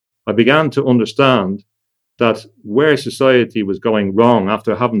I began to understand that where society was going wrong,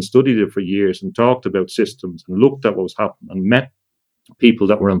 after having studied it for years and talked about systems and looked at what was happening and met people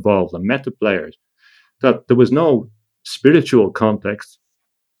that were involved and met the players, that there was no spiritual context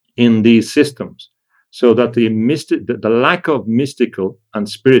in these systems. So that the lack of mystical and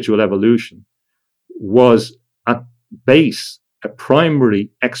spiritual evolution was at base a primary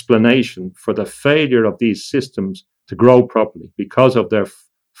explanation for the failure of these systems to grow properly because of their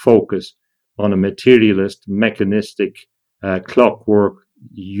focus on a materialist, mechanistic, clockwork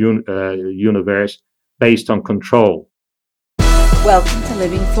universe based on control. Welcome to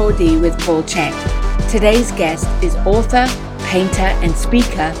Living 4D with Paul Chek. Today's guest is author, painter and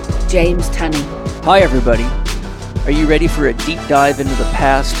speaker James Tunney. Hi everybody. Are you ready for a deep dive into the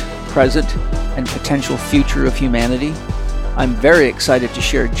past, present, and potential future of humanity? I'm very excited to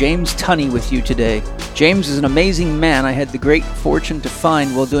share James Tunney with you today. James is an amazing man I had the great fortune to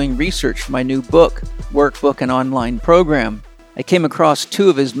find while doing research for my new book, workbook, and online program. I came across two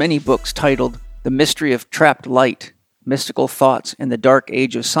of his many books titled The Mystery of Trapped Light, Mystical Thoughts in the Dark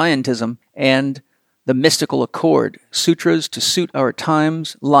Age of Scientism, and The Mystical Accord, Sutras to Suit Our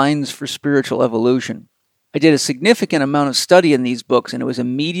Times, Lines for Spiritual Evolution. I did a significant amount of study in these books, and it was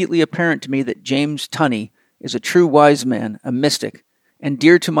immediately apparent to me that James Tunney is a true wise man, a mystic, and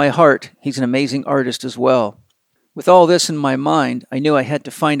dear to my heart, he's an amazing artist as well. With all this in my mind, I knew I had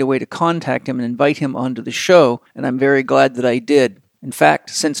to find a way to contact him and invite him onto the show, and I'm very glad that I did. In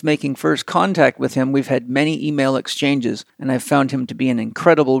fact, since making first contact with him, we've had many email exchanges, and I've found him to be an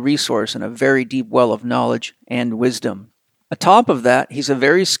incredible resource and a very deep well of knowledge and wisdom. Atop of that, he's a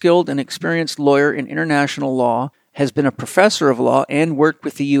very skilled and experienced lawyer in international law, has been a professor of law, and worked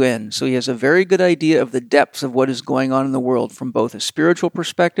with the UN, so he has a very good idea of the depths of what is going on in the world from both a spiritual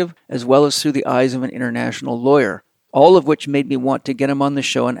perspective as well as through the eyes of an international lawyer, all of which made me want to get him on the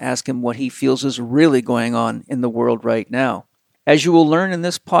show and ask him what he feels is really going on in the world right now. As you will learn in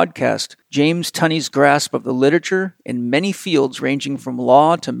this podcast, James Tunney's grasp of the literature in many fields ranging from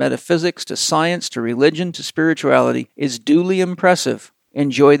law to metaphysics to science to religion to spirituality is duly impressive.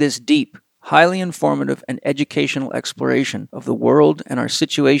 Enjoy this deep, highly informative and educational exploration of the world and our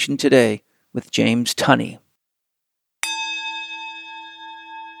situation today with James Tunney.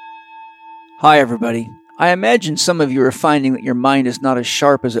 Hi everybody. I imagine some of you are finding that your mind is not as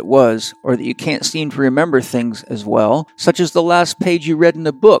sharp as it was, or that you can't seem to remember things as well, such as the last page you read in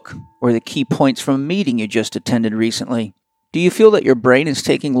a book, or the key points from a meeting you just attended recently. Do you feel that your brain is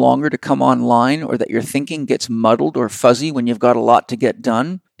taking longer to come online, or that your thinking gets muddled or fuzzy when you've got a lot to get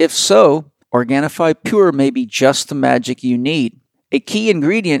done? If so, Organifi Pure may be just the magic you need. A key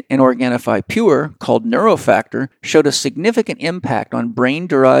ingredient in Organifi Pure, called neurofactor, showed a significant impact on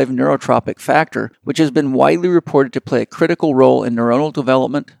brain-derived neurotropic factor, which has been widely reported to play a critical role in neuronal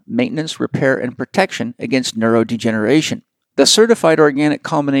development, maintenance, repair, and protection against neurodegeneration. The certified organic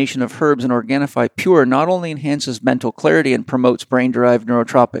combination of herbs in Organifi Pure not only enhances mental clarity and promotes brain-derived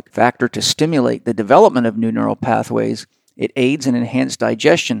neurotropic factor to stimulate the development of new neural pathways, it aids in enhanced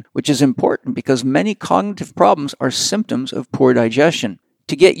digestion, which is important because many cognitive problems are symptoms of poor digestion.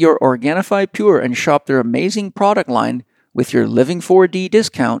 To get your Organifi Pure and shop their amazing product line with your Living 4D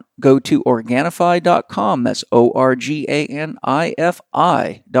discount, go to Organifi.com, that's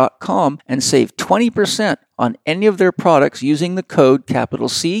Organifi.com, and save 20% on any of their products using the code capital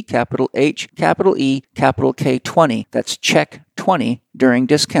C, capital H, capital E, capital K 20, that's check 20 during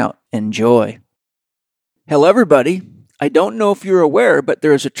discount. Enjoy. Hello everybody. I don't know if you're aware, but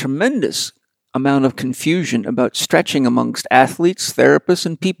there is a tremendous amount of confusion about stretching amongst athletes, therapists,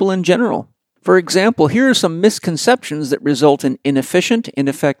 and people in general. For example, here are some misconceptions that result in inefficient,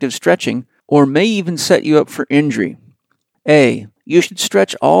 ineffective stretching, or may even set you up for injury. A. You should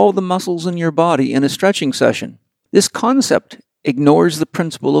stretch all the muscles in your body in a stretching session. This concept ignores the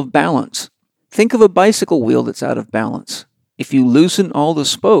principle of balance. Think of a bicycle wheel that's out of balance. If you loosen all the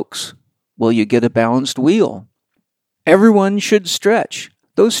spokes, will you get a balanced wheel? Everyone should stretch.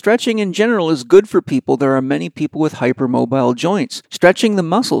 Though stretching in general is good for people, there are many people with hypermobile joints. Stretching the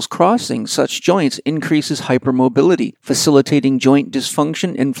muscles crossing such joints increases hypermobility, facilitating joint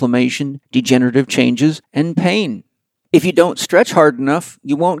dysfunction, inflammation, degenerative changes, and pain. If you don't stretch hard enough,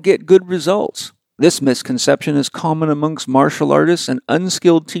 you won't get good results. This misconception is common amongst martial artists and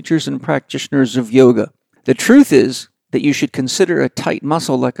unskilled teachers and practitioners of yoga. The truth is that you should consider a tight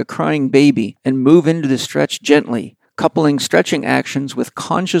muscle like a crying baby and move into the stretch gently. Coupling stretching actions with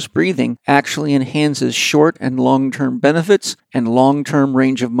conscious breathing actually enhances short and long-term benefits and long-term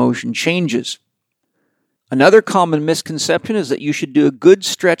range of motion changes. Another common misconception is that you should do a good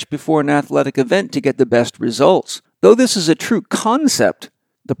stretch before an athletic event to get the best results. Though this is a true concept,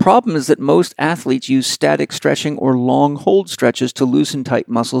 The problem is that most athletes use static stretching or long hold stretches to loosen tight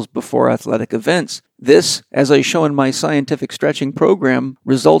muscles before athletic events. This, as I show in my scientific stretching program,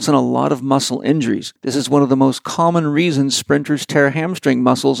 results in a lot of muscle injuries. This is one of the most common reasons sprinters tear hamstring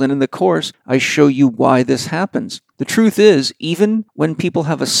muscles, and in the course, I show you why this happens. The truth is, even when people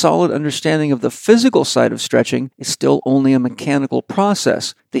have a solid understanding of the physical side of stretching, it's still only a mechanical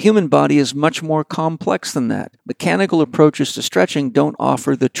process. The human body is much more complex than that. Mechanical approaches to stretching don't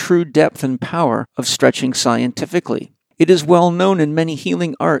offer the true depth and power of stretching scientifically. It is well known in many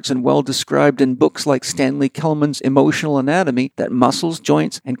healing arts and well described in books like Stanley Kellman's Emotional Anatomy that muscles,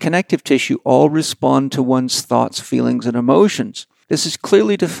 joints, and connective tissue all respond to one's thoughts, feelings, and emotions. This is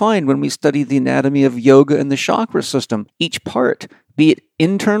clearly defined when we study the anatomy of yoga and the chakra system. Each part, be it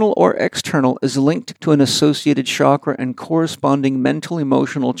internal or external, is linked to an associated chakra and corresponding mental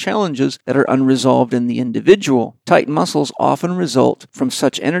emotional challenges that are unresolved in the individual. Tight muscles often result from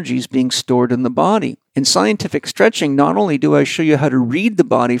such energies being stored in the body. In scientific stretching, not only do I show you how to read the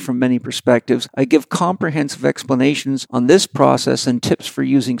body from many perspectives, I give comprehensive explanations on this process and tips for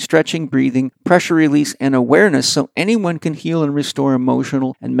using stretching, breathing, pressure release, and awareness so anyone can heal and restore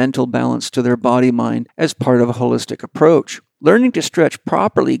emotional and mental balance to their body-mind as part of a holistic approach. Learning to stretch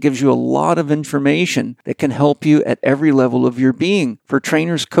properly gives you a lot of information that can help you at every level of your being. For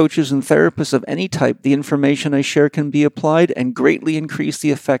trainers, coaches, and therapists of any type, the information I share can be applied and greatly increase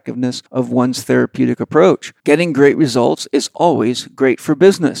the effectiveness of one's therapeutic approach. Getting great results is always great for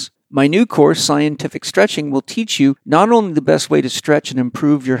business. My new course, Scientific Stretching, will teach you not only the best way to stretch and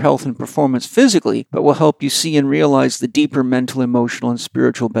improve your health and performance physically, but will help you see and realize the deeper mental, emotional, and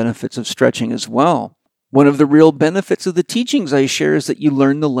spiritual benefits of stretching as well. One of the real benefits of the teachings I share is that you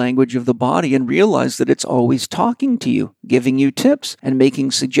learn the language of the body and realize that it's always talking to you, giving you tips, and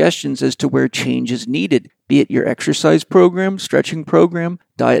making suggestions as to where change is needed, be it your exercise program, stretching program,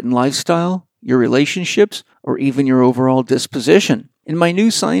 diet and lifestyle, your relationships, or even your overall disposition. In my new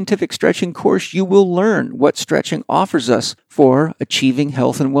scientific stretching course, you will learn what stretching offers us for achieving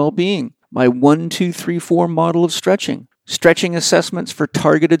health and well-being. My 1, 2, 3, 4 model of stretching. Stretching assessments for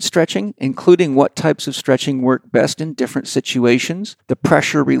targeted stretching, including what types of stretching work best in different situations, the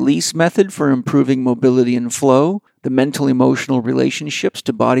pressure release method for improving mobility and flow, the mental-emotional relationships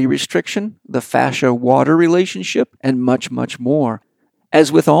to body restriction, the fascia-water relationship, and much, much more. As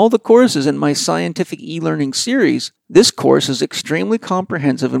with all the courses in my scientific e-learning series, this course is extremely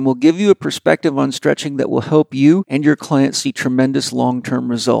comprehensive and will give you a perspective on stretching that will help you and your clients see tremendous long-term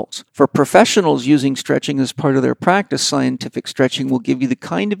results. For professionals using stretching as part of their practice, scientific stretching will give you the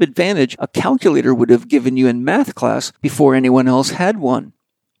kind of advantage a calculator would have given you in math class before anyone else had one.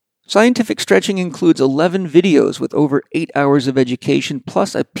 Scientific stretching includes 11 videos with over 8 hours of education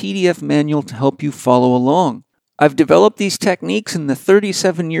plus a PDF manual to help you follow along. I've developed these techniques in the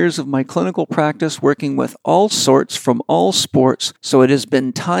 37 years of my clinical practice working with all sorts from all sports, so it has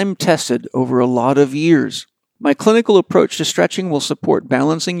been time-tested over a lot of years. My clinical approach to stretching will support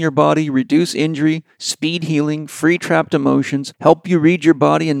balancing your body, reduce injury, speed healing, free trapped emotions, help you read your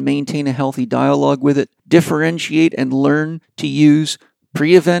body and maintain a healthy dialogue with it, differentiate and learn to use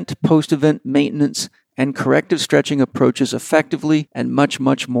pre-event, post-event maintenance, and corrective stretching approaches effectively, and much,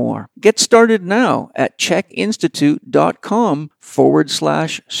 much more. Get started now at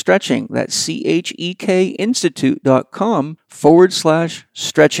checkinstitute.com/stretching. That's CHEK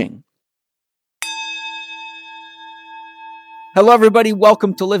institute.com/stretching. Hello, everybody.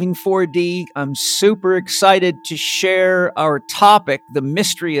 Welcome to Living 4D. I'm super excited to share our topic, The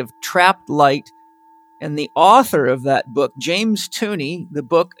Mystery of Trapped Light. And the author of that book, James Tooney, the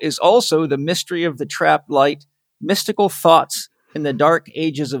book is also The Mystery of the Trapped Light, Mystical Thoughts in the Dark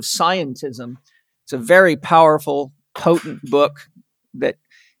Ages of Scientism. It's a very powerful, potent book that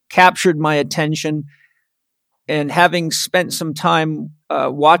captured my attention. And having spent some time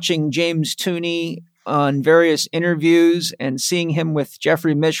watching James Tooney on various interviews and seeing him with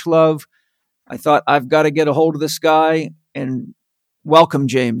Jeffrey Mishlove, I thought, I've got to get a hold of this guy. And welcome,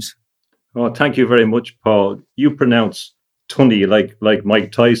 James. Oh, thank you very much, Paul. You pronounce Tooney like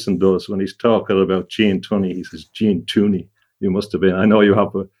Mike Tyson does when he's talking about Gene Tooney. He says Gene Tooney. You must have been. I know you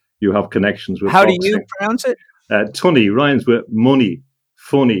have connections with. How do you pronounce it? Tooney rhymes with money,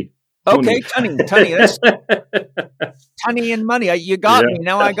 funny. Okay, Tunny. That's Tunny and money. You got me.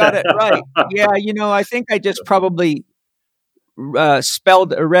 Now I got it right. Yeah, I think I just probably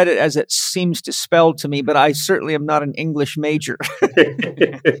read it as it seems to spell to me, but I certainly am not an English major.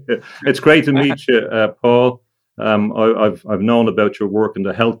 It's great to meet you, Paul. I've known about your work in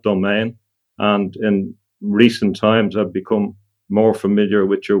the health domain, and in recent times I've become more familiar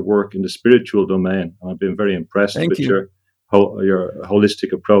with your work in the spiritual domain. I've been very impressed with your your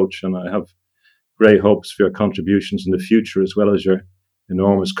holistic approach, and I have great hopes for your contributions in the future as well as your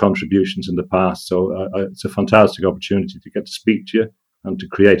enormous contributions in the past. So it's a fantastic opportunity to get to speak to you and to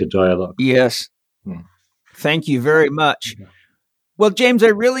create a dialogue. Yes. Thank you very much. Well, James, I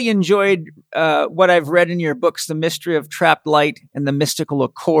really enjoyed what I've read in your books, The Mystery of Trapped Light and The Mystical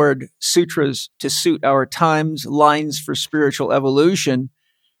Accord, Sutras to Suit Our Times, Lines for Spiritual Evolution.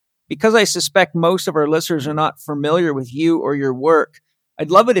 Because I suspect most of our listeners are not familiar with you or your work,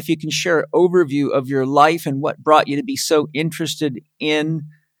 I'd love it if you can share an overview of your life and what brought you to be so interested in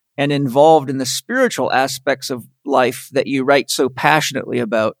and involved in the spiritual aspects of life that you write so passionately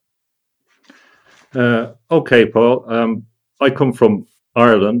about. Okay, Paul. I come from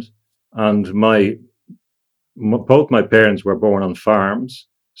Ireland, and both my parents were born on farms,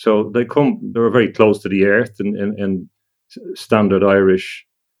 so they were very close to the earth in standard Irish,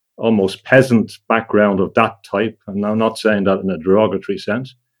 almost peasant background of that type. And I'm not saying that in a derogatory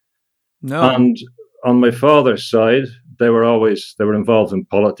sense. No. And on my father's side, they were involved in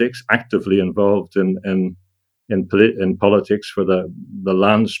politics, actively involved in politics for the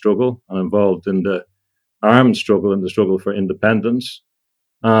land struggle, and involved in the armed struggle and the struggle for independence.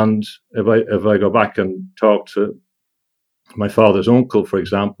 And if I go back and talk to my father's uncle, for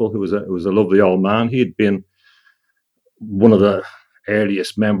example, who was a lovely old man, he'd been one of the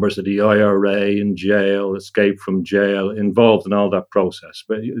earliest members of the IRA in jail, escaped from jail, involved in all that process.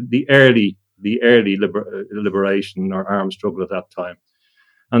 But the early liberation or armed struggle at that time.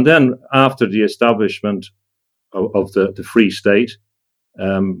 And then after the establishment of the Free State,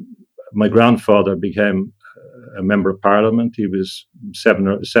 my grandfather became a member of Parliament. He was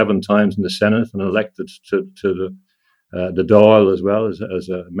seven times in the Senate and elected to the Dáil as well as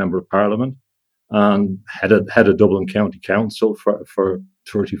a member of Parliament, and headed Dublin County Council for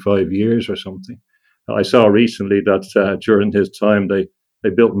 35 years or something. I saw recently that during his time they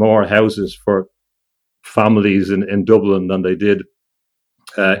built more houses for families in Dublin than they did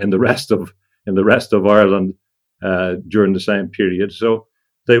in the rest of Ireland during the same period. So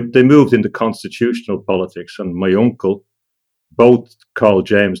they moved into constitutional politics, and my uncle, both called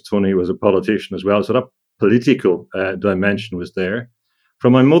James Tunney, was a politician as well. So that political dimension was there.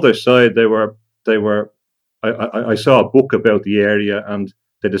 From my mother's side, I saw a book about the area, and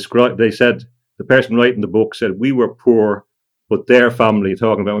they said, the person writing the book said, we were poor, but their family,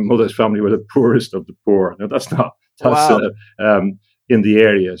 talking about my mother's family, were the poorest of the poor. Now that's Wow. In the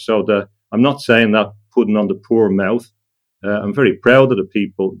area. So I'm not saying that putting on the poor mouth. I'm very proud of the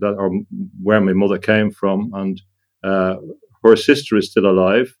people that are where my mother came from, and her sister is still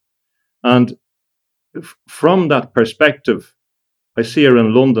alive. And from that perspective, I see her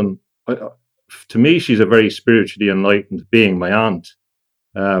in London. To me, she's a very spiritually enlightened being, my aunt,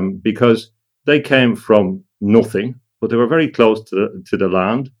 because they came from nothing, but they were very close to the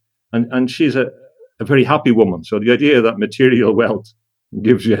land, and she's a very happy woman. So the idea that material wealth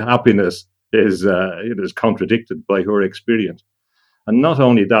gives you happiness is contradicted by her experience. And not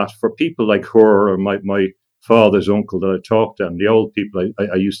only that, for people like her or my father's uncle that I talked to, and the old people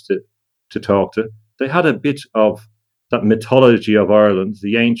I used to talk to, they had a bit of that mythology of Ireland,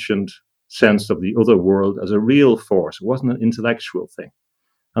 the ancient sense of the other world as a real force. It wasn't an intellectual thing.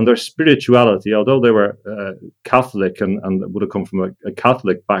 And their spirituality, although they were Catholic and would have come from a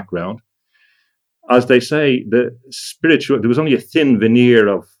Catholic background, as they say, there was only a thin veneer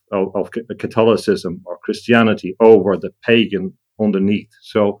of Catholicism or Christianity over the pagan underneath.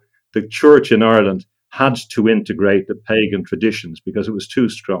 So the church in Ireland had to integrate the pagan traditions because it was too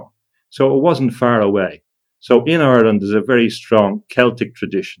strong. So it wasn't far away. So in Ireland, there's a very strong Celtic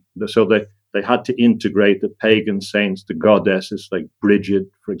tradition. So they had to integrate the pagan saints, the goddesses like Bridget,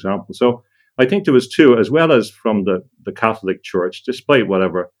 for example. So I think there was two, as well as from the Catholic Church, despite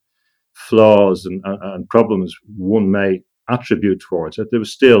whatever flaws and problems one may attribute towards it, there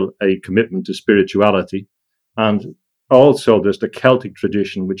was still a commitment to spirituality. And also there's the Celtic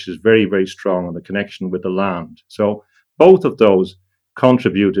tradition, which is very, very strong on the connection with the land. So both of those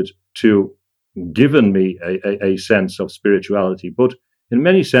contributed to giving me a sense of spirituality. But in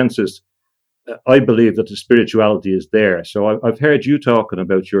many senses, I believe that the spirituality is there. So I've heard you talking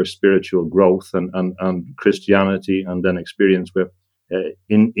about your spiritual growth and Christianity, and then experience with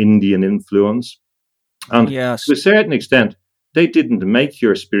in Indian influence. And yes, to a certain extent, they didn't make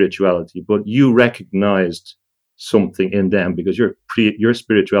your spirituality, but you recognized something in them because your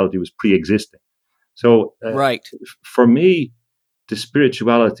spirituality was pre-existing. So right. For me, the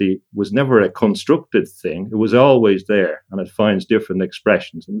spirituality was never a constructed thing. It was always there, and it finds different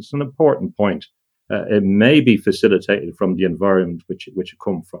expressions. And it's an important point. It may be facilitated from the environment which it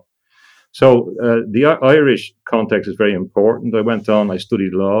come from. So the Irish context is very important. I went on, I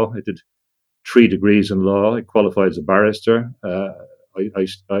studied law. I did 3 degrees in law. I qualified as a barrister.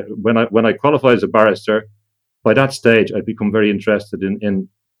 When I qualified as a barrister, by that stage, I'd become very interested in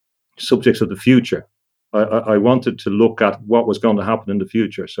subjects of the future. I wanted to look at what was going to happen in the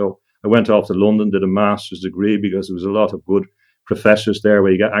future. So I went off to London, did a master's degree because there was a lot of good professors there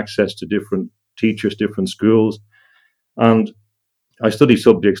where you get access to different teachers, different schools. And I studied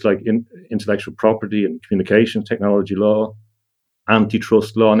subjects like intellectual property and communications technology law,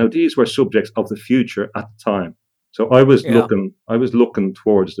 antitrust law. Now, these were subjects of the future at the time. So I was looking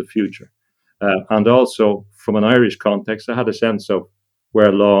towards the future. And also from an Irish context, I had a sense of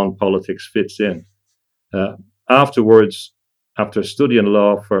where law and politics fits in. Afterwards, after studying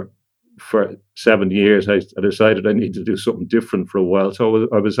law for 7 years, I decided I needed to do something different for a while. So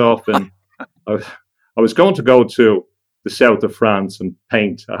I was off in, I was going to go to the south of France and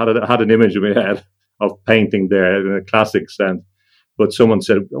paint. I had an image in my head of painting there in a classic sense. But someone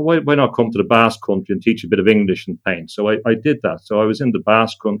said, why not come to the Basque Country and teach a bit of English and paint? So I did that. So I was in the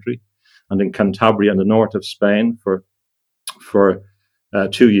Basque Country and in Cantabria in the north of Spain for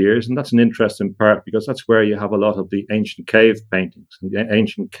 2 years. And that's an interesting part because that's where you have a lot of the ancient cave paintings and the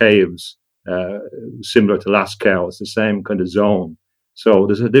ancient caves, similar to Lascaux. It's the same kind of zone. So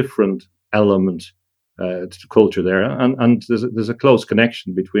there's a different element to the culture there. And there's a close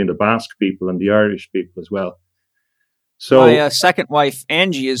connection between the Basque people and the Irish people as well. So my second wife,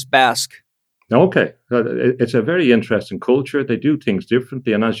 Angie, is Basque. Okay. It's a very interesting culture. They do things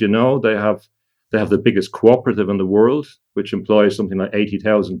differently. And as you know, they have the biggest cooperative in the world, which employs something like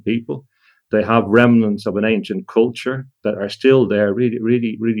 80,000 people. They have remnants of an ancient culture that are still there, really,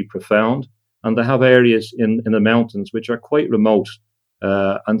 really, really profound. And they have areas in the mountains which are quite remote,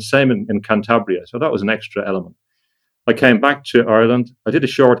 and same in Cantabria. So that was an extra element. I came back to Ireland. I did a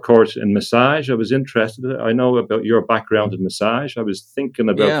short course in massage. I was interested. I know about your background in massage. I was thinking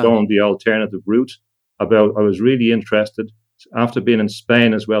about going the alternative route. I was really interested. After being in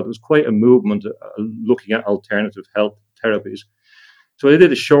Spain as well, there was quite a movement looking at alternative health therapies. So I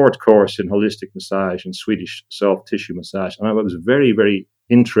did a short course in holistic massage and Swedish soft tissue massage. And I was very, very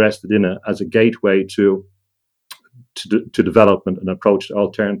interested in it as a gateway to development and approach to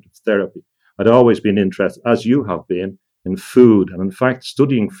alternative therapy. I'd always been interested, as you have been, in food. And in fact,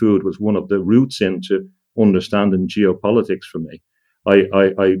 studying food was one of the routes into understanding geopolitics for me.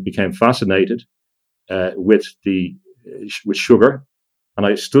 I became fascinated with sugar, and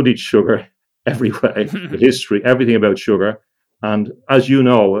I studied sugar every way, the history, everything about sugar. And as you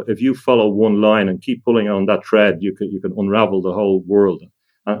know, if you follow one line and keep pulling on that thread, you can unravel the whole world.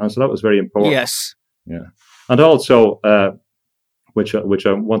 And so that was very important. Yes. Yeah. And also, which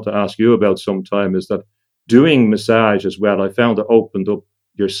I want to ask you about sometime, is that doing massage as well, I found it opened up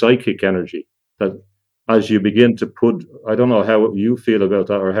your psychic energy. That as you begin to put, I don't know how you feel about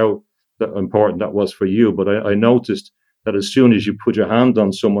that or how important that was for you, but I noticed that as soon as you put your hand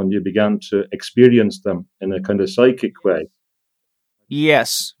on someone, you began to experience them in a kind of psychic way.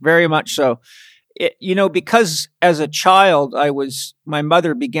 Yes, very much so. Because as a child, my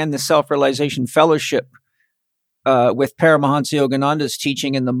mother began the Self-Realization Fellowship with Paramahansa Yogananda's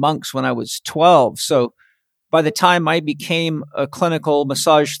teaching in the monks when I was 12. So by the time I became a clinical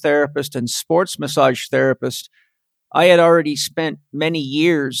massage therapist and sports massage therapist, I had already spent many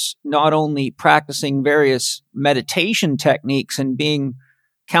years not only practicing various meditation techniques and being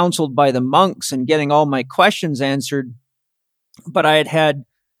counseled by the monks and getting all my questions answered, but I had had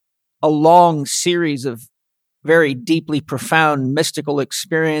a long series of very deeply profound mystical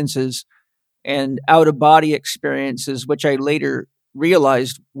experiences and out-of-body experiences, which I later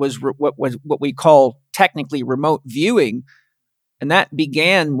realized was what we call technically remote viewing. And that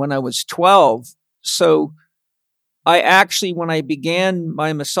began when I was 12. So I actually, when I began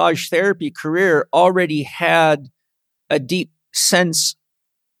my massage therapy career, already had a deep sense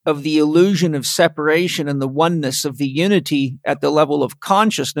of the illusion of separation and the oneness of the unity at the level of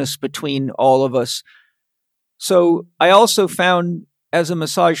consciousness between all of us. So I also found as a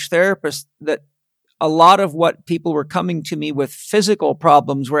massage therapist that a lot of what people were coming to me with physical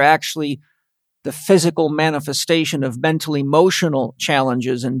problems were actually the physical manifestation of mental emotional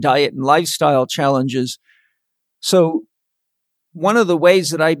challenges and diet and lifestyle challenges. So one of the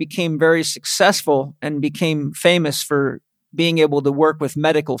ways that I became very successful and became famous for being able to work with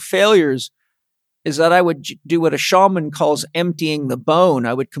medical failures is that I would do what a shaman calls emptying the bone.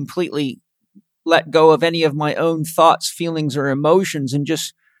 I would completely let go of any of my own thoughts, feelings, or emotions and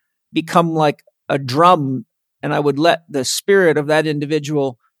just become like a drum. And I would let the spirit of that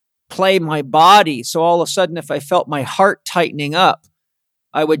individual play my body. So all of a sudden, if I felt my heart tightening up,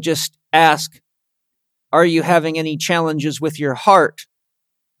 I would just ask, are you having any challenges with your heart?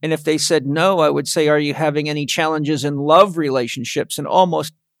 And if they said no, I would say, are you having any challenges in love relationships? And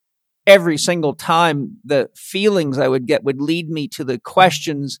almost every single time, the feelings I would get would lead me to the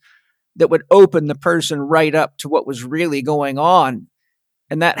questions that would open the person right up to what was really going on.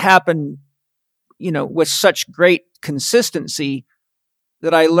 And that happened, with such great consistency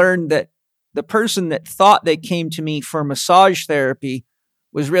that I learned that the person that thought they came to me for massage therapy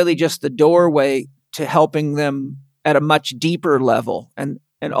was really just the doorway to helping them at a much deeper level. And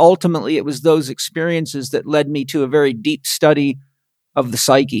ultimately, it was those experiences that led me to a very deep study of the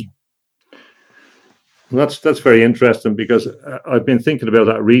psyche. That's very interesting, because I've been thinking about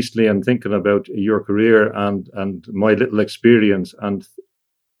that recently and thinking about your career and my little experience. And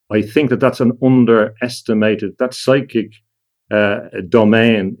I think that's an underestimated, that psychic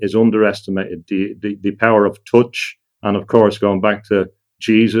domain is underestimated. The power of touch, and of course, going back to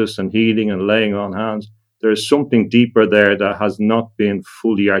Jesus and healing and laying on hands, there is something deeper there that has not been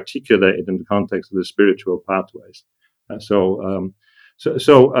fully articulated in the context of the spiritual pathways. I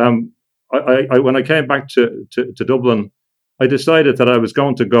when I came back to Dublin, I decided that I was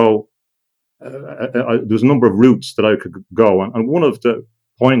going to go. There was a number of routes that I could go, and one of the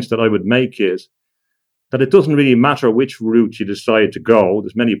points that I would make is that it doesn't really matter which route you decide to go.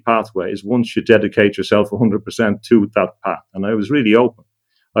 There's many pathways once you dedicate yourself 100% to that path. And I was really open.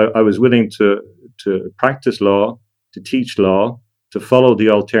 I was willing to practice law, to teach law, to follow the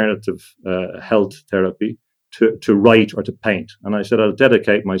alternative health therapy, to write or to paint. And I said, I'll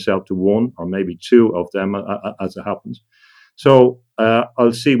dedicate myself to one or maybe two of them as it happens. So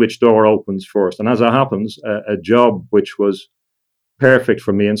I'll see which door opens first. And as it happens, a job which was perfect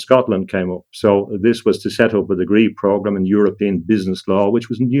for me in Scotland came up. So this was to set up a degree program in European business law, which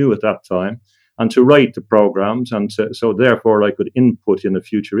was new at that time, and to write the programs. And so therefore I could input in a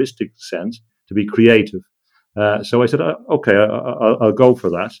futuristic sense to be creative. So I said, okay, I'll go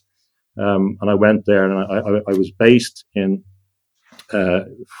for that. And I went there, and I was based in,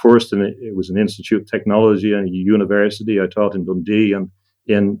 first, it was an Institute of Technology and a university. I taught in Dundee and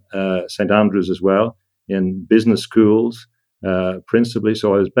in St. Andrews as well, in business schools, principally.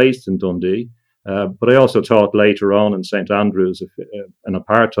 So I was based in Dundee, but I also taught later on in St. Andrews on a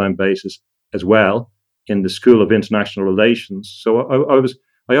part-time basis as well in the School of International Relations. So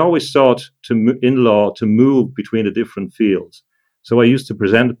I always sought in law to move between the different fields. So I used to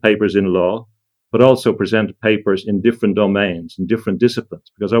present papers in law, but also present papers in different domains, in different disciplines,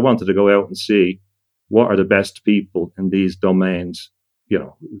 because I wanted to go out and see what are the best people in these domains,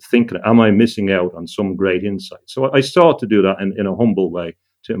 thinking, am I missing out on some great insight? So I sought to do that in a humble way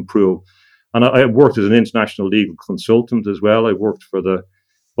to improve. And I worked as an international legal consultant as well. I worked for the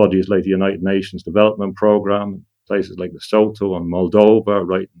bodies like the United Nations Development Programme, places like Lesotho and Moldova,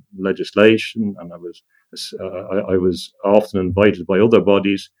 writing legislation. And I was often invited by other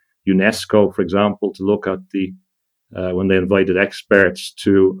bodies, UNESCO, for example, to look at when they invited experts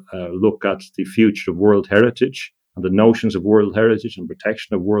to look at the future of world heritage and the notions of world heritage and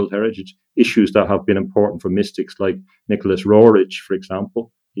protection of world heritage, issues that have been important for mystics like Nicholas Roerich, for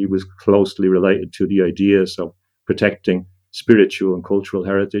example. He was closely related to the ideas of protecting spiritual and cultural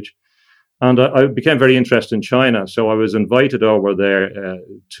heritage. And I became very interested in China. So I was invited over there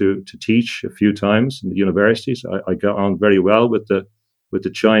to teach a few times in the universities. I got on very well with the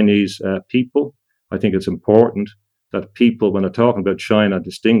Chinese people. I think it's important that people, when they're talking about China,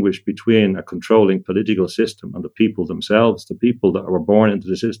 distinguish between a controlling political system and the people themselves. The people that were born into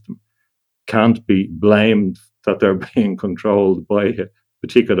the system can't be blamed that they're being controlled by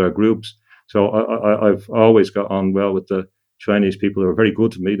particular groups. So I've always got on well with the Chinese people. They were very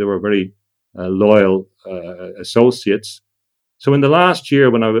good to me. They were very loyal associates. So in the last year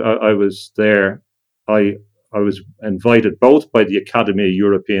when I was there, I was invited both by the Academy of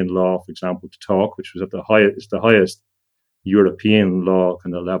European Law, for example, to talk, which was at the highest European law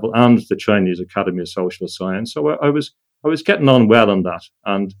kind of level, and the Chinese Academy of Social Science. So I was getting on well on that,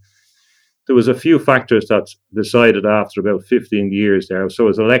 and there was a few factors that decided after about 15 years there. So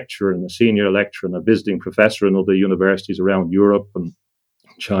as a lecturer and a senior lecturer and a visiting professor in other universities around Europe and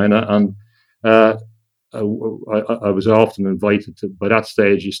China, and I was often invited to. By that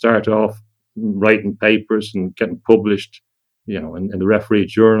stage, you start off writing papers and getting published, in the referee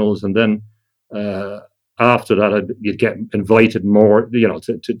journals, and then after that, you'd get invited more,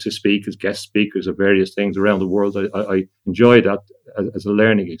 to speak as guest speakers of various things around the world. I enjoyed that as a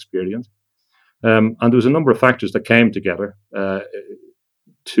learning experience, and there was a number of factors that came together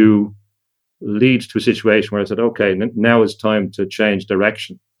to lead to a situation where I said, okay, now it's time to change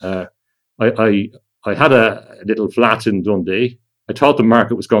direction. I had a little flat in Dundee. I thought the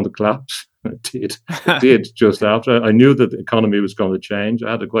market was going to collapse. It did. It did just after. I knew that the economy was going to change.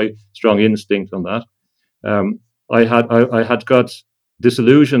 I had a quite strong instinct on that. I had got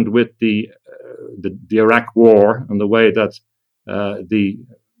disillusioned with the Iraq War and the way that the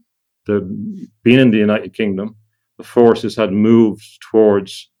being in the United Kingdom, the forces had moved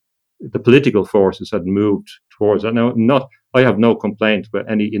towards the political forces had moved towards that. Now, I have no complaint with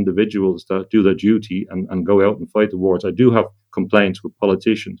any individuals that do their duty and go out and fight the wars. I do have complaints with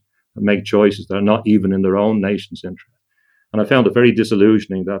politicians that make choices that are not even in their own nation's interest. And I found it very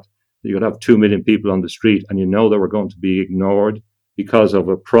disillusioning that you could have 2 million people on the street and they were going to be ignored because of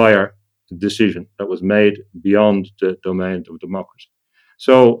a prior decision that was made beyond the domain of democracy.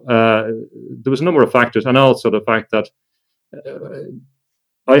 So there was a number of factors, and also the fact that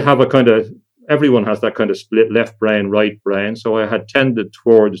I have everyone has that kind of split left brain, right brain. So I had tended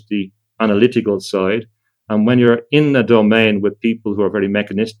towards the analytical side. And when you're in a domain with people who are very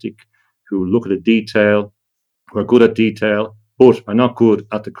mechanistic, who look at the detail, who are good at detail, but are not good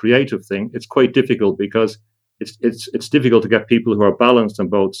at the creative thing, it's quite difficult because it's difficult to get people who are balanced on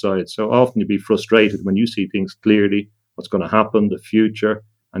both sides. So often you'd be frustrated when you see things clearly, what's going to happen, the future,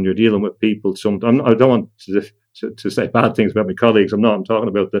 and you're dealing with people. I don't want to say bad things about my colleagues. I'm talking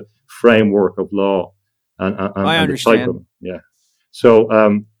about the framework of law and I understand. the type of, yeah. So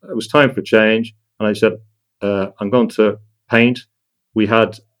it was time for change, and I said, I'm going to paint. We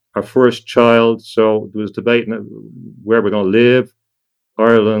had our first child, so there was debating where we're going to live,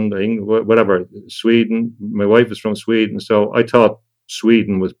 Ireland, England, whatever, Sweden. My wife is from Sweden, so I thought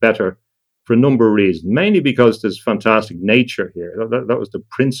Sweden was better for a number of reasons, mainly because there's fantastic nature here. That was the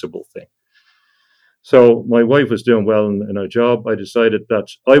principal thing. So my wife was doing well in her job. I decided that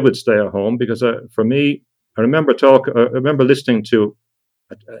I would stay at home because for me, I remember listening to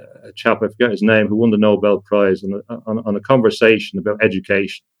a chap, I forget his name, who won the Nobel Prize on a conversation about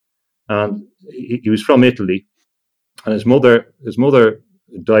education. And he was from Italy, and his mother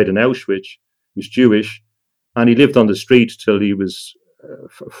died in Auschwitz. He was Jewish, and he lived on the street till he was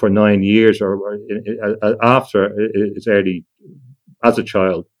for 9 years or after his early, as a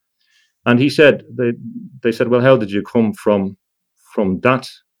child. And he said, they said, well, how did you come from that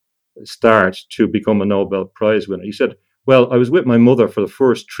start to become a Nobel Prize winner? He said, well, I was with my mother for the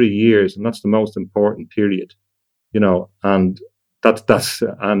first 3 years, and that's the most important period, and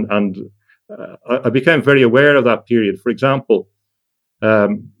I became very aware of that period. For example,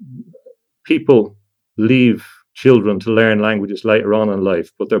 people leave children to learn languages later on in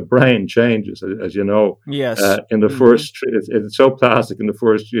life, but their brain changes, as you know. Yes. In the first, it's so plastic in the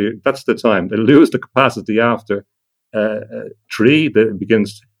first year. That's the time they lose the capacity after 3. That it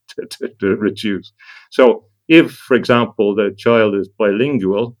begins to reduce. So, if, for example, the child is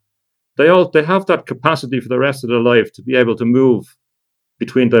bilingual, they have that capacity for the rest of their life to be able to move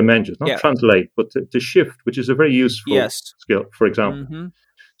between dimensions, not translate, but to shift, which is a very useful skill, for example. Mm-hmm.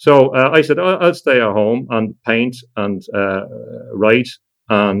 So I said, I'll stay at home and paint and write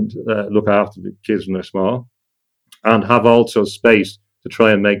and look after the kids when they're small, and have also space to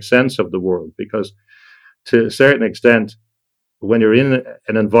try and make sense of the world. Because to a certain extent, when you're in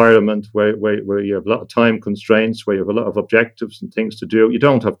an environment where you have a lot of time constraints, where you have a lot of objectives and things to do, you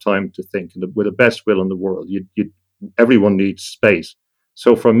don't have time to think. And with the best will in the world, everyone needs space.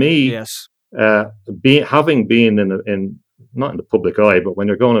 So for me, having been in not in the public eye, but when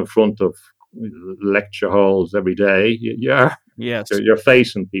you're going in front of lecture halls every day, you're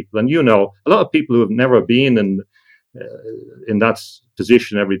facing people, and a lot of people who have never been in that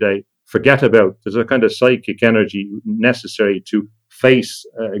position every day forget about. There's a kind of psychic energy necessary to face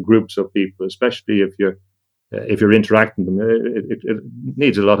groups of people, especially if you're interacting with them. It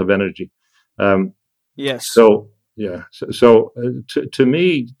needs a lot of energy. So to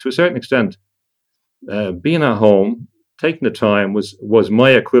me, to a certain extent, being at home, taking the time was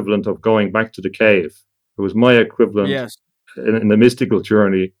my equivalent of going back to the cave. It was my equivalent in the mystical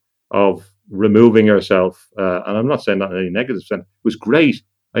journey of removing yourself. And I'm not saying that in any negative sense. It was great.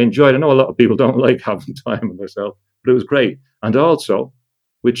 I enjoyed it. I know a lot of people don't like having time with themselves, but it was great. And also,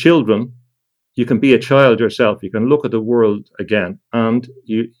 with children, you can be a child yourself. You can look at the world again, and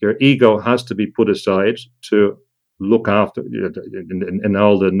your ego has to be put aside to look after in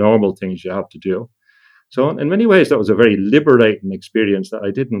all the normal things you have to do. So in many ways, that was a very liberating experience that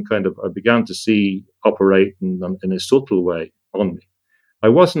I began to see operating in a subtle way on me. I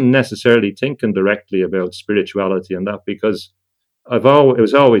wasn't necessarily thinking directly about spirituality and that, because it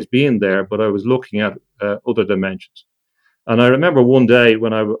was always been there, but I was looking at other dimensions. And I remember one day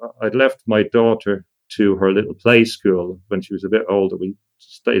when I'd left my daughter to her little play school when she was a bit older. We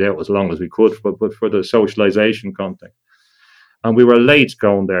stayed out as long as we could, but for the socialization context. And we were late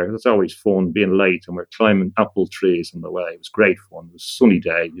going there. It's always fun being late, and we're climbing apple trees on the way. It was great fun. It was a sunny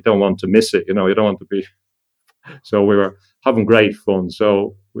day. You don't want to miss it, you know. You don't want to be. So we were having great fun.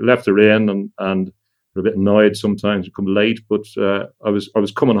 So we left her in, and we're a bit annoyed sometimes we come late. But I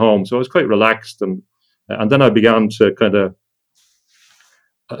was coming home, so I was quite relaxed, and then I began to kind of.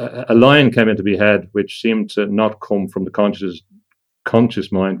 A line came into my head, which seemed to not come from the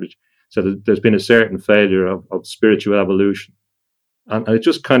conscious mind, which said that there's been a certain failure of spiritual evolution. And it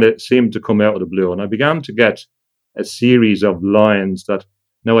just kind of seemed to come out of the blue. And I began to get a series of lines that,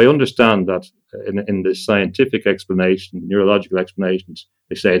 now I understand that in the scientific explanation, neurological explanations,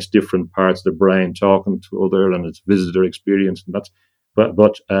 they say it's different parts of the brain talking to other, and it's visitor experience. And that's, but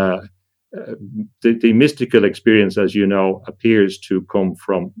the mystical experience, as you know, appears to come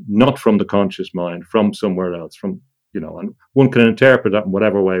not from the conscious mind, from somewhere else, and one can interpret that in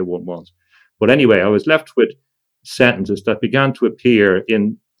whatever way one wants. But anyway, I was left with sentences that began to appear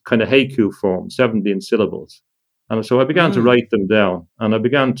in kind of haiku form, 17 syllables. And so I began to write them down,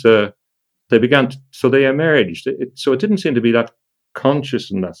 and so they emerged. So it didn't seem to be that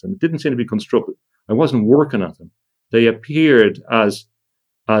conscious in that sense. It didn't seem to be constructed. I wasn't working at them. They appeared as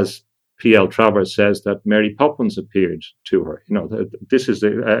P.L. Travers says that Mary Poppins appeared to her. This is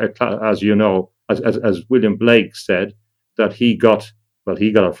as you know, as William Blake said, that he got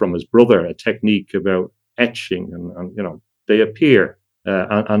it from his brother, a technique about etching, and they appear.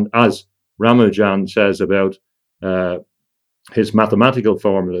 And as Ramanujan says about his mathematical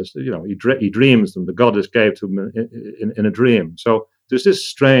formulas, he dreams them. The goddess gave to him in a dream. So there's this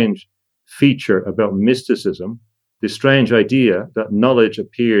strange feature about mysticism, this strange idea that knowledge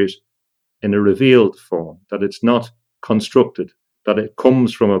appears in a revealed form, that it's not constructed, that it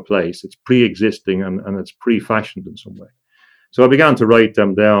comes from a place, it's pre-existing and it's pre-fashioned in some way. So I began to write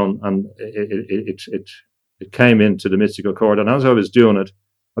them down, and it came into the mystical chord. And as I was doing it,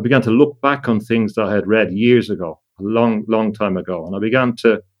 I began to look back on things that I had read years ago, a long, long time ago, and I began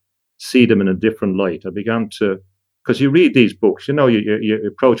to see them in a different light. I began to, because you read these books, you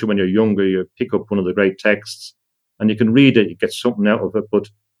approach it when you're younger, you pick up one of the great texts, and you can read it, you get something out of it, but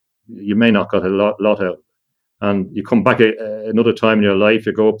you may not get a lot out of it. And you come back another time in your life,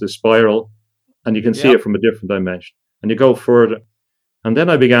 you go up the spiral, and you can see it from a different dimension. And you go further. And then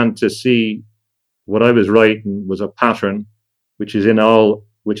I began to see what I was writing was a pattern, which is in all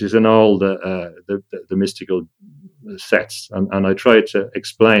the mystical sets. And I tried to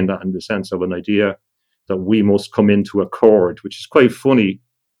explain that in the sense of an idea that we must come into accord, which is quite funny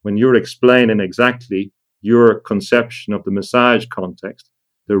when you're explaining exactly your conception of the massage context.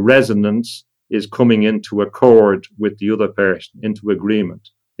 The resonance is coming into accord with the other person, into agreement.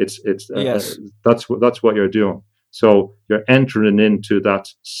 Yes. That's what you're doing. So you're entering into that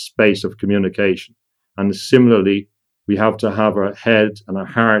space of communication. And similarly, we have to have our head and our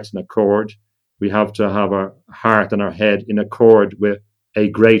heart in accord. We have to have our heart and our head in accord with a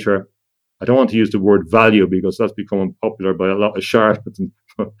greater, I don't want to use the word value because that's becoming popular by a lot of charlatans,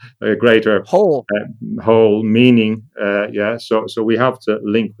 a greater whole meaning. So we have to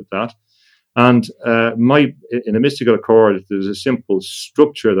link with that. And in a mystical accord, there's a simple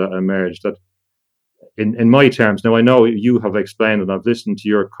structure that emerged that in my terms, now I know you have explained and I've listened to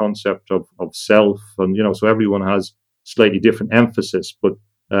your concept of self, and so everyone has slightly different emphasis, but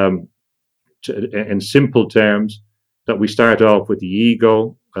in simple terms, that we start off with the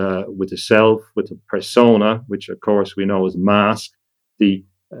ego, with the self, with the persona, which of course we know is mask. We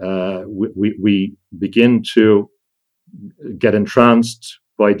begin to get entranced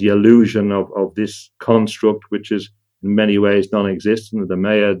by the illusion of this construct, which is in many ways non-existent, the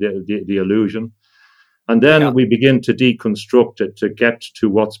Maya, the illusion. And then we begin to deconstruct it to get to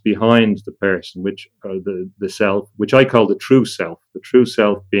what's behind the person, which are the self, which I call the true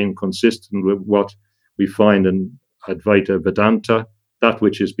self being consistent with what we find in Advaita Vedanta, that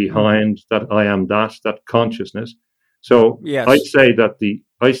which is behind, that I am that consciousness. So yes. I say that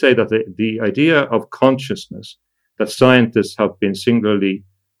the idea of consciousness that scientists have been singularly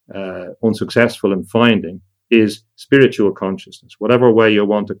unsuccessful in finding is spiritual consciousness. Whatever way you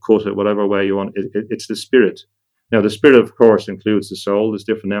want to cut it, whatever way you want, it's the spirit. Now, the spirit, of course, includes the soul. There's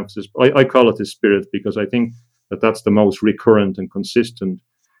different emphasis. I call it the spirit because I think that's the most recurrent and consistent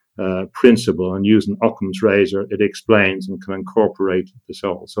principle. And using Occam's razor, it explains and can incorporate the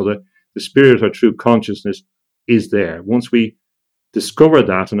soul. So the spirit or true consciousness is there. Once we discover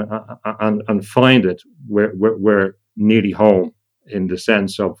that and find it, we're nearly home in the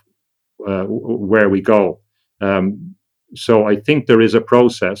sense of where we go. So I think there is a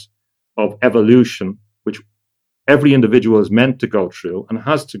process of evolution which every individual is meant to go through and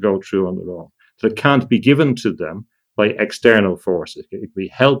has to go through on their own. That can't be given to them by external forces. It can be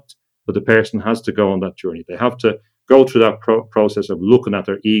helped, but the person has to go on that journey. They have to go through that process of looking at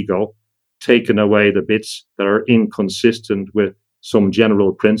their ego, taking away the bits that are inconsistent with some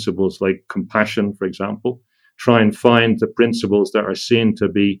general principles like compassion, for example. Try and find the principles that are seen to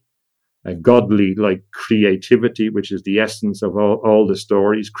be godly, like creativity, which is the essence of all the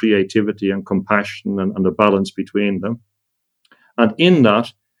stories, creativity and compassion and the balance between them. And in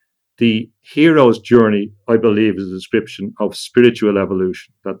that, the hero's journey, I believe, is a description of spiritual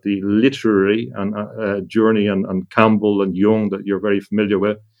evolution, that the literary journey and Campbell and Jung that you're very familiar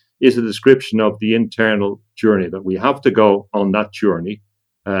with is a description of the internal journey, that we have to go on that journey,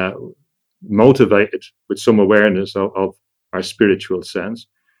 motivated with some awareness of our spiritual sense.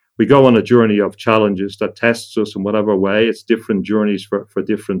 We go on a journey of challenges that tests us in whatever way. It's different journeys for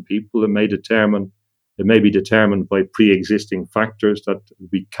different people. It may be determined by pre-existing factors that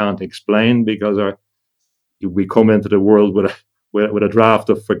we can't explain, because we come into the world with a draft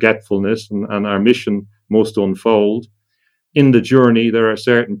of forgetfulness, and our mission must unfold. In the journey, there are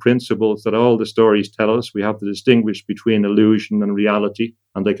certain principles that all the stories tell us. We have to distinguish between illusion and reality,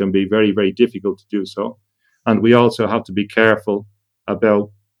 and they can be very, very difficult to do so. And we also have to be careful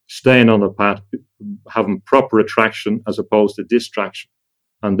about staying on the path, having proper attraction as opposed to distraction.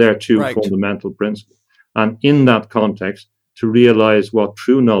 And they're two fundamental principles. And in that context, to realize what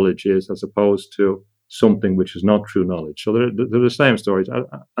true knowledge is as opposed to something which is not true knowledge. So they're the same stories.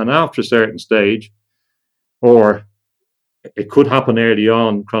 And after a certain stage, or it could happen early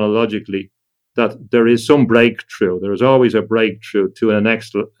on chronologically, that there is some breakthrough. There is always a breakthrough to a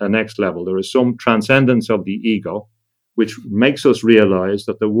next level. There is some transcendence of the ego, which makes us realize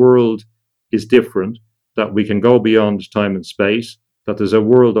that the world is different, that we can go beyond time and space, that there's a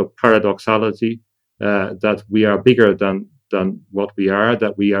world of paradoxality, that we are bigger than what we are,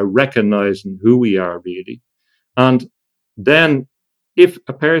 that we are recognizing who we are really. And then if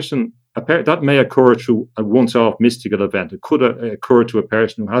a person, that may occur through a once-off mystical event. It could occur to a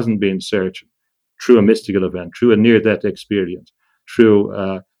person who hasn't been searching, through a mystical event, through a near-death experience,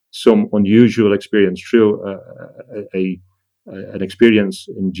 through some unusual experience, through an experience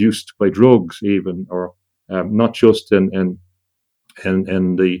induced by drugs even, or not just in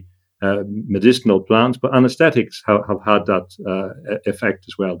the medicinal plants, but anesthetics have had that effect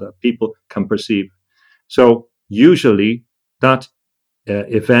as well, that people can perceive. So usually that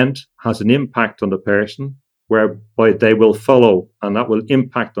event has an impact on the person, whereby they will follow, and that will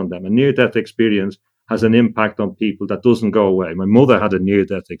impact on them. A near-death experience has an impact on people that doesn't go away. My mother had a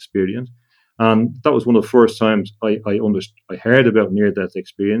near-death experience, and that was one of the first times I heard about near-death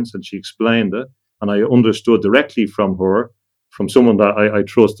experience, and she explained it, and I understood directly from her, from someone that I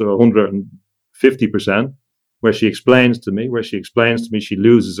trust 150%, where she explains to me she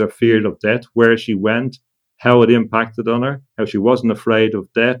loses her fear of death, where she went, how it impacted on her, how she wasn't afraid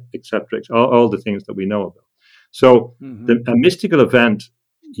of death, etc. All the things that we know about. So a mystical event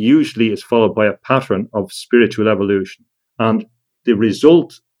usually is followed by a pattern of spiritual evolution. And the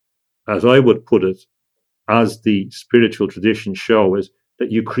result, as I would put it, as the spiritual traditions show, is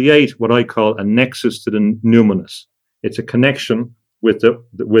that you create what I call a nexus to the numinous. It's a connection with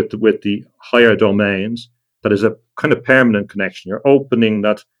the higher domains that is a kind of permanent connection. You're opening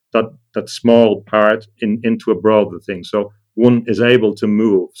that small part into a broader thing. So one is able to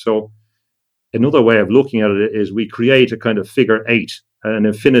move. So another way of looking at it is we create a kind of figure 8, an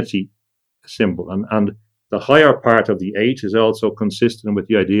infinity symbol. And the higher part of the 8 is also consistent with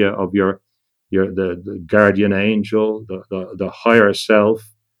the idea of the guardian angel, the higher self,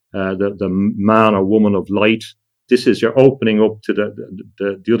 the man or woman of light. This is you're opening up to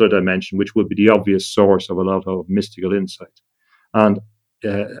the other dimension, which would be the obvious source of a lot of mystical insight. And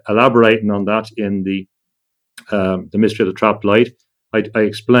elaborating on that in the Mystery of the Trapped Light, I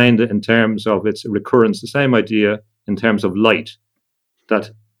explained it in terms of its recurrence, the same idea in terms of light,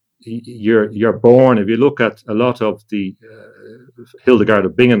 that you're born. If you look at a lot of the Hildegard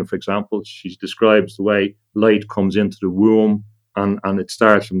of Bingen, for example, she describes the way light comes into the womb, and it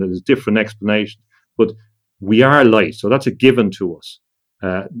starts from there's different explanations, but we are light, so that's a given to us.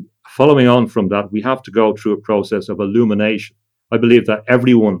 Following on from that, we have to go through a process of illumination. I believe that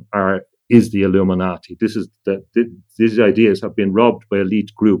everyone is the Illuminati. These ideas have been robbed by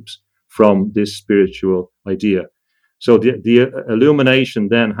elite groups from this spiritual idea. So the illumination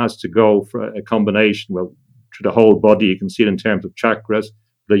then has to go for a combination, well, through the whole body. You can see it in terms of chakras,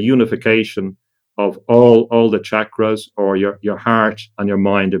 the unification of all the chakras, or your heart and your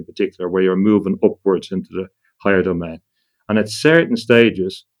mind in particular, where you're moving upwards into the higher domain. And at certain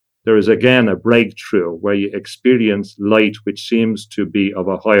stages, there is again a breakthrough where you experience light which seems to be of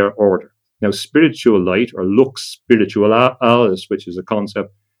a higher order. Now, spiritual light or lux spiritualis, which is a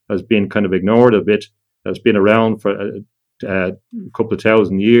concept has been kind of ignored a bit, has been around for a couple of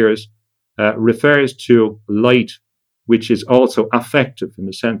thousand years, refers to light which is also affective in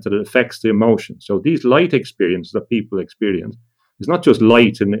the sense that it affects the emotions. So these light experiences that people experience is not just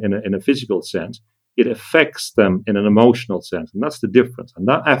light in a physical sense, it affects them in an emotional sense. And that's the difference. And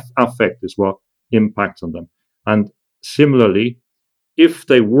that affect is what impacts on them. And similarly, if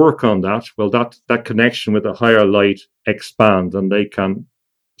they work on that, well, that connection with a higher light expands and they can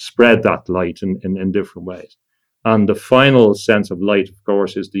spread that light in different ways. And the final sense of light, of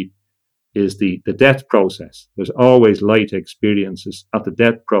course, is the death process. There's always light experiences at the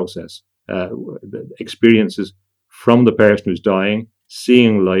death process, experiences from the person who's dying,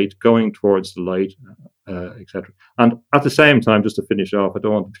 seeing light, going towards the light, etc. And at the same time, just to finish off, I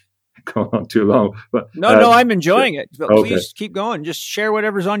don't want to go on too long. But No, I'm enjoying it. But okay. Please keep going. Just share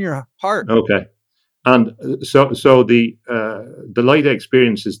whatever's on your heart. Okay. And so the light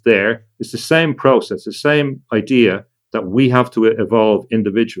experience is there. It's the same process, the same idea that we have to evolve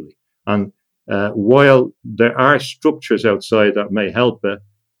individually. And while there are structures outside that may help it,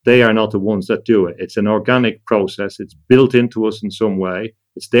 they are not the ones that do it. It's an organic process. It's built into us in some way.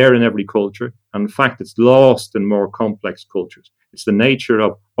 It's there in every culture. And in fact, it's lost in more complex cultures. It's the nature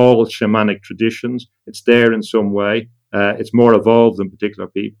of all shamanic traditions. It's there in some way. It's more evolved than particular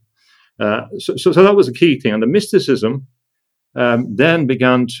people. So that was a key thing. And the mysticism then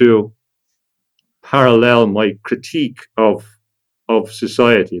began to parallel my critique of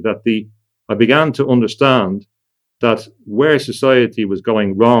society, I began to understand that where society was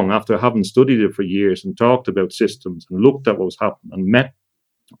going wrong after having studied it for years and talked about systems and looked at what was happening and met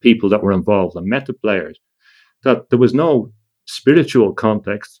people that were involved and met the players, that there was no spiritual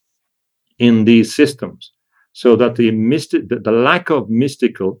context in these systems. So that the lack of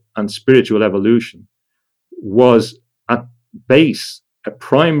mystical and spiritual evolution was at base a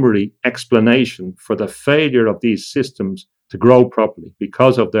primary explanation for the failure of these systems to grow properly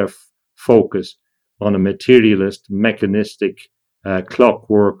because of their focus on a materialist, mechanistic,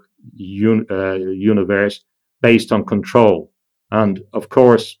 clockwork universe based on control. And of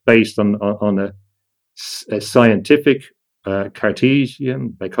course, based on a scientific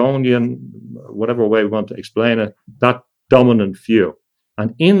Cartesian, Baconian, whatever way we want to explain it, that dominant view.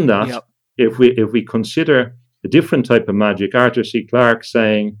 And in that, if we consider a different type of magic, Arthur C. Clarke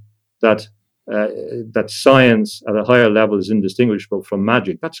saying that science at a higher level is indistinguishable from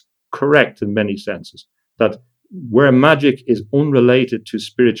magic, that's correct in many senses. That where magic is unrelated to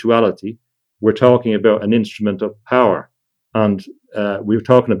spirituality, we're talking about an instrument of power. And we're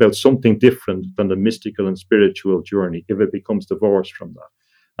talking about something different than the mystical and spiritual journey if it becomes divorced from that.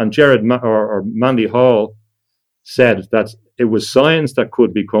 And Jared or Mandy Hall said that it was science that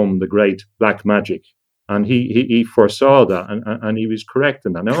could become the great black magic. And he foresaw that, and he was correct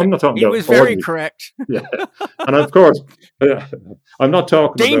in that. Now, I'm not talking about... He was very correct. Yeah. And of course, I'm not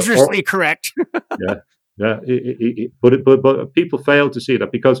talking dangerously correct. Yeah. But people fail to see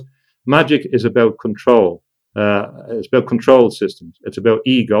that because magic is about control. It's about control systems. It's about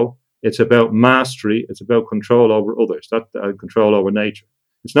ego. It's about mastery. It's about control over others, not control over nature.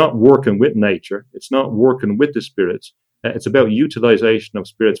 It's not working with nature. It's not working with the spirits. It's about utilization of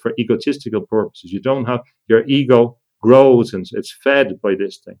spirits for egotistical purposes. You don't have your ego grows and it's fed by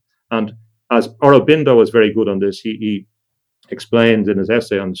this thing. And as Aurobindo is very good on this, he explains in his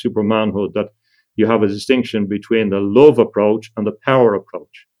essay on supermanhood that you have a distinction between the love approach and the power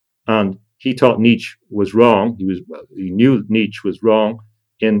approach. And he thought Nietzsche was wrong. He knew Nietzsche was wrong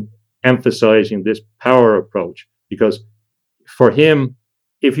in emphasizing this power approach because for him,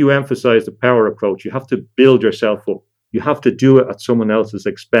 if you emphasize the power approach, you have to build yourself up. You have to do it at someone else's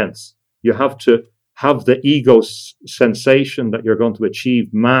expense. You have to have the ego sensation that you're going to achieve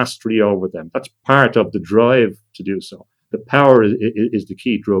mastery over them. That's part of the drive to do so. The power is the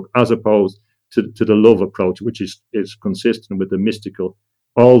key drug, as opposed to the love approach, which is consistent with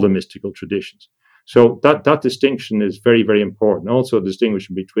all the mystical traditions. So that distinction is very, very important. Also,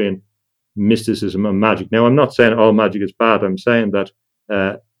 distinguishing between mysticism and magic. Now, I'm not saying all magic is bad. I'm saying that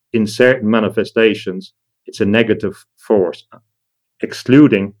in certain manifestations, it's a negative force. I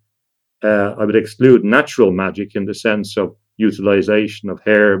would exclude natural magic in the sense of utilization of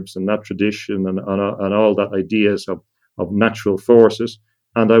herbs and that tradition and all that ideas of natural forces.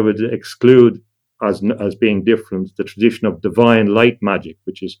 And I would exclude as being different the tradition of divine light magic,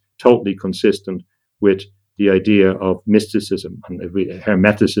 which is totally consistent with the idea of mysticism. And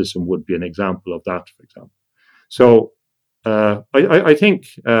Hermeticism would be an example of that, for example. So I think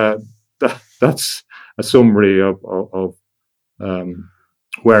that's a summary of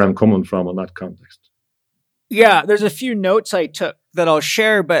where I'm coming from in that context. Yeah, there's a few notes I took that I'll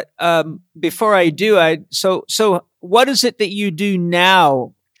share, but before I do, so what is it that you do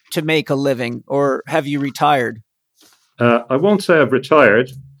now to make a living, or have you retired? I won't say I've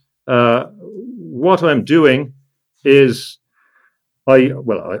retired. What I'm doing is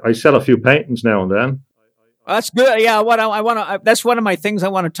I sell a few paintings now and then. That's good. Yeah, that's one of my things I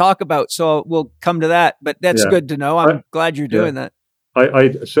want to talk about. So we'll come to that. But that's good to know. I'm glad you're doing that. I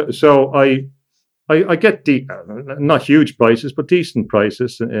get not huge prices, but decent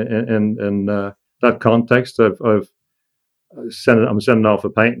prices in that context. I'm sending off a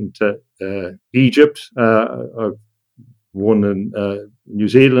painting to Egypt. I've won in New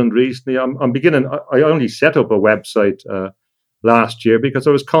Zealand recently. I'm beginning. I only set up a website last year because I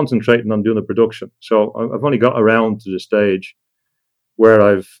was concentrating on doing the production. So I've only got around to the stage where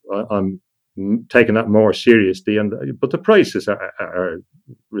I'm taking that more seriously. But the prices are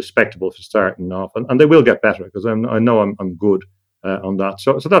respectable for starting off, and they will get better because I know I'm good on that.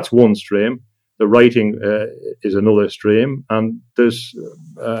 So that's one stream. The writing is another stream, and there's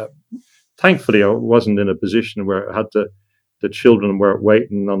thankfully I wasn't in a position where I had the children were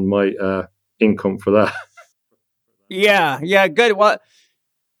waiting on my income for that. Yeah, good. Well,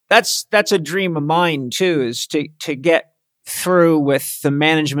 that's a dream of mine too, is to get through with the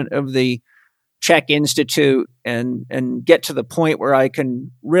management of the Czech Institute and get to the point where I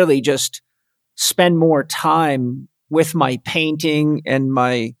can really just spend more time with my painting and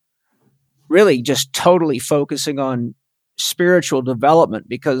my really just totally focusing on spiritual development,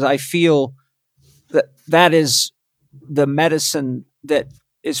 because I feel that is the medicine that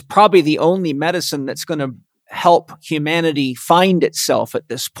is probably the only medicine that's going to help humanity find itself at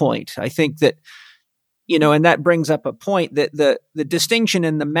this point. I think that, and that brings up a point that the distinction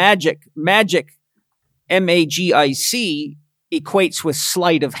in the magic, MAGIC equates with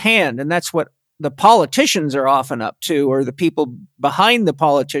sleight of hand. And that's what the politicians are often up to, or the people behind the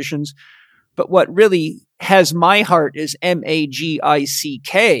politicians. But what really has my heart is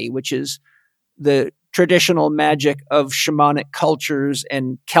MAGICK, which is the traditional magic of shamanic cultures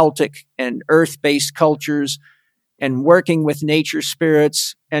and Celtic and earth-based cultures, and working with nature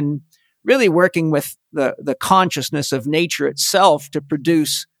spirits and really working with the consciousness of nature itself to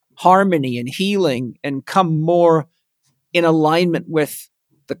produce harmony and healing and come more in alignment with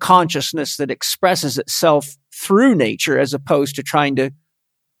the consciousness that expresses itself through nature, as opposed to trying to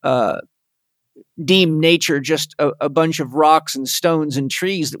deem nature just a bunch of rocks and stones and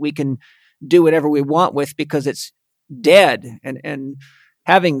trees that we can do whatever we want with because it's dead. And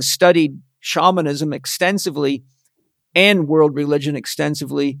having studied shamanism extensively and world religion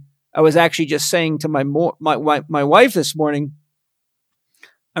extensively, I was actually just saying to my wife this morning,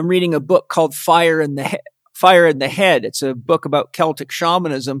 I'm reading a book called Fire in the Head. It's a book about Celtic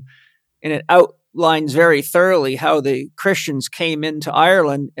shamanism, and it outlines very thoroughly how the Christians came into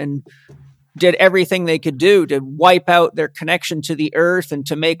Ireland and did everything they could do to wipe out their connection to the earth and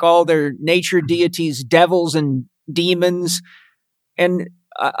to make all their nature deities devils and demons. And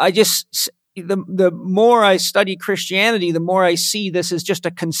I just, the more I study Christianity, the more I see this as just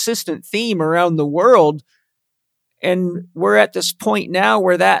a consistent theme around the world. And we're at this point now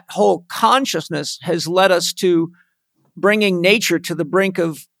where that whole consciousness has led us to bringing nature to the brink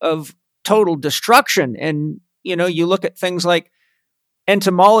of total destruction. And, you look at things like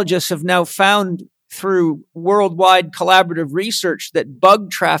entomologists have now found through worldwide collaborative research that bug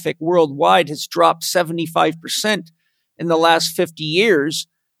traffic worldwide has dropped 75% in the last 50 years.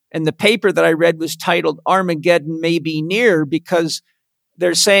 And the paper that I read was titled Armageddon May Be Near, because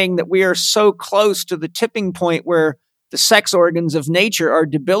they're saying that we are so close to the tipping point where the sex organs of nature are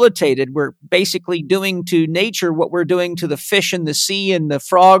debilitated. We're basically doing to nature what we're doing to the fish in the sea and the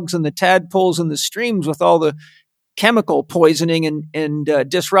frogs and the tadpoles in the streams with all the chemical poisoning and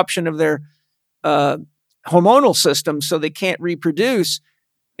disruption of their hormonal system, so they can't reproduce.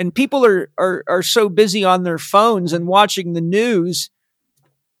 And people are so busy on their phones and watching the news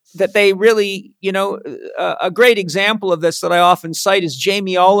that they really, a great example of this that I often cite is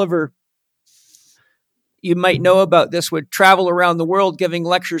Jamie Oliver. You might know about this, would travel around the world giving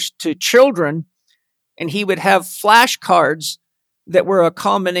lectures to children, and he would have flashcards that were a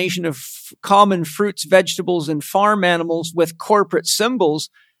combination of common fruits, vegetables, and farm animals with corporate symbols.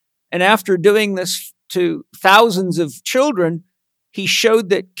 And after doing this to thousands of children, he showed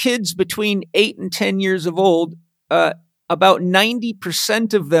that kids between 8 and 10 years of old, about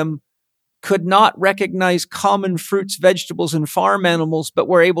 90% of them could not recognize common fruits, vegetables, and farm animals, but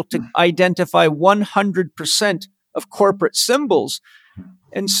were able to identify 100% of corporate symbols.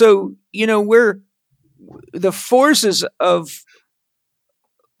 And so, we're the forces of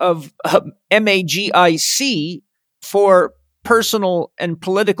MAGIC for personal and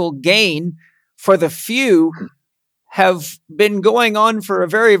political gain for the few have been going on for a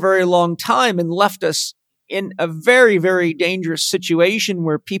very, very long time and left us in a very, very dangerous situation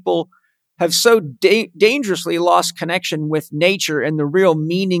where people have so dangerously lost connection with nature and the real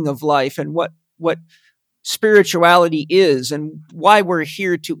meaning of life and what spirituality is and why we're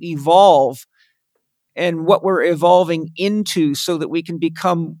here to evolve and what we're evolving into so that we can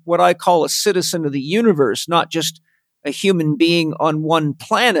become what I call a citizen of the universe, not just a human being on one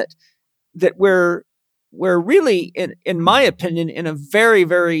planet. That we're really, in my opinion, in a very,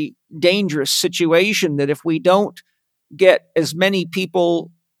 very dangerous situation, that if we don't get as many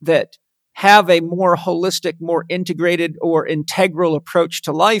people that have a more holistic, more integrated or integral approach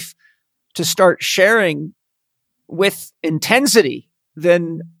to life to start sharing with intensity,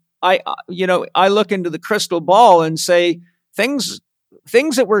 then I look into the crystal ball and say things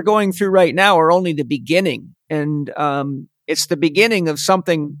that we're going through right now are only the beginning. And it's the beginning of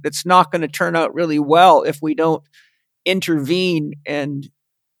something that's not going to turn out really well if we don't intervene and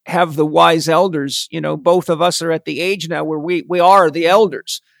have the wise elders. Both of us are at the age now where we are the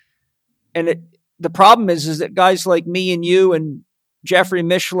elders. And the problem is that guys like me and you and Jeffrey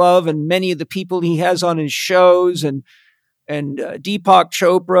Mishlove and many of the people he has on his shows and Deepak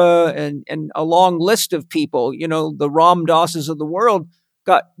Chopra and a long list of people, the Ram Dasses of the world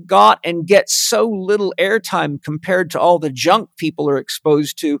got and get so little airtime compared to all the junk people are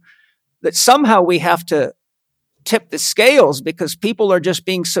exposed to, that somehow we have to tip the scales because people are just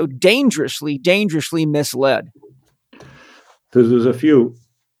being so dangerously misled. There's a few,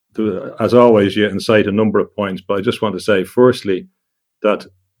 as always, you incite a number of points, but I just want to say, firstly, that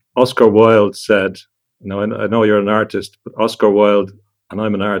Oscar Wilde said, I know you're an artist, but Oscar Wilde, and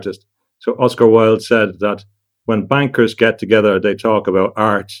I'm an artist, so Oscar Wilde said that when bankers get together, they talk about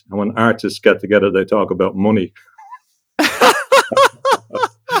art, and when artists get together, they talk about money.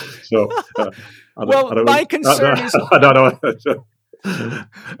 So, my concern is I don't know.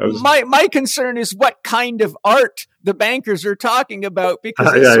 My concern is what kind of art the bankers are talking about,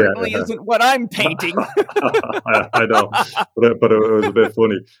 because it certainly isn't what I'm painting. I know, but it was a bit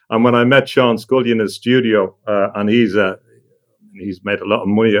funny. And when I met Sean Scully in his studio, and he's made a lot of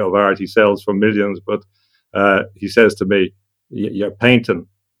money out of art, he sells for millions, but he says to me, "You're painting.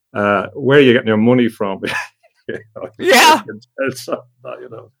 Where are you getting your money from?" Yeah.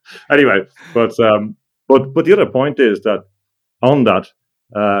 Anyway, but the other point is that on that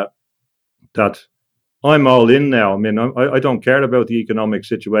I'm all in now. I mean, I don't care about the economic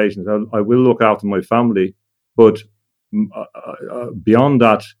situations. I will look after my family, but beyond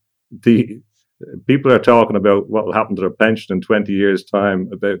that, the people are talking about what will happen to their pension in 20 years'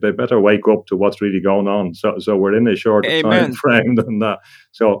 time. They better wake up to what's really going on. So we're in a shorter time frame than that.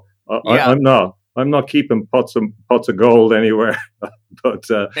 So I'm not keeping pots of gold anywhere. But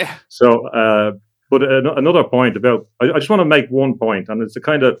But another point about, I just want to make one point, and it's a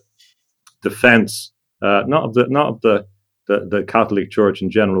kind of defense, not of the Catholic Church in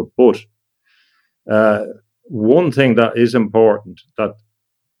general, but one thing that is important, that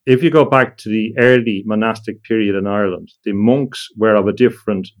if you go back to the early monastic period in Ireland, the monks were of a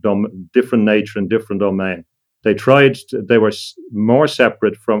different nature and different domain. They were more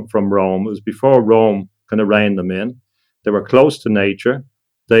separate from Rome. It was before Rome kind of reined them in. They were close to nature.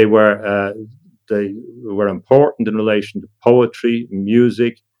 They were important in relation to poetry,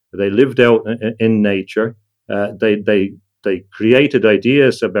 music. They lived out in nature. They created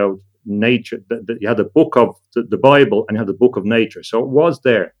ideas about nature. You had the book of the Bible and you had the book of nature. So it was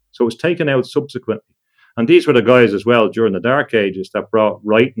there. So it was taken out subsequently. And these were the guys as well during the Dark Ages that brought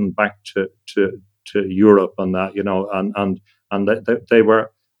writing back to Europe and that, and they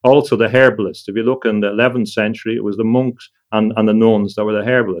were also the herbalists. If you look in the 11th century, it was the monks and the nuns that were the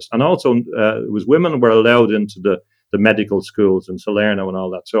herbalists. And also it was women were allowed into the medical schools in Salerno and all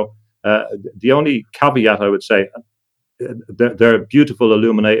that. So the only caveat I would say, there are beautiful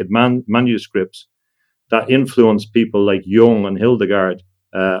illuminated manuscripts that influence people like Jung and Hildegard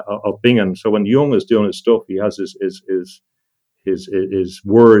of Bingen. So when Jung is doing his stuff, he has his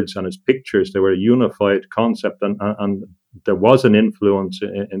words and his pictures. They were a unified concept, and there was an influence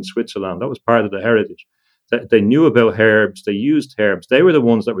in Switzerland. That was part of the heritage. They knew about herbs. They used herbs. They were the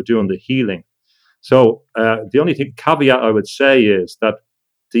ones that were doing the healing. So the only caveat I would say is that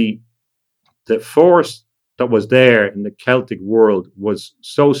the force that was there in the Celtic world was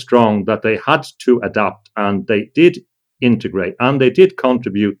so strong that they had to adapt, and they did integrate, and they did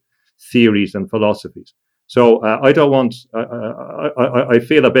contribute theories and philosophies. So I don't want. I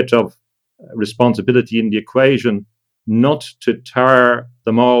feel a bit of responsibility in the equation not to tar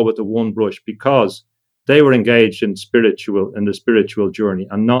them all with the one brush, because they were engaged in the spiritual journey,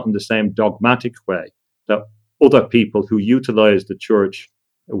 and not in the same dogmatic way that other people who utilized the church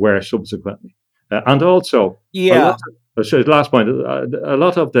were subsequently. And also, last point, a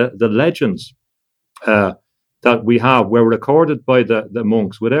lot of the legends that we have were recorded by the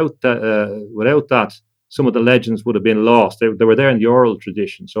monks. Without that, some of the legends would have been lost. They were there in the oral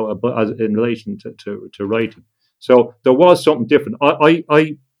tradition, so in relation to writing. So there was something different.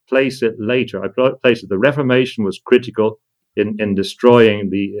 I place it later. I place it. The Reformation was critical in destroying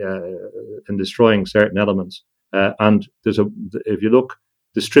certain elements. And if you look,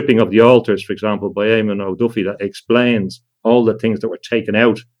 the stripping of the altars, for example, by Eamon O'Duffy, that explains all the things that were taken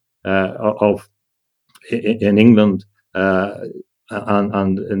out in England and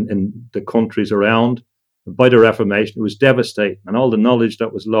in the countries around by the Reformation. It was devastating, and all the knowledge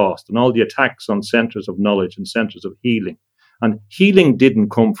that was lost, and all the attacks on centres of knowledge and centres of healing. And healing didn't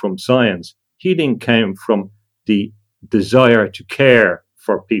come from science. Healing came from the desire to care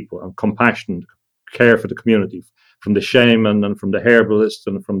for people and compassion, care for the community, from the shaman and from the herbalist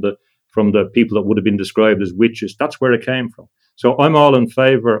and from the people that would have been described as witches. That's where it came from. So I'm all in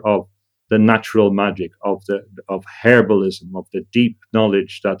favour of the natural magic, of herbalism, of the deep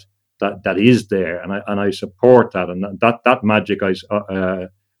knowledge that is there, and I support that, and that magic I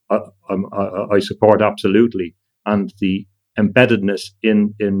support absolutely, and the embeddedness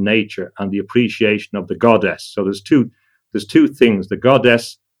in nature and the appreciation of the goddess. So there's two things: the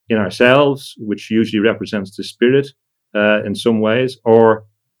goddess in ourselves, which usually represents the spirit in some ways, or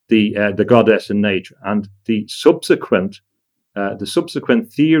the goddess in nature, and the subsequent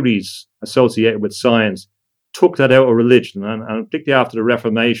theories associated with science took that out of religion, and particularly after the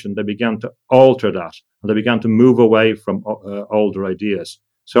Reformation, they began to alter that, and they began to move away from older ideas.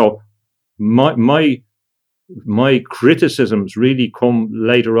 So my criticisms really come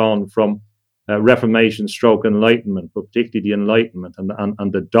later on from Reformation stroke Enlightenment, but particularly the Enlightenment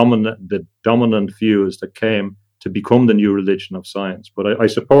and the dominant views that came to become the new religion of science. But I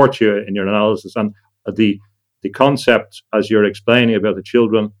support you in your analysis, and the concept, as you're explaining about the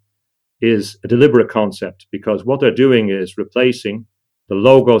children, is a deliberate concept, because what they're doing is replacing the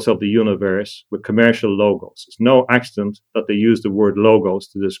logos of the universe with commercial logos. It's no accident that they use the word logos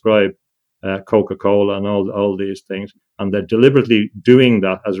to describe Coca-Cola and all these things, and they're deliberately doing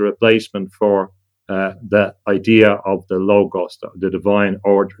that as a replacement for the idea of the logos, the divine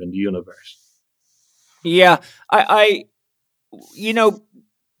order in the universe. Yeah, I'm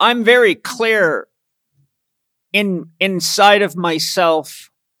very clear inside of myself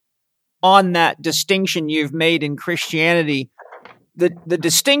on that distinction you've made in Christianity. The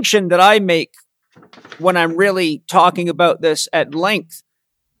distinction that I make when I'm really talking about this at length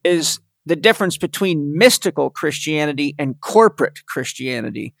is the difference between mystical Christianity and corporate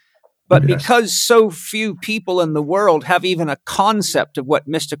Christianity. But yes, because so few people in the world have even a concept of what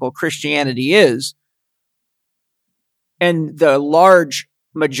mystical Christianity is, and the large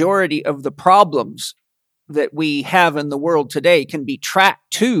majority of the problems that we have in the world today can be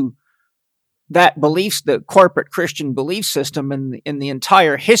tracked to that beliefs, the corporate Christian belief system, and in the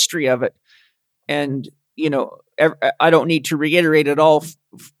entire history of it. And, I don't need to reiterate it all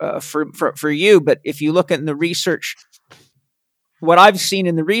for you, but if you look in the research, what I've seen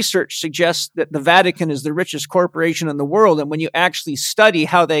in the research suggests that the Vatican is the richest corporation in the world. And when you actually study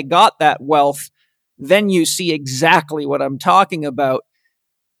how they got that wealth, then you see exactly what I'm talking about,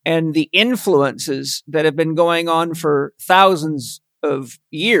 and the influences that have been going on for thousands of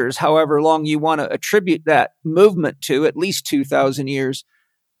years, however long you want to attribute that movement to, at least 2,000 years,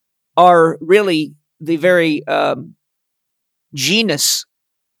 are really the very genus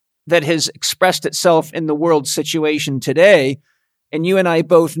that has expressed itself in the world situation today. And you and I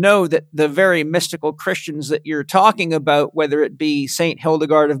both know that the very mystical Christians that you're talking about, whether it be Saint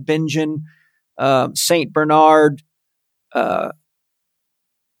Hildegard of Bingen, Saint Bernard,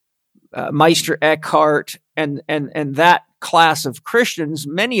 Meister Eckhart, and that class of Christians,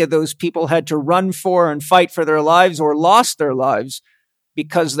 many of those people had to run for and fight for their lives or lost their lives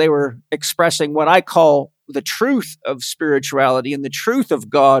because they were expressing what I call the truth of spirituality and the truth of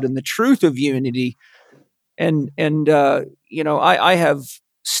God and the truth of unity. And I have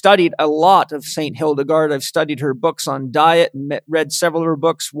studied a lot of Saint Hildegard. I've studied her books on diet and read several of her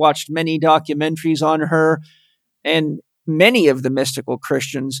books, watched many documentaries on her and many of the mystical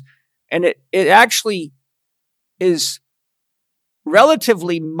Christians. And it actually is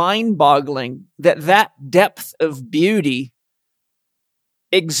relatively mind-boggling that depth of beauty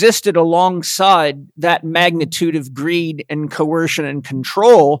existed alongside that magnitude of greed and coercion and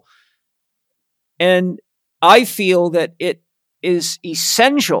control. And I feel that it is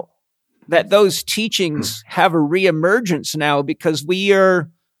essential that those teachings have a reemergence now, because we are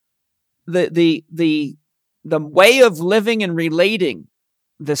the way of living and relating,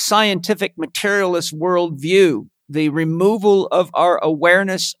 the scientific materialist worldview, the removal of our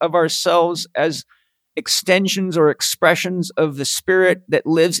awareness of ourselves as extensions or expressions of the spirit that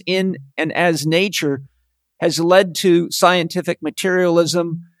lives in and as nature, has led to scientific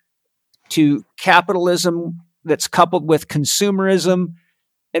materialism, to capitalism that's coupled with consumerism.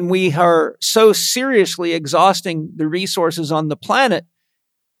 And we are so seriously exhausting the resources on the planet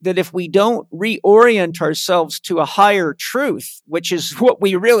that if we don't reorient ourselves to a higher truth, which is what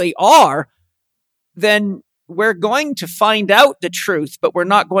we really are, then we're going to find out the truth, but we're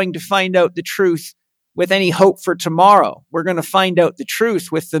not going to find out the truth with any hope for tomorrow. We're going to find out the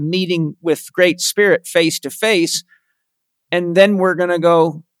truth with the meeting with Great Spirit face to face. And then we're going to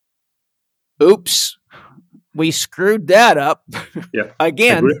go, oops, we screwed that up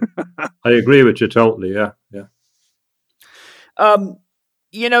again. I agree with you totally. Yeah.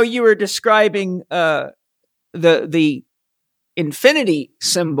 You were describing the infinity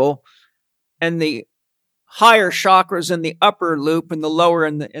symbol and the higher chakras in the upper loop and the lower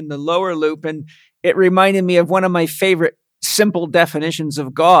in the lower loop, and it reminded me of one of my favorite simple definitions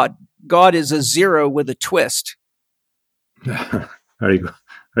of God. God is a zero with a twist. Very good.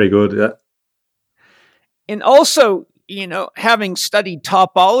 Very good. Yeah. And also, having studied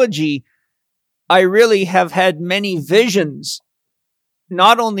topology, I really have had many visions,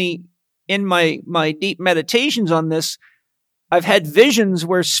 not only in my deep meditations on this. I've had visions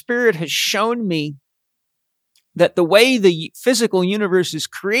where Spirit has shown me that the way the physical universe is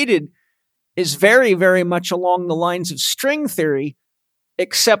created is very, very much along the lines of string theory,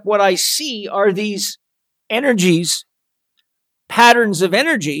 except what I see are these energies, patterns of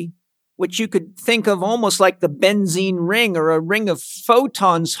energy, which you could think of almost like the benzene ring or a ring of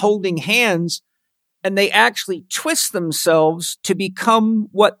photons holding hands, and they actually twist themselves to become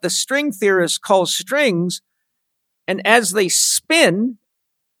what the string theorists call strings. And as they spin,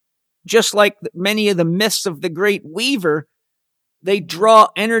 just like many of the myths of the great weaver, they draw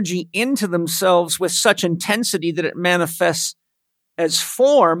energy into themselves with such intensity that it manifests as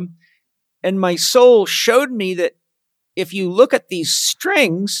form. And my soul showed me that if you look at these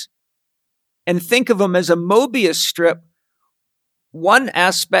strings and think of them as a Mobius strip, one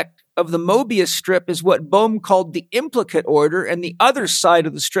aspect of the Mobius strip is what Bohm called the implicate order, and the other side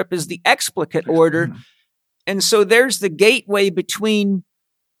of the strip is the explicate order. And so there's the gateway between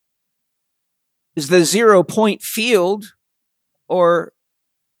the 0 point field or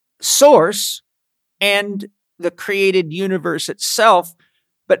source and the created universe itself.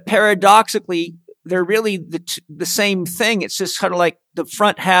 But paradoxically, they're really the same thing. It's just kind of like the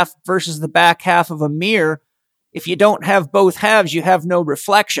front half versus the back half of a mirror. If you don't have both halves, you have no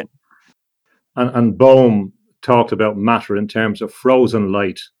reflection. And Bohm talked about matter in terms of frozen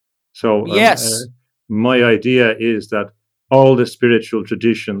light. So yes, my idea is that all the spiritual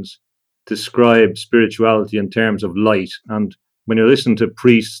traditions describe spirituality in terms of light. And when you listen to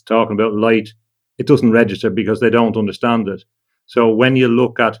priests talking about light, it doesn't register because they don't understand it. So when you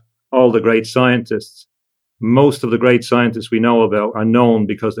look at all the great scientists, most of the great scientists we know about are known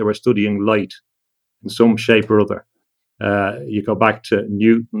because they were studying light in some shape or other. You go back to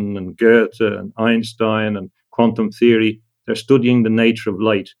Newton and Goethe and Einstein and quantum theory. They're studying the nature of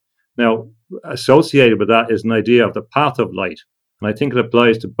light. Now, associated with that is an idea of the path of light. And I think it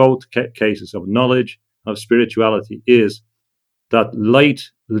applies to both cases of knowledge, of spirituality, is that light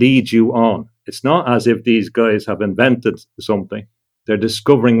leads you on. It's not as if these guys have invented something. They're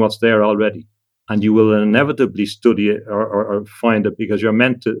discovering what's there already. And you will inevitably study it or find it because you're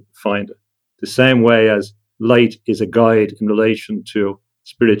meant to find it. The same way as light is a guide in relation to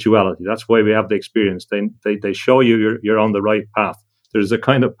spirituality. That's why we have the experience. They show you you're on the right path. There's a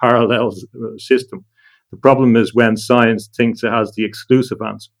kind of parallel system. The problem is when science thinks it has the exclusive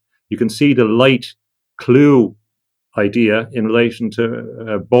answer. You can see the light clue idea in relation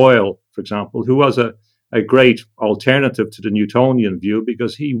to Boyle, for example, who was a great alternative to the Newtonian view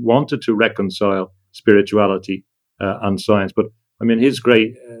because he wanted to reconcile spirituality and science. But I mean, his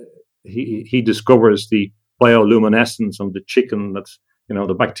great, he discovers the bioluminescence on the chicken that's,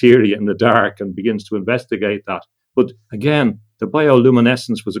 the bacteria in the dark and begins to investigate that. But again, the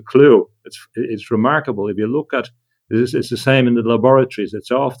bioluminescence was a clue. It's remarkable. If you look at it's the same in the laboratories.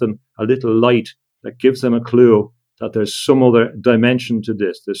 It's often a little light that gives them a clue that there's some other dimension to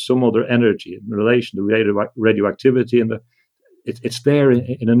this. There's some other energy in relation to radioactivity, and it's there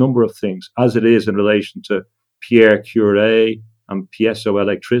in a number of things, as it is in relation to Pierre Curie and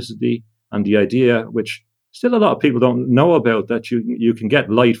piezoelectricity, and the idea which still a lot of people don't know about that you can get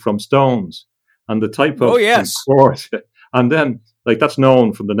light from stones and the type of quartz. And then, like, that's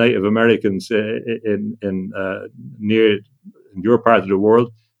known from the Native Americans in near your part of the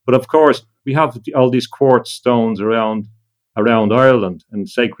world. But of course, we have all these quartz stones around Ireland and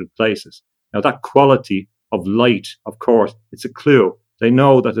sacred places. Now, that quality of light, of course, it's a clue. They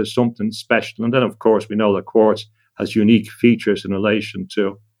know that there's something special. And then, of course, we know that quartz has unique features in relation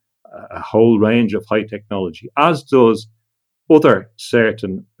to a whole range of high technology, as does other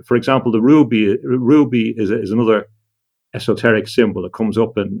certain, for example, the ruby. Ruby is another esoteric symbol that comes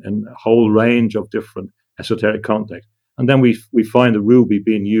up in a whole range of different esoteric contexts. And then we find the ruby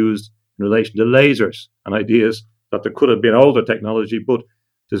being used in relation to lasers and ideas that there could have been older technology, but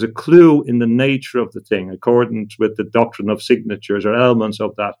there's a clue in the nature of the thing, according with the doctrine of signatures or elements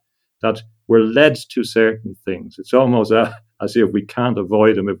of that we're led to certain things. It's almost as if we can't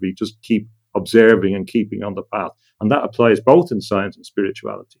avoid them if we just keep observing and keeping on the path. And that applies both in science and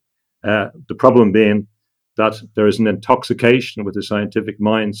spirituality. The problem being that there is an intoxication with the scientific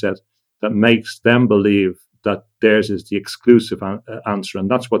mindset that makes them believe that theirs is the exclusive answer. And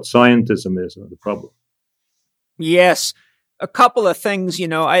that's what scientism is, the problem. Yes. A couple of things,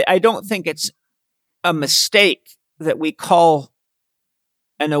 I don't think it's a mistake that we call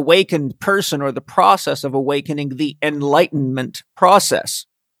an awakened person or the process of awakening the enlightenment process.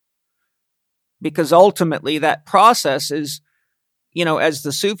 Because ultimately that process is, as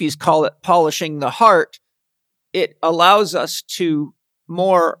the Sufis call it, polishing the heart. It allows us to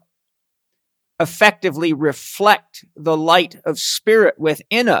more effectively reflect the light of spirit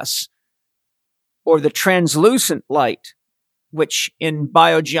within us, or the translucent light, which in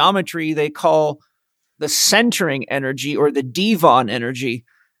biogeometry they call the centering energy or the Devon energy.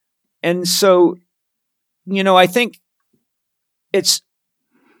 And so, I think it's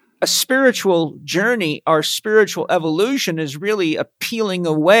a spiritual journey. Our spiritual evolution is really a peeling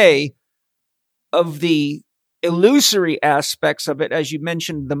away of the illusory aspects of it, as you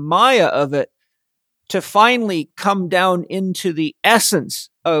mentioned, the Maya of it, to finally come down into the essence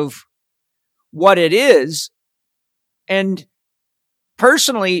of what it is. And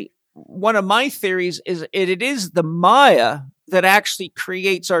personally, one of my theories is it is the Maya that actually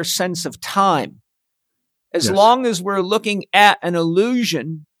creates our sense of time. As long as we're looking at an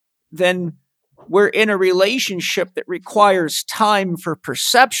illusion, then we're in a relationship that requires time for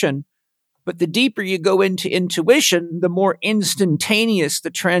perception. But the deeper you go into intuition, the more instantaneous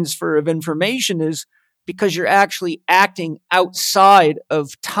the transfer of information is, because you're actually acting outside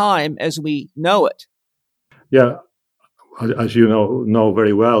of time as we know it. Yeah. As you know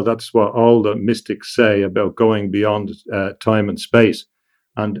very well, that's what all the mystics say about going beyond time and space.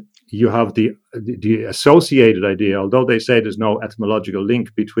 And you have the associated idea, although they say there's no etymological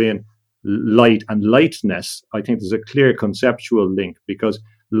link between light and lightness, I think there's a clear conceptual link, because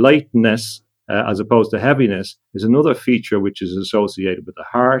lightness, as opposed to heaviness, is another feature which is associated with the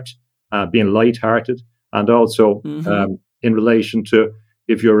heart, being light-hearted, and also in relation to,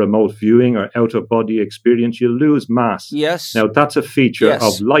 if you're remote viewing or out-of-body experience, you lose mass. Yes. Now, that's a feature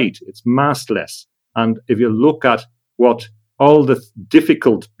of light. It's massless. And if you look at what all the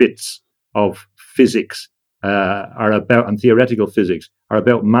difficult bits of physics are about, and theoretical physics, are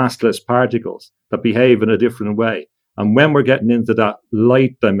about massless particles that behave in a different way. And when we're getting into that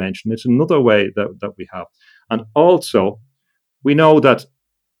light dimension, it's another way that we have. And also, we know that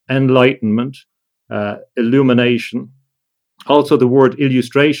enlightenment, illumination, also the word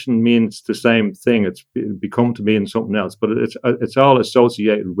illustration means the same thing. It's become to mean something else, but it's all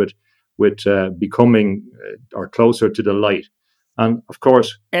associated with becoming or closer to the light. And of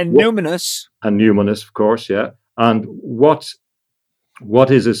course, numinous, of course, yeah. And what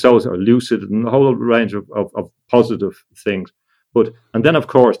is associated, or lucid, and a whole range of positive things. And then of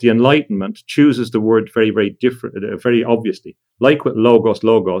course the Enlightenment chooses the word very, very different, very obviously. Like with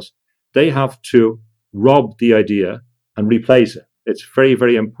logos, they have to rob the idea and replace it. It's very,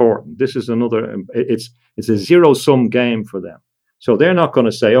 very important. This is another. It's a zero-sum game for them. So they're not going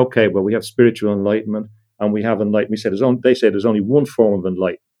to say, okay, well, we have spiritual enlightenment and we have enlightenment. They say there's only one form of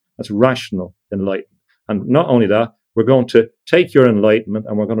enlightenment. That's rational enlightenment. And not only that, we're going to take your enlightenment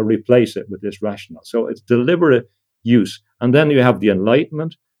and we're going to replace it with this rational. So it's deliberate use. And then you have the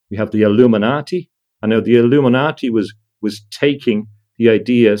Enlightenment. We have the Illuminati. And now the Illuminati was taking the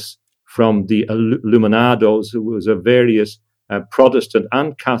ideas from the Illuminados, who was a various Protestant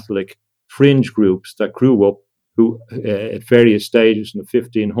and Catholic fringe groups that grew up at various stages in the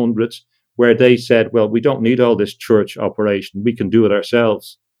 1500s, where they said, well, we don't need all this church operation. We can do it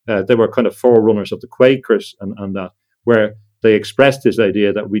ourselves. They were kind of forerunners of the Quakers and that, where they expressed this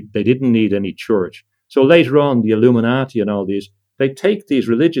idea that they didn't need any church. So later on, the Illuminati and all these, they take these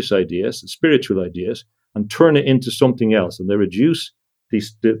religious ideas, spiritual ideas, and turn it into something else. And they reduce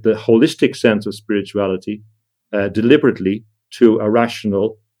the holistic sense of spirituality deliberately to a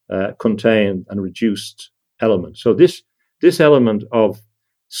rational, contained, and reduced element. So this element of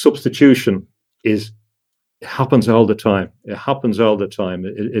substitution happens all the time. It happens all the time.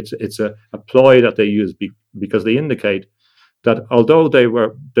 It's a ploy that they use because they indicate that although they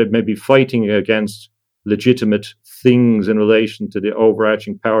may be fighting against legitimate things in relation to the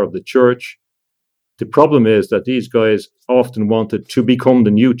overarching power of the church, the problem is that these guys often wanted to become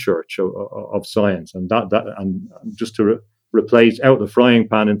the new church of science, and and just to replace out the frying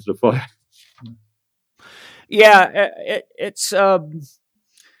pan into the fire. Yeah, it's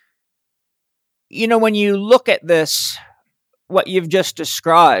when you look at this, what you've just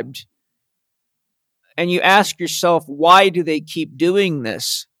described, and you ask yourself, why do they keep doing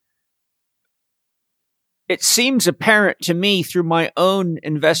this? It seems apparent to me through my own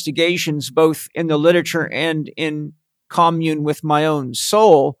investigations, both in the literature and in commune with my own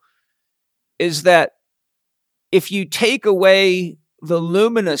soul, is that if you take away the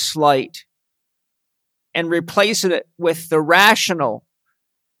luminous light and replace it with the rational,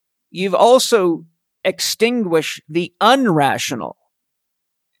 you've also extinguished the unrational.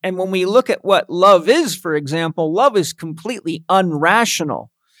 And when we look at what love is, for example, love is completely unrational.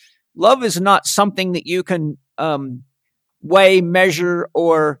 Love is not something that you can weigh, measure,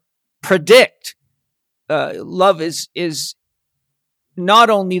 or predict. Love is not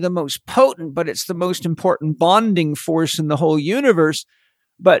only the most potent, but it's the most important bonding force in the whole universe.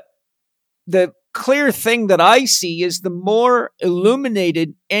 But the clear thing that I see is the more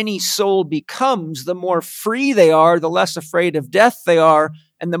illuminated any soul becomes, the more free they are, the less afraid of death they are,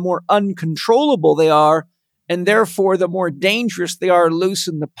 and the more uncontrollable they are, and therefore the more dangerous they are loose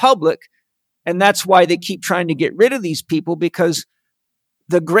in the public. And that's why they keep trying to get rid of these people, because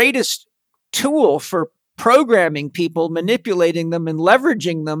the greatest tool for programming people, manipulating them, and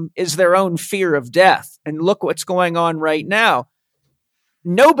leveraging them is their own fear of death. And look what's going on right now.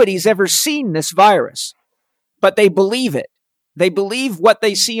 Nobody's ever seen this virus, but they believe it. They believe what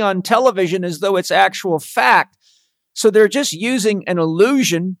they see on television as though it's actual fact. So they're just using an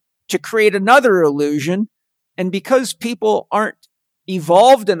illusion to create another illusion. And because people aren't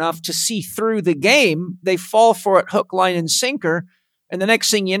evolved enough to see through the game, they fall for it hook, line, and sinker. And the next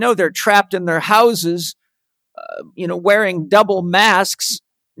thing you know, they're trapped in their houses, wearing double masks,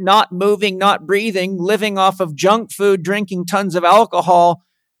 not moving, not breathing, living off of junk food, drinking tons of alcohol,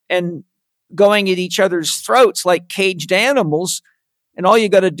 and going at each other's throats like caged animals. And all you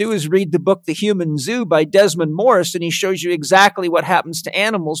got to do is read the book, The Human Zoo by Desmond Morris, and he shows you exactly what happens to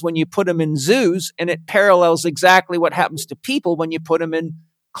animals when you put them in zoos, and it parallels exactly what happens to people when you put them in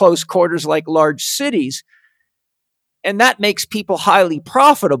close quarters like large cities. And that makes people highly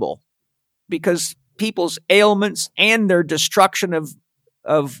profitable, because people's ailments and their destruction of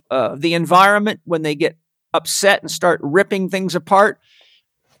the environment, when they get upset and start ripping things apart,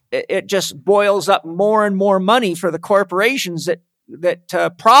 it just boils up more and more money for the corporations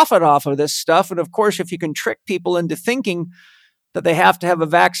that profit off of this stuff. And of course, if you can trick people into thinking that they have to have a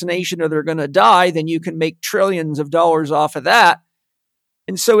vaccination or they're going to die, then you can make trillions of dollars off of that.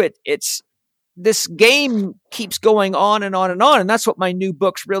 And so it's this game keeps going on and on and on. And that's what my new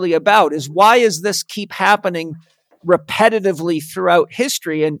book's really about, is why does this keep happening repetitively throughout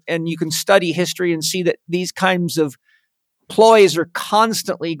history? And you can study history and see that these kinds of ploys are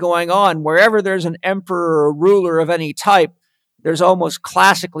constantly going on. Wherever there's an emperor or ruler of any type, there's almost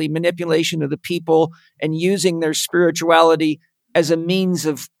classically manipulation of the people and using their spirituality as a means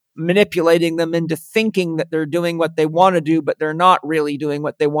of manipulating them into thinking that they're doing what they want to do, but they're not really doing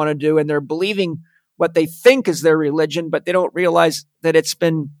what they want to do. And they're believing what they think is their religion, but they don't realize that it's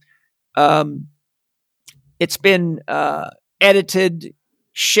been edited,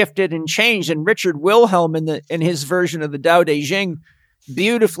 shifted, and changed. And Richard Wilhelm, in his version of the Tao Te Ching,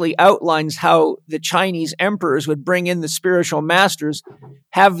 beautifully outlines how the Chinese emperors would bring in the spiritual masters,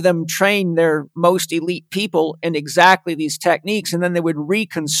 have them train their most elite people in exactly these techniques, and then they would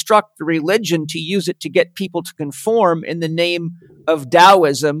reconstruct the religion to use it to get people to conform in the name of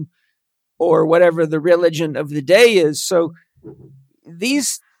Taoism or whatever the religion of the day is. So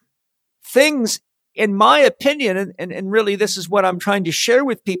these things, in my opinion, and really this is what I'm trying to share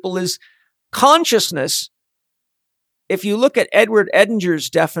with people, is consciousness. If you look at Edward Edinger's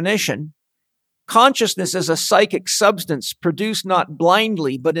definition, consciousness is a psychic substance produced not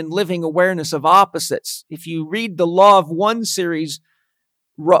blindly, but in living awareness of opposites. If you read the Law of One series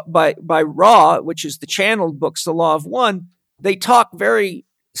by Ra, which is the channeled books, The Law of One, they talk very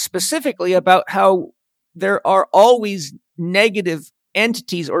specifically about how there are always negative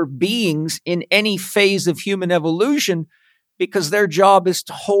entities or beings in any phase of human evolution, because their job is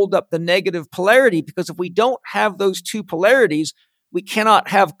to hold up the negative polarity. Because if we don't have those two polarities, we cannot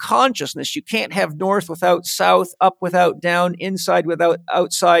have consciousness. You can't have north without south, up without down, inside without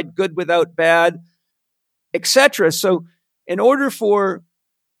outside, good without bad, etc. So in order for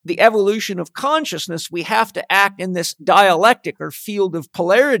the evolution of consciousness, we have to act in this dialectic or field of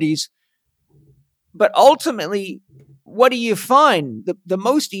polarities. But ultimately, what do you find? The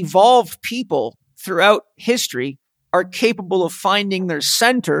most evolved people throughout history are capable of finding their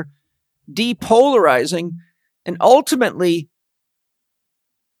center, depolarizing, and ultimately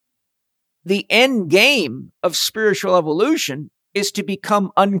the end game of spiritual evolution is to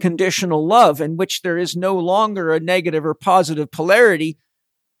become unconditional love, in which there is no longer a negative or positive polarity.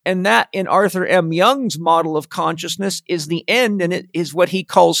 And that, in Arthur M. Young's model of consciousness, is the end, and it is what he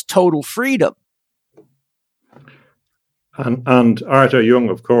calls total freedom. And Arthur Young,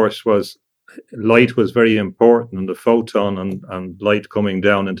 of course, light was very important, and the photon and light coming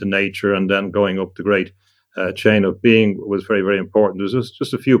down into nature and then going up the great chain of being was very, very important. There's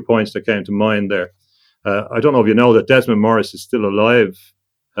just a few points that came to mind there. I don't know if you know that Desmond Morris is still alive.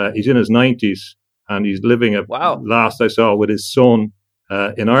 He's in his 90s, and he's living last I saw, with his son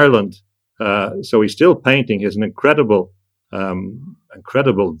in Ireland. So he's still painting. He has an incredible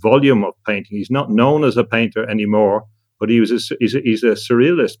volume of painting. He's not known as a painter anymore, but he's a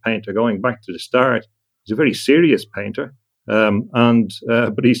surrealist painter going back to the start. He's a very serious painter,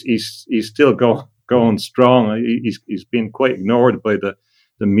 but he's still going strong. He's been quite ignored by the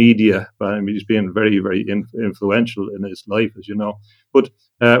media, but I mean, he's been very, very influential in his life, as you know. But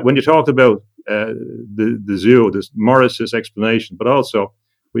when you talk about the zoo, there's Morris's explanation, but also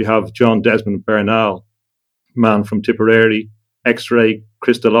we have John Desmond Bernal, man from Tipperary, X-ray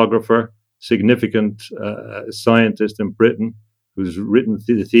crystallographer, significant scientist in Britain, who's written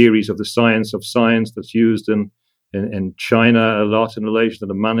the theories of the science of science that's used in China a lot in relation to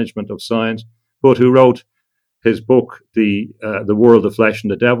the management of science, but who wrote his book, The World of Flesh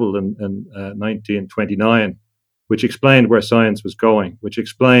and the Devil, in 1929, which explained where science was going, which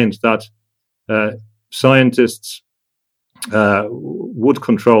explained that scientists would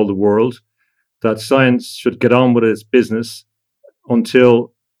control the world, that science should get on with its business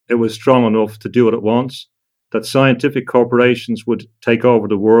until it was strong enough to do what it wants, that scientific corporations would take over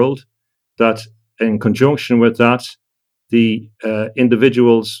the world, that in conjunction with that, the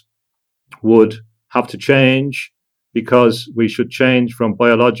individuals would have to change, because we should change from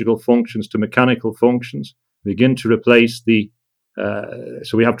biological functions to mechanical functions, begin to replace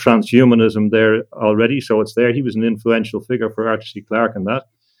so we have transhumanism there already, so it's there. He was an influential figure for Arthur C. Clarke in that.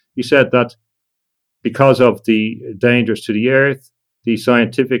 He said that because of the dangers to the earth, the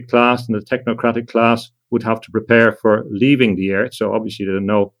scientific class and the technocratic class would have to prepare for leaving the earth. So obviously there are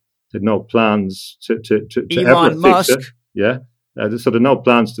no plans to ever fix it. Yeah. So there are no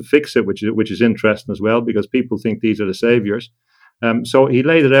plans to fix it, which is interesting as well, because people think these are the saviors. So he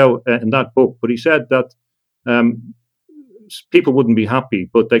laid it out in that book, but he said that people wouldn't be happy,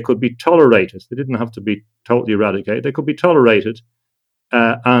 but they could be tolerated. They didn't have to be totally eradicated. They could be tolerated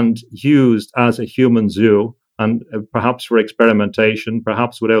and used as a human zoo, and perhaps for experimentation,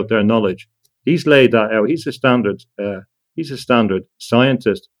 perhaps without their knowledge. He's laid that out. He's a standard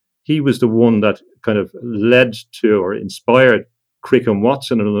scientist. He was the one that kind of led to or inspired Crick and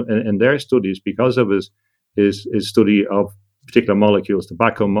Watson in their studies, because of his study of particular molecules,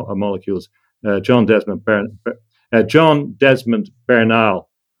 tobacco molecules. John Desmond Bernal.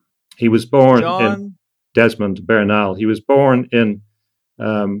 He was born in Desmond Bernal. He was born in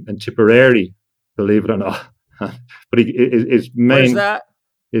Tipperary, believe it or not. But his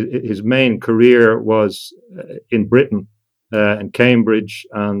main career was in Britain, in Cambridge,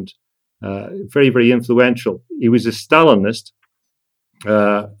 and very, very influential. He was a Stalinist,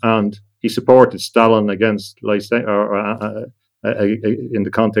 and he supported Stalin against, in the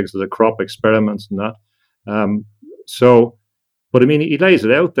context of the crop experiments and that. But I mean, he lays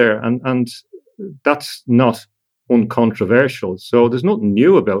it out there, and that's not uncontroversial. So there's nothing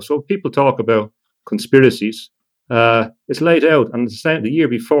new about. So people talk about conspiracies. It's laid out, and the year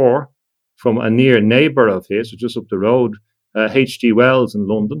before, from a near neighbour of his, just up the road, H.G. Wells in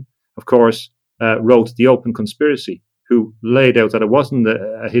London, of course, wrote The Open Conspiracy, who laid out that it wasn't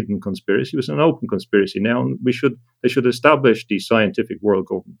a hidden conspiracy; it was an open conspiracy. Now, and they should establish the scientific world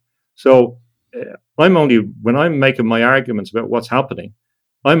government. So, when I'm making my arguments about what's happening,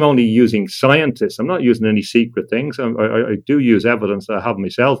 I'm only using scientists. I'm not using any secret things. I do use evidence that I have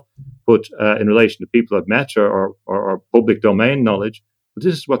myself, but in relation to people I've met or public domain knowledge. But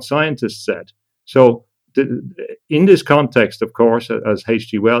this is what scientists said. So in this context, of course, as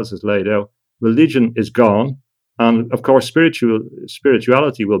H.G. Wells has laid out, religion is gone. And of course,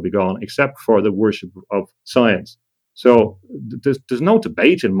 spirituality will be gone, except for the worship of science. So there's no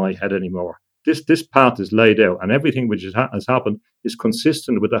debate in my head anymore. This path is laid out, and everything which has happened is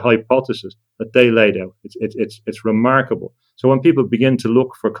consistent with the hypothesis that they laid out. It's remarkable. So when people begin to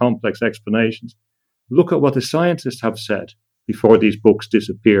look for complex explanations, look at what the scientists have said before these books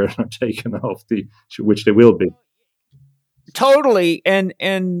disappear and are taken off which they will be. Totally, and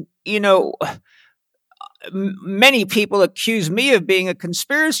many people accuse me of being a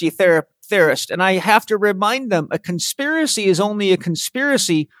conspiracy theorist, and I have to remind them a conspiracy is only a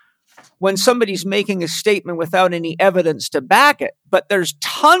conspiracy when somebody's making a statement without any evidence to back it. But there's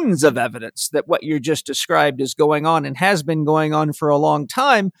tons of evidence that what you just described is going on and has been going on for a long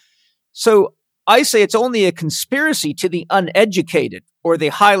time. So I say it's only a conspiracy to the uneducated or the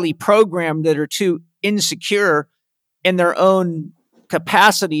highly programmed that are too insecure in their own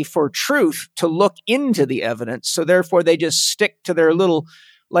capacity for truth to look into the evidence. So therefore they just stick to their little,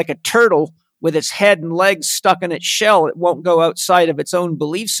 like a turtle with its head and legs stuck in its shell. It won't go outside of its own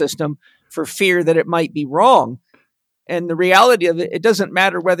belief system for fear that it might be wrong. And the reality of it, it doesn't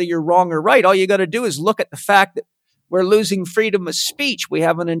matter whether you're wrong or right. All you got to do is look at the fact that we're losing freedom of speech. We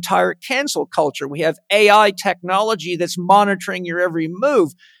have an entire cancel culture. We have AI technology that's monitoring your every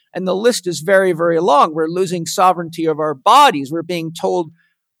move. And the list is very, very long. We're losing sovereignty of our bodies. We're being told,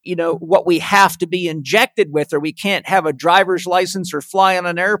 what we have to be injected with, or we can't have a driver's license or fly on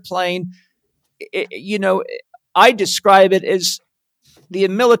an airplane. I describe it as the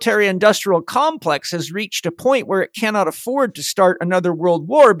military industrial complex has reached a point where it cannot afford to start another world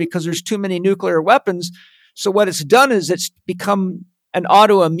war because there's too many nuclear weapons. So what it's done is it's become an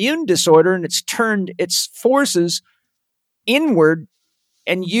autoimmune disorder, and it's turned its forces inward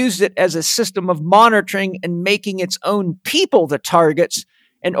and used it as a system of monitoring and making its own people the targets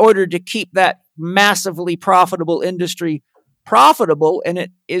in order to keep that massively profitable industry profitable. And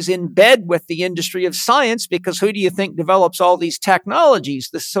it is in bed with the industry of science, because who do you think develops all these technologies?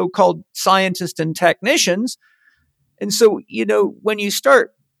 The so-called scientists and technicians. And so, when you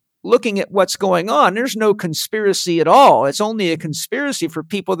start looking at what's going on, there's no conspiracy at all. It's only a conspiracy for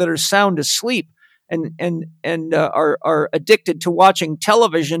people that are sound asleep and are addicted to watching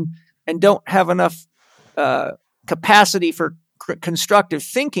television and don't have enough capacity for constructive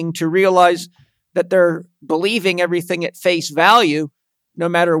thinking to realize that they're believing everything at face value, no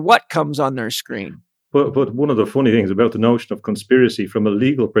matter what comes on their screen. But one of the funny things about the notion of conspiracy from a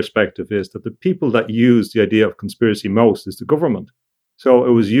legal perspective is that the people that use the idea of conspiracy most is the government. So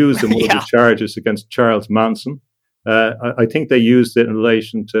it was used in one of the charges against Charles Manson. I think they used it in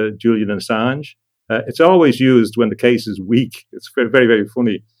relation to Julian Assange. It's always used when the case is weak. It's very, very, very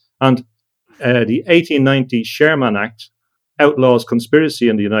funny. And the 1890 Sherman Act outlaws conspiracy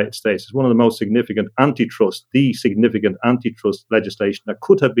in the United States. It's one of the most significant significant antitrust legislation that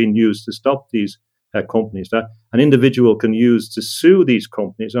could have been used to stop these companies that an individual can use to sue these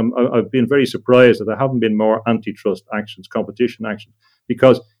companies. I've been very surprised that there haven't been more antitrust actions, competition actions,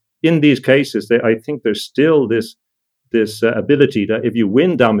 because in these cases, I think there's still this ability that if you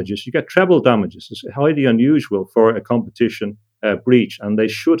win damages, you get treble damages. It's highly unusual for a competition breach, and they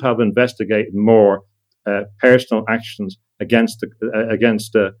should have investigated more personal actions against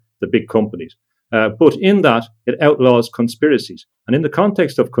the big companies. But in that, it outlaws conspiracies. And in the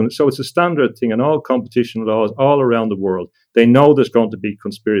context of, so it's a standard thing in all competition laws all around the world. They know there's going to be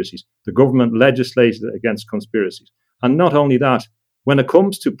conspiracies. The government legislates against conspiracies. And not only that, when it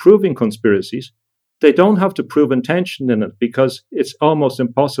comes to proving conspiracies, they don't have to prove intention in it, because it's almost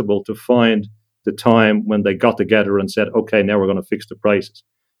impossible to find the time when they got together and said, okay, now we're going to fix the prices.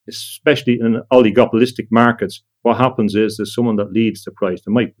 Especially in oligopolistic markets, what happens is there's someone that leads the price.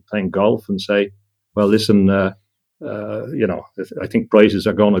 They might be playing golf and say, well, listen, I think prices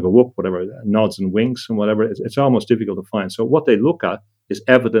are going to go up, whatever, nods and winks and whatever. It's almost difficult to find. So what they look at is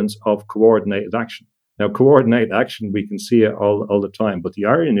evidence of coordinated action. Now, coordinated action, we can see it all the time. But the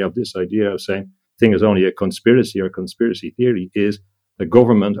irony of this idea of saying thing is only a conspiracy or conspiracy theory is the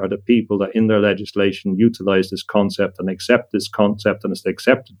government are the people that in their legislation utilize this concept and accept this concept, and it's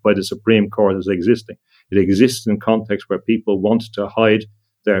accepted by the Supreme Court as existing. It exists in context where people want to hide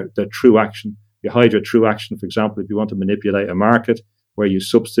their true action. You hide your true action, for example, if you want to manipulate a market, where you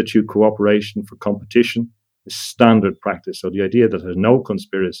substitute cooperation for competition, is standard practice. So the idea that there's no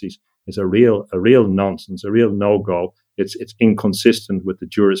conspiracies is a real nonsense, a real no-go. It's inconsistent with the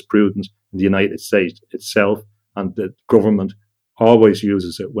jurisprudence in the United States itself, and the government always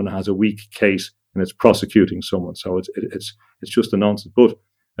uses it when it has a weak case and it's prosecuting someone. So it's just a nonsense. But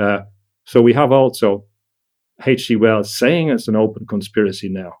so we have also H.G. Wells saying it's an open conspiracy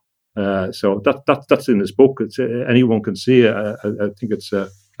now. So that's in his book. It's anyone can see it. I think it's out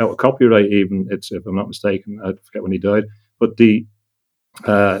of copyright even. It's, if I'm not mistaken, I forget when he died. But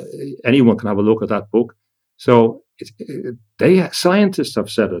anyone can have a look at that book. So scientists have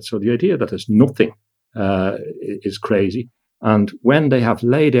said it. So the idea that there's nothing is crazy. And when they have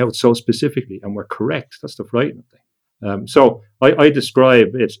laid out so specifically, and we're correct, that's the frightening thing. So I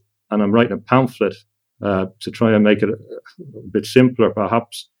describe it, and I'm writing a pamphlet to try and make it a bit simpler,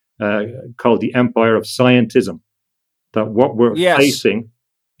 perhaps, called The Empire of Scientism. That what we're facing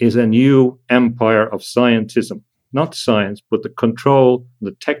is a new empire of scientism, not science, but the control,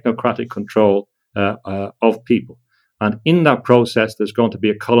 the technocratic control of people. And in that process, there's going to be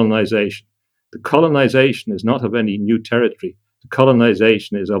a colonization. The colonization is not of any new territory. The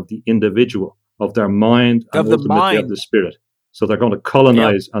colonization is of the individual, of their mind, and ultimately of the spirit. So they're going to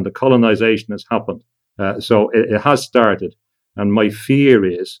colonize, and the colonization has happened. So it has started. And my fear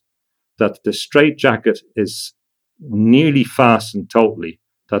is that the straitjacket is nearly fastened totally,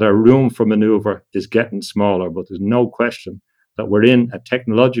 that our room for maneuver is getting smaller. But there's no question that we're in a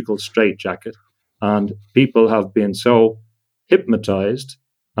technological straitjacket, and people have been so hypnotized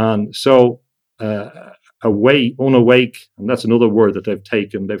and so unawake, and that's another word that they've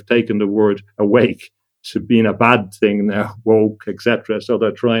taken. They've taken the word awake to being a bad thing now, woke, etc. So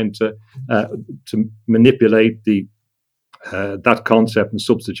they're trying to manipulate that concept and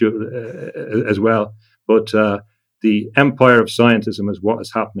substitute it as well. But the empire of scientism is what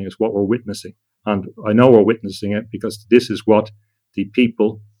is happening, is what we're witnessing. And I know we're witnessing it because this is what the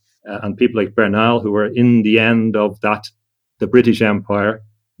people, and people like Bernal, who were in the end of the British Empire,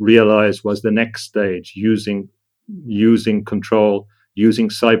 realized was the next stage, using control,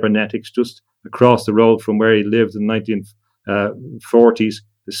 using cybernetics. Just across the road from where he lived in the 1940s,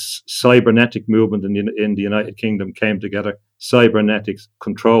 the cybernetic movement in the United Kingdom came together. Cybernetics,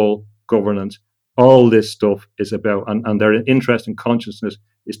 control, governance, all this stuff is about, and their interest in consciousness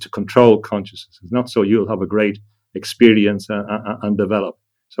is to control consciousness. It's not so you'll have a great experience and develop.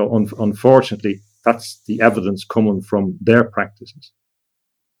 So unfortunately, that's the evidence coming from their practices.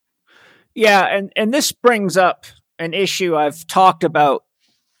 Yeah, and this brings up an issue I've talked about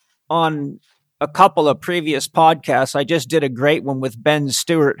on a couple of previous podcasts. I just did a great one with Ben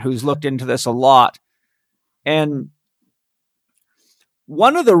Stewart, who's looked into this a lot. And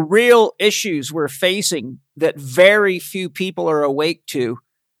one of the real issues we're facing that very few people are awake to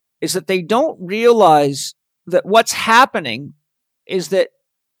is that they don't realize that what's happening is that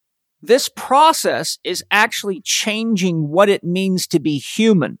this process is actually changing what it means to be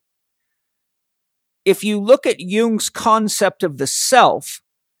human. If you look at Jung's concept of the self,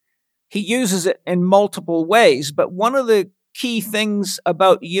 he uses it in multiple ways, but one of the key things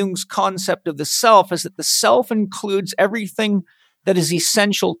about Jung's concept of the self is that the self includes everything that is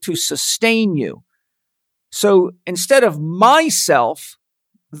essential to sustain you. So instead of myself,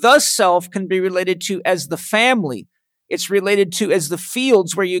 the self can be related to as the family. It's related to as the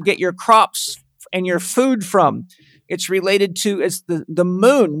fields where you get your crops and your food from. It's related to as the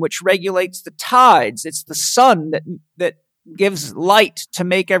moon, which regulates the tides. It's the sun that gives light to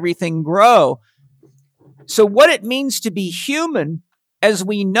make everything grow. So what it means to be human, as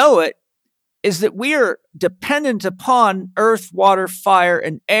we know it, is that we are dependent upon earth, water, fire,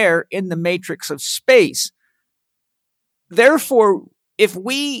 and air in the matrix of space. Therefore, if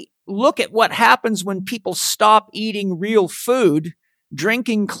we look at what happens when people stop eating real food,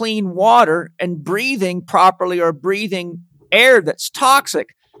 drinking clean water, and breathing properly or breathing air that's toxic,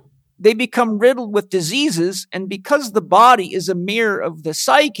 they become riddled with diseases. And because the body is a mirror of the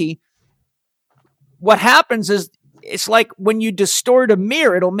psyche, what happens is it's like when you distort a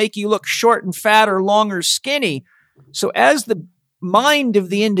mirror, it'll make you look short and fat or long or skinny. So as the mind of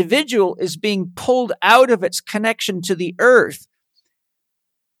the individual is being pulled out of its connection to the earth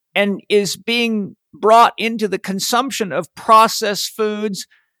and is being brought into the consumption of processed foods,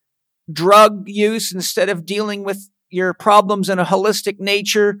 drug use instead of dealing with your problems in a holistic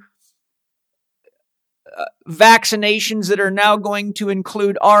nature, vaccinations that are now going to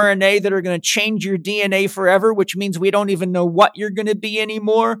include RNA that are going to change your DNA forever, which means we don't even know what you're going to be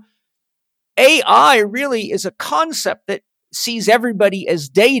anymore. AI really is a concept that sees everybody as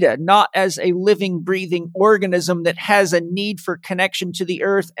data, not as a living, breathing organism that has a need for connection to the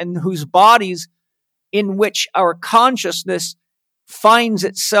earth and whose bodies in which our consciousness finds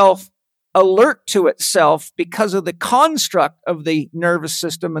itself alert to itself because of the construct of the nervous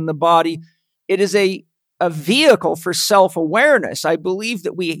system and the body. It is a vehicle for self-awareness. I believe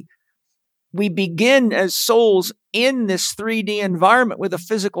that we we begin as souls in this 3D environment with a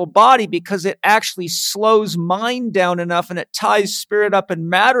physical body because it actually slows mind down enough and it ties spirit up and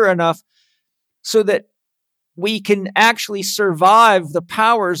matter enough so that we can actually survive the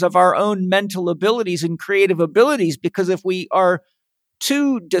powers of our own mental abilities and creative abilities. Because if we are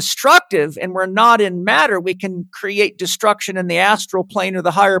too destructive and we're not in matter, we can create destruction in the astral plane or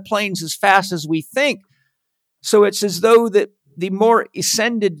the higher planes as fast as we think. So it's as though that the more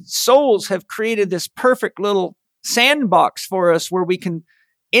ascended souls have created this perfect little sandbox for us where we can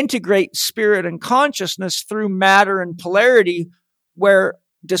integrate spirit and consciousness through matter and polarity, where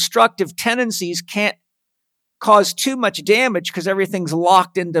destructive tendencies can't cause too much damage because everything's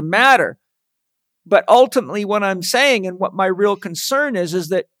locked into matter. But ultimately, what I'm saying and what my real concern is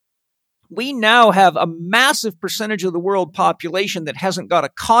that we now have a massive percentage of the world population that hasn't got a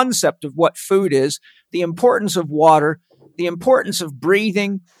concept of what food is, the importance of water, the importance of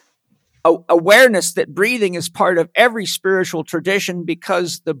breathing, awareness that breathing is part of every spiritual tradition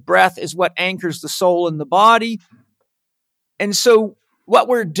because the breath is what anchors the soul in the body. And so what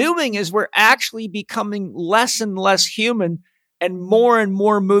we're doing is we're actually becoming less and less human and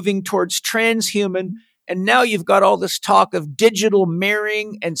more moving towards transhuman. And now you've got all this talk of digital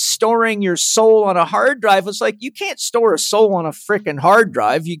mirroring and storing your soul on a hard drive. It's like, you can't store a soul on a freaking hard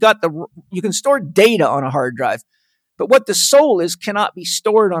drive. You can store data on a hard drive. But what the soul is cannot be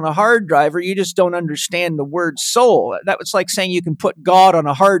stored on a hard drive, or you just don't understand the word soul. That was like saying you can put God on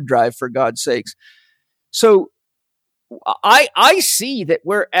a hard drive, for God's sakes. So I see that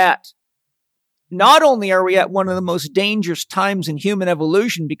not only are we at one of the most dangerous times in human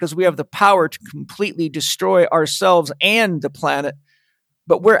evolution because we have the power to completely destroy ourselves and the planet,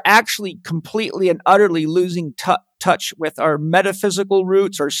 but we're actually completely and utterly losing touch with our metaphysical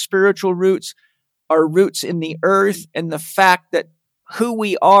roots, our spiritual roots, our roots in the earth, and the fact that who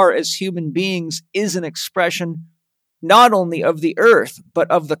we are as human beings is an expression not only of the earth, but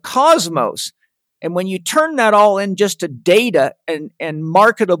of the cosmos. And when you turn that all in just to data and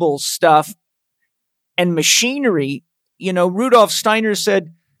marketable stuff and machinery, Rudolf Steiner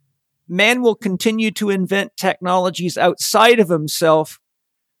said, man will continue to invent technologies outside of himself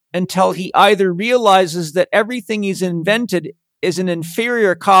until he either realizes that everything he's invented is an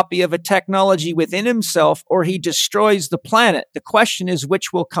inferior copy of a technology within himself, or he destroys the planet. The question is,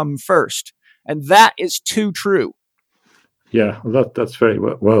 which will come first? And that is too true. Yeah, that's very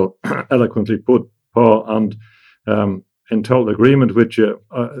well eloquently put, Paul, and in total agreement with you.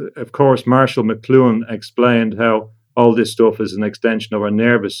 Of course, Marshall McLuhan explained how all this stuff is an extension of our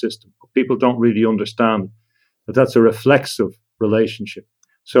nervous system. People don't really understand that that's a reflexive relationship.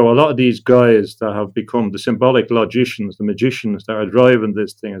 So a lot of these guys that have become the symbolic logicians, the magicians that are driving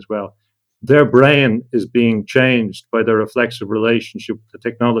this thing as well, their brain is being changed by their reflexive relationship with the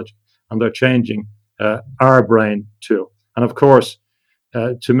technology, and they're changing our brain too. And of course,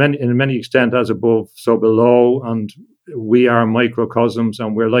 in many extent, as above, so below, and we are microcosms,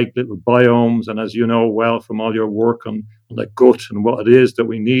 and we're like little biomes. And as you know well from all your work on the gut and what it is that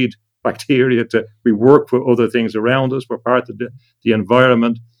we need bacteria we work with other things around us. We're part of the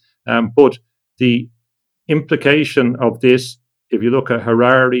environment. But the implication of this, if you look at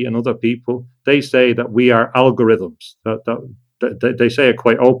Harari and other people, they say that we are algorithms. That they say it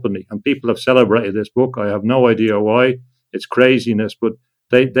quite openly, and people have celebrated this book. I have no idea why. It's craziness, but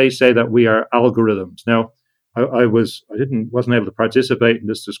they say that we are algorithms. Now, I wasn't able to participate in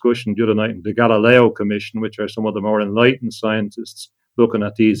this discussion the other night in the Galileo Commission, which are some of the more enlightened scientists looking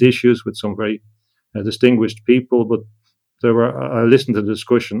at these issues with some very distinguished people. But I listened to the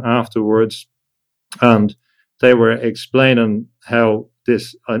discussion afterwards, and they were explaining how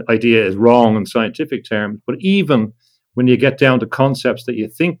this idea is wrong in scientific terms. But even when you get down to concepts that you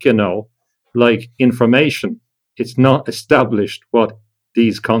think you know, like information, it's not established what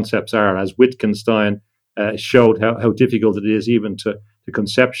these concepts are, as Wittgenstein showed how difficult it is even to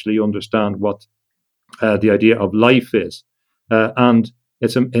conceptually understand what the idea of life is. And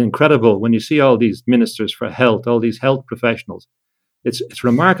it's incredible when you see all these ministers for health, all these health professionals. It's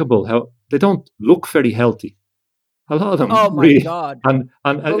remarkable how they don't look very healthy. A lot of them. Oh my God! And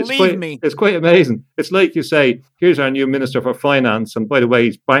it's quite amazing. It's like you say, "Here's our new Minister for Finance, and by the way,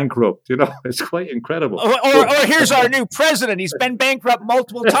 he's bankrupt." It's quite incredible. Or here's our new president. He's been bankrupt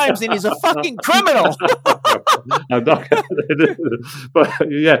multiple times, and he's a fucking criminal. So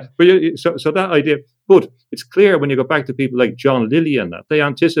that idea. But it's clear when you go back to people like John Lillian that they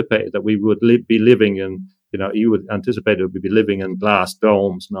anticipated that we would be living in. You would anticipate that we'd be living in glass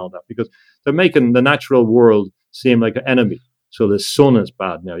domes and all that, because they're making the natural world seem like an enemy. So the sun is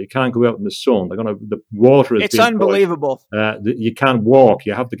bad now. You can't go out in the sun. The water is. It's unbelievable. You can't walk.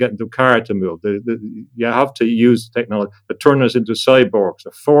 You have to get into a car to move. You have to use technology. They're turning us into cyborgs.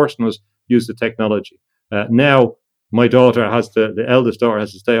 They're forcing us to use the technology. Now, my daughter the eldest daughter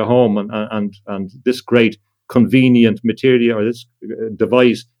has to stay at home, and this great convenient material or this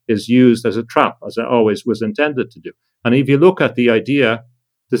device is used as a trap, as it always was intended to do. And if you look at the idea,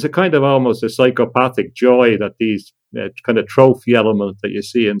 there's a kind of almost a psychopathic joy that these kind of trophy element that you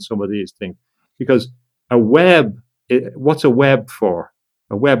see in some of these things. Because a web, what's a web for?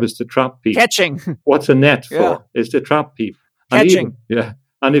 A web is to trap people. Catching. What's a net for? Is to trap people. Catching.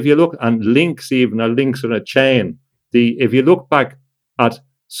 And if you look, and links even are links on a chain. If you look back at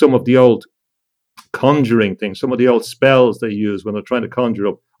some of the old conjuring things, some of the old spells they use when they're trying to conjure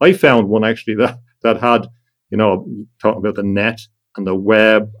up, I found one actually that had, talking about the net and the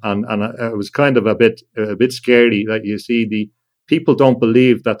web, and it was kind of a bit scary that you see the people don't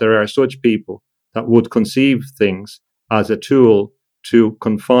believe that there are such people that would conceive things as a tool to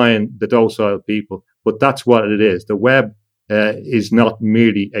confine the docile people, but that's what it is. The web is not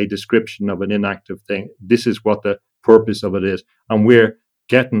merely a description of an inactive thing. This is what the purpose of it is, and we're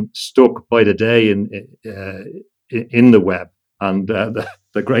getting stuck by the day in the web, and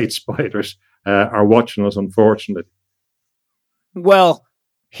the great spiders are watching us, unfortunately. Well,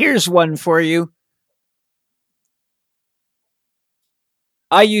 here's one for you.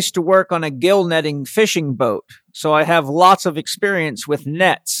 I used to work on a gill netting fishing boat, so I have lots of experience with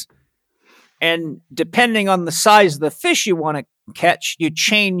nets. And depending on the size of the fish you want to catch, you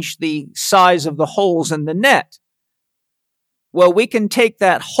change the size of the holes in the net. Well, we can take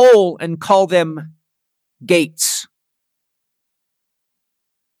that hole and call them gates.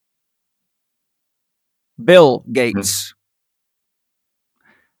 Bill Gates.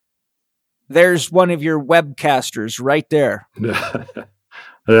 There's one of your webcasters right there.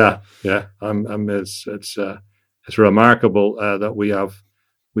 Yeah. It's remarkable that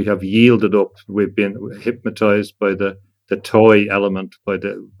we have yielded up. We've been hypnotized by the toy element, by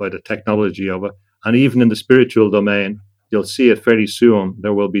the technology of it, and even in the spiritual domain, you'll see it very soon.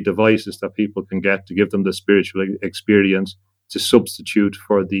 There will be devices that people can get to give them the spiritual experience to substitute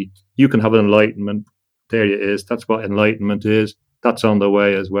for you can have an enlightenment. There it is. That's what enlightenment is. That's on the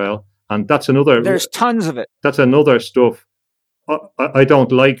way as well. And that's another. There's tons of it. That's another stuff. I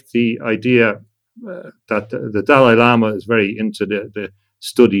don't like the idea that the Dalai Lama is very into the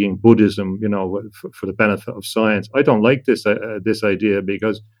studying Buddhism, for the benefit of science. I don't like this idea,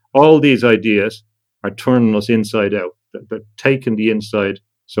 because all these ideas are turning us inside out. They're taking the inside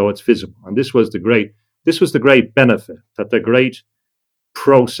so it's visible. And this was the great benefit, that the great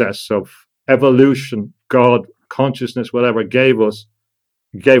process of evolution, God, consciousness, whatever, gave us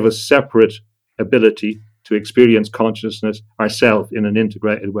separate ability to experience consciousness ourselves in an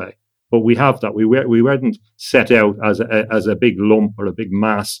integrated way. But we have that. We weren't set out as a big lump or a big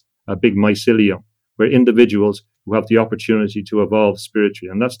mass, a big mycelium. We're individuals who have the opportunity to evolve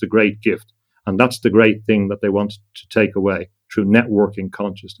spiritually. And that's the great gift. And that's the great thing that they want to take away through networking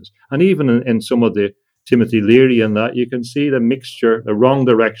consciousness. And even in some of the Timothy Leary and that, you can see the mixture, the wrong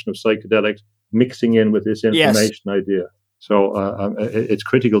direction of psychedelics mixing in with this information idea. So it's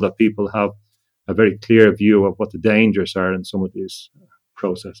critical that people have a very clear view of what the dangers are in some of these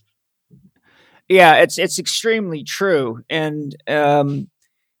processes. Yeah, it's extremely true. And,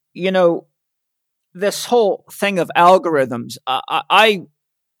 this whole thing of algorithms,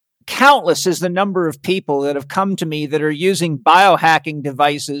 countless is the number of people that have come to me that are using biohacking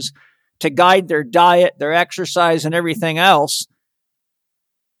devices to guide their diet, their exercise, and everything else.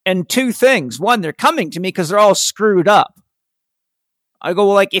 And two things. One, they're coming to me because they're all screwed up. I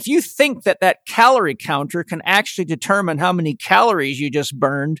go, well, if you think that calorie counter can actually determine how many calories you just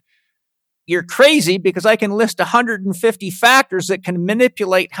burned, you're crazy, because I can list 150 factors that can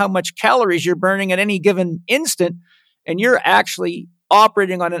manipulate how much calories you're burning at any given instant. And you're actually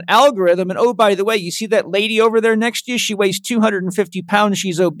operating on an algorithm. And oh, by the way, you see that lady over there next to you? She weighs 250 pounds.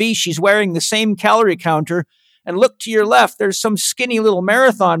 She's obese. She's wearing the same calorie counter. And look to your left, there's some skinny little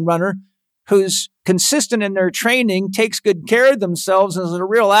marathon runner who's consistent in their training, takes good care of themselves, and is a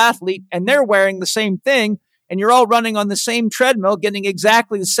real athlete, and they're wearing the same thing. And you're all running on the same treadmill, getting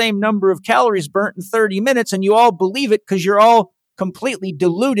exactly the same number of calories burnt in 30 minutes. And you all believe it because you're all completely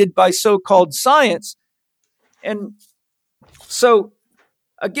deluded by so-called science. And so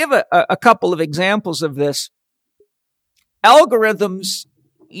I'll give a couple of examples of this. Algorithms,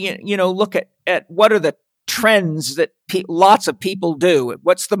 look at what are the trends that lots of people do.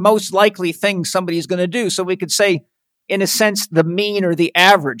 What's the most likely thing somebody's going to do? So we could say, in a sense, the mean or the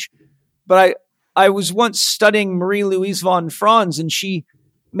average. But I was once studying Marie-Louise von Franz, and she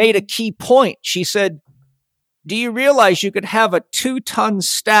made a key point. She said, do you realize you could have a 2-ton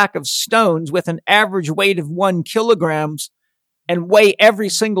stack of stones with an average weight of 1 kilogram and weigh every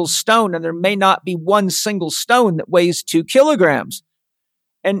single stone, and there may not be one single stone that weighs 2 kilograms.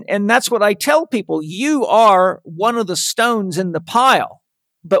 And that's what I tell people. You are one of the stones in the pile,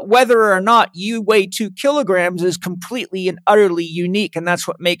 but whether or not you weigh 2 kilograms is completely and utterly unique. And that's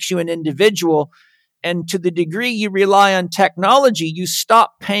what makes you an individual. And to the degree you rely on technology, you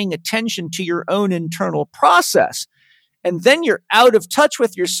stop paying attention to your own internal process. And then you're out of touch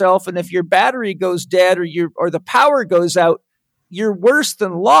with yourself. And if your battery goes dead or the power goes out, you're worse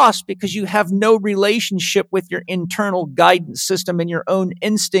than lost because you have no relationship with your internal guidance system and your own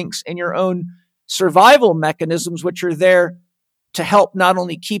instincts and your own survival mechanisms, which are there to help not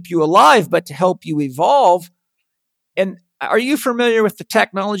only keep you alive, but to help you evolve. And are you familiar with the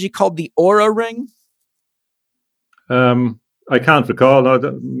technology called the Oura Ring? I can't recall.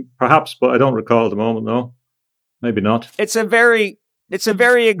 No, perhaps, but I don't recall at the moment. No, maybe not. It's a very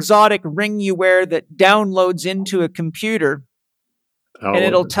exotic ring you wear that downloads into a computer. And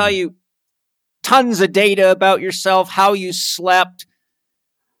it'll tell you tons of data about yourself, how you slept.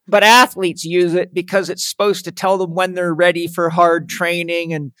 But athletes use it because it's supposed to tell them when they're ready for hard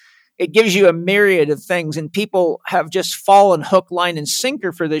training. And it gives you a myriad of things. And people have just fallen hook, line, and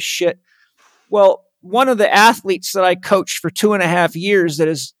sinker for this shit. Well, one of the athletes that I coached for 2.5 years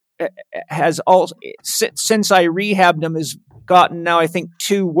that has all, since I rehabbed him, has gotten now, I think,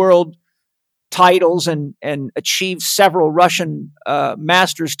 2 world titles and achieved several Russian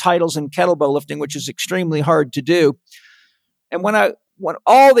masters titles in kettlebell lifting, which is extremely hard to do. And when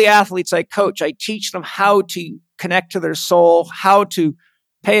all the athletes I coach, I teach them how to connect to their soul, how to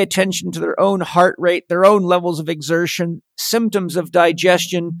pay attention to their own heart rate, their own levels of exertion, symptoms of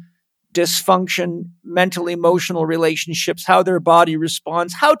digestion, dysfunction, mental, emotional relationships, how their body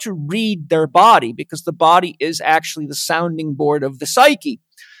responds, how to read their body, because the body is actually the sounding board of the psyche.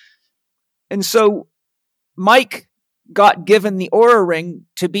 And so Mike got given the Oura Ring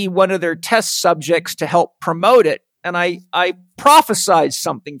to be one of their test subjects to help promote it. And I prophesied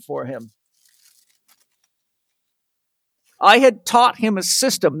something for him. I had taught him a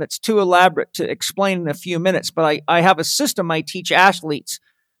system that's too elaborate to explain in a few minutes, but I have a system I teach athletes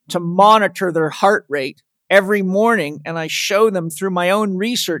to monitor their heart rate every morning. And I show them through my own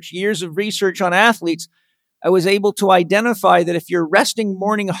research, years of research on athletes, I was able to identify that if your resting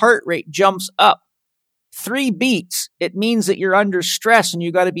morning heart rate jumps up 3 beats, it means that you're under stress and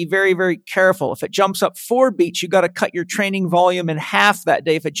you got to be very, very careful. If it jumps up 4 beats, you got to cut your training volume in half that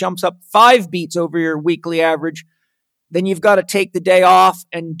day. If it jumps up 5 beats over your weekly average, then you've got to take the day off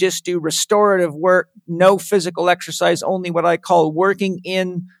and just do restorative work, no physical exercise, only what I call working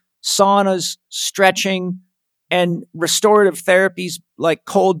in saunas, stretching, and restorative therapies like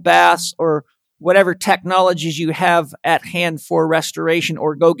cold baths or whatever technologies you have at hand for restoration,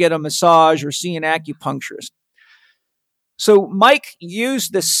 or go get a massage or see an acupuncturist. So Mike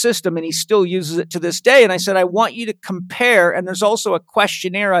used this system and he still uses it to this day. And I said, I want you to compare. And there's also a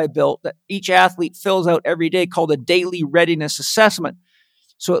questionnaire I built that each athlete fills out every day called a daily readiness assessment.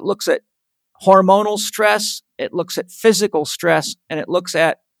 So it looks at hormonal stress, it looks at physical stress, and it looks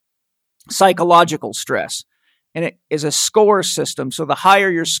at psychological stress. And it is a score system. So the higher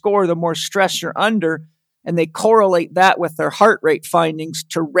your score, the more stress you're under. And they correlate that with their heart rate findings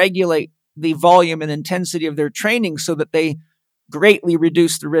to regulate the volume and intensity of their training so that they greatly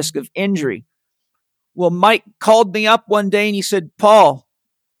reduce the risk of injury. Well, Mike called me up one day and he said, Paul,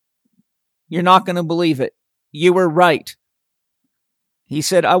 you're not going to believe it. You were right. He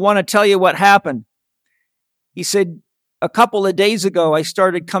said, I want to tell you what happened. He said, a couple of days ago, I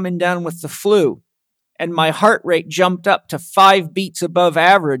started coming down with the flu. And my heart rate jumped up to 5 beats above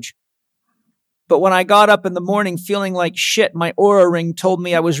average. But when I got up in the morning feeling like shit, my Oura Ring told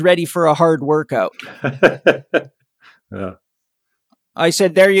me I was ready for a hard workout. Yeah. I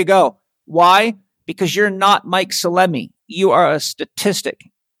said, there you go. Why? Because you're not Mike Salemi. You are a statistic.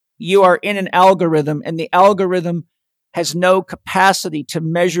 You are in an algorithm, and the algorithm has no capacity to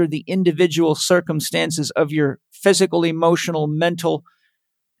measure the individual circumstances of your physical, emotional, mental,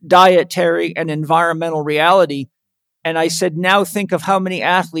 dietary, and environmental reality. And I said, now think of how many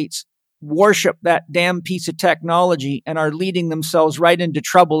athletes worship that damn piece of technology and are leading themselves right into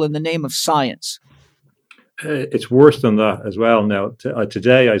trouble in the name of science. It's worse than that as well. Now,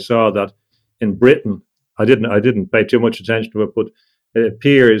 today I saw that in Britain, I didn't pay too much attention to it, but it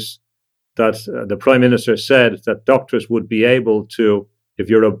appears that the Prime Minister said that doctors would be able to, if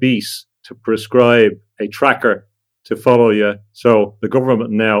you're obese, to prescribe a tracker to follow you. So the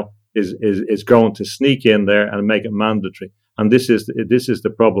government now is going to sneak in there and make it mandatory. And this is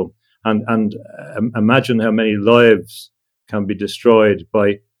the problem. And imagine how many lives can be destroyed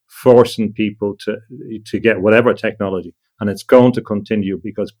by forcing people to get whatever technology. And it's going to continue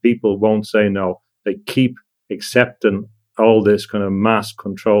because people won't say no. They keep accepting all this kind of mass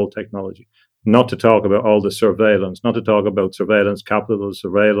control technology. Not to talk about all the surveillance, not to talk about surveillance capital,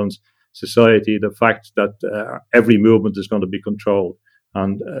 surveillance society, the fact that every movement is going to be controlled.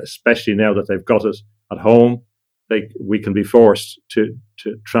 And especially now that they've got us at home, we can be forced to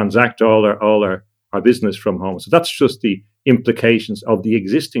transact all our business from home. So that's just the implications of the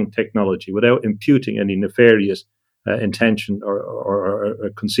existing technology without imputing any nefarious intention or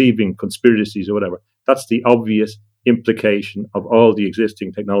conceiving conspiracies or whatever. That's the obvious implication of all the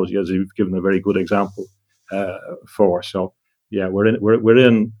existing technology, as you've given a very good example for. So yeah, we're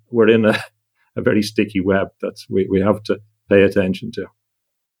in a very sticky web that we have to pay attention to.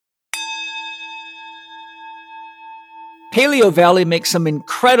 Paleo Valley makes some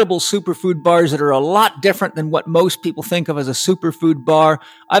incredible superfood bars that are a lot different than what most people think of as a superfood bar.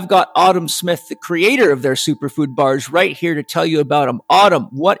 I've got Autumn Smith, the creator of their superfood bars, right here to tell you about them. Autumn,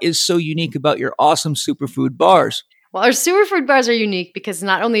 what is so unique about your awesome superfood bars? Well, our superfood bars are unique because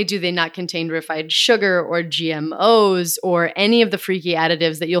not only do they not contain refined sugar or GMOs or any of the freaky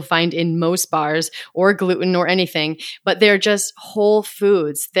additives that you'll find in most bars or gluten or anything, but they're just whole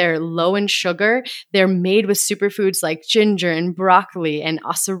foods. They're low in sugar. They're made with superfoods like ginger and broccoli and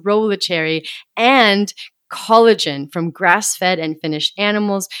acerola cherry and collagen from grass-fed and finished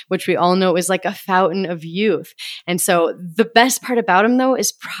animals, which we all know is like a fountain of youth. And so the best part about them, though,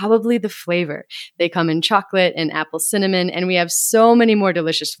 is probably the flavor. They come in chocolate and apple cinnamon, and we have so many more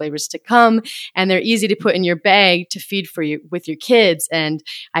delicious flavors to come, and they're easy to put in your bag to feed for you with your kids. And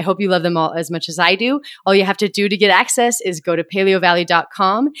I hope you love them all as much as I do. All you have to do to get access is go to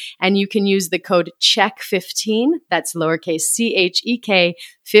paleovalley.com, and you can use the code CHECK15, that's lowercase CHEK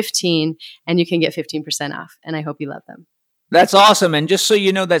 15, and you can get 15% off. And I hope you love them. That's awesome. And just so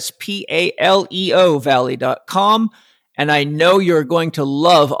you know, that's PALEO Valley.com. And I know you're going to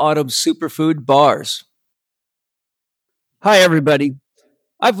love Autumn's superfood bars. Hi, everybody.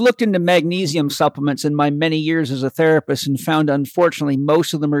 I've looked into magnesium supplements in my many years as a therapist and found, unfortunately,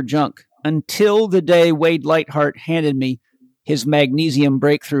 most of them are junk. Until the day Wade Lightheart handed me his magnesium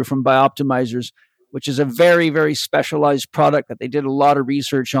breakthrough from Bioptimizers, which is a very, very specialized product that they did a lot of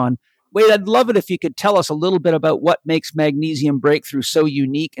research on. Wade, I'd love it if you could tell us a little bit about what makes Magnesium Breakthrough so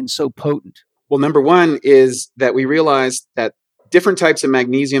unique and so potent. Well, number one is that we realized that different types of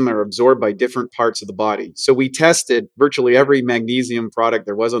magnesium are absorbed by different parts of the body. So we tested virtually every magnesium product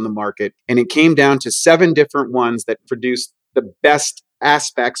there was on the market, and it came down to 7 different ones that produced the best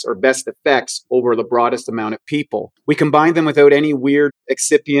aspects or best effects over the broadest amount of people. We combined them without any weird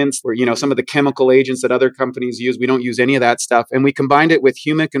excipients or, some of the chemical agents that other companies use. We don't use any of that stuff. And we combined it with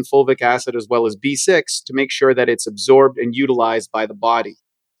humic and fulvic acid as well as B6 to make sure that it's absorbed and utilized by the body.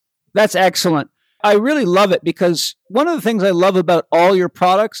 That's excellent. I really love it because one of the things I love about all your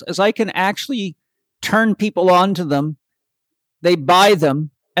products is I can actually turn people on to them. They buy them.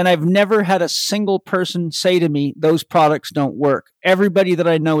 And I've never had a single person say to me, those products don't work. Everybody that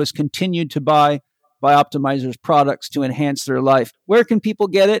I know has continued to buy Bioptimizers products to enhance their life. Where can people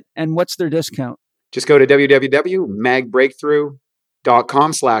get it and what's their discount? Just go to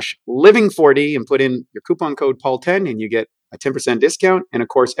www.magbreakthrough.com/living4D and put in your coupon code Paul10 and you get a 10% discount. And of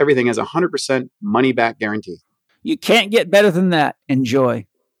course, everything has a 100% money back guarantee. You can't get better than that. Enjoy.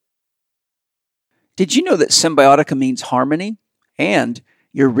 Did you know that Symbiotica means harmony? And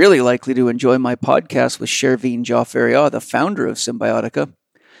you're really likely to enjoy my podcast with Shervin Jaffaria, the founder of Symbiotica.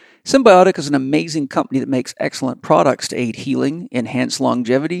 Symbiotica is an amazing company that makes excellent products to aid healing, enhance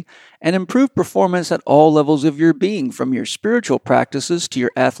longevity, and improve performance at all levels of your being, from your spiritual practices to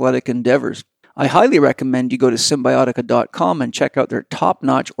your athletic endeavors. I highly recommend you go to Symbiotica.com and check out their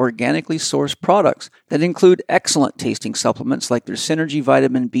top-notch organically sourced products that include excellent tasting supplements like their Synergy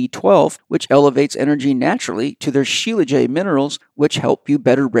Vitamin B12, which elevates energy naturally, to their Shilajit minerals, which help you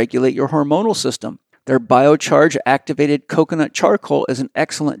better regulate your hormonal system. Their Biocharge activated coconut charcoal is an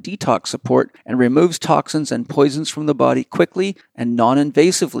excellent detox support and removes toxins and poisons from the body quickly and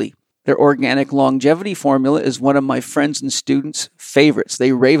non-invasively. Their organic longevity formula is one of my friends and students' favorites.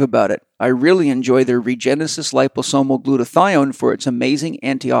 They rave about it. I really enjoy their Regenesis liposomal glutathione for its amazing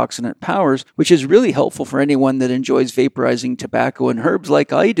antioxidant powers, which is really helpful for anyone that enjoys vaporizing tobacco and herbs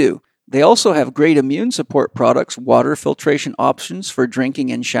like I do. They also have great immune support products, water filtration options for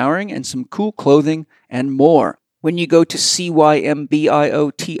drinking and showering, and some cool clothing and more. when you go to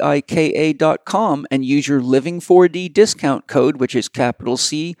CYMBIOTIKA.com and use your Living4D discount code, which is capital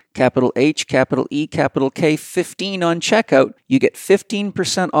C, capital H, capital E, capital K, 15 on checkout, you get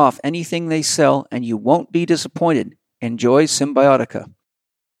 15% off anything they sell, and you won't be disappointed. Enjoy Symbiotica.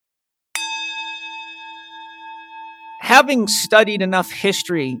 Having studied enough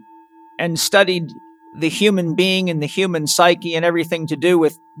history and studied the human being and the human psyche and everything to do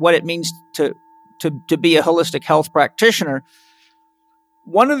with what it means to be a holistic health practitioner,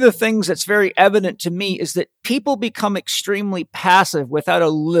 one of the things that's very evident to me is that people become extremely passive without a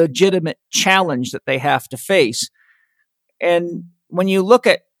legitimate challenge that they have to face. And when you look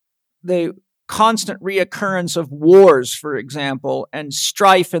at the constant reoccurrence of wars, for example, and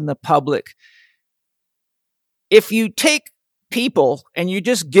strife in the public, if you take people and you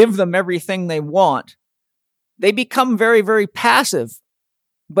just give them everything they want, they become very, very passive.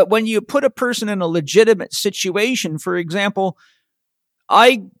 But when you put a person in a legitimate situation, for example,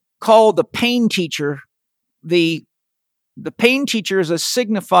 I call the pain teacher, the pain teacher is a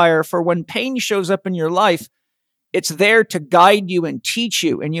signifier for when pain shows up in your life. It's there to guide you and teach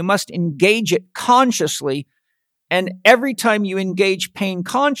you, and you must engage it consciously. And every time you engage pain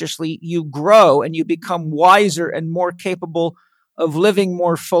consciously, you grow and you become wiser and more capable of living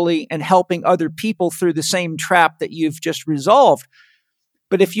more fully and helping other people through the same trap that you've just resolved.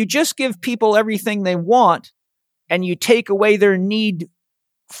 But if you just give people everything they want and you take away their need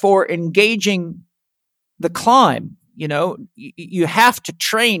for engaging the climb, you have to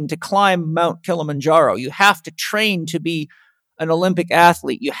train to climb Mount Kilimanjaro. You have to train to be an Olympic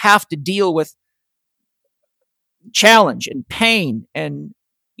athlete. You have to deal with challenge and pain, and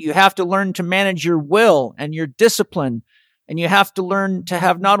you have to learn to manage your will and your discipline. And you have to learn to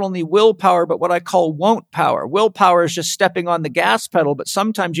have not only willpower, but what I call won't power. Willpower is just stepping on the gas pedal, but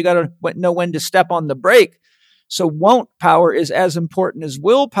sometimes you got to know when to step on the brake. So won't power is as important as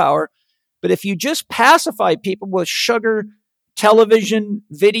willpower. But if you just pacify people with sugar, television,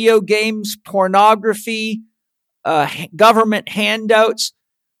 video games, pornography, government handouts,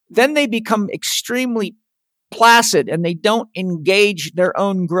 then they become extremely placid and they don't engage their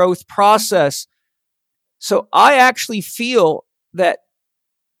own growth process. So I actually feel that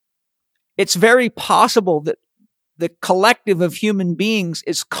it's very possible that the collective of human beings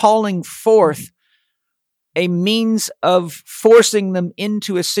is calling forth a means of forcing them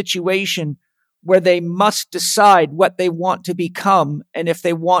into a situation where they must decide what they want to become and if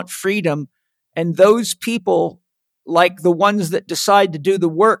they want freedom. And those people, like the ones that decide to do the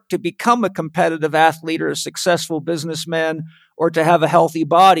work to become a competitive athlete or a successful businessman or to have a healthy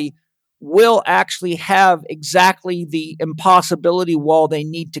body, will actually have exactly the impossibility wall they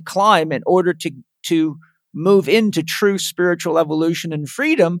need to climb in order to move into true spiritual evolution and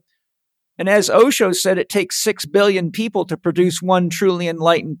freedom. And as Osho said, it takes 6 billion people to produce one truly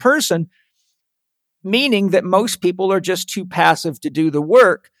enlightened person, meaning that most people are just too passive to do the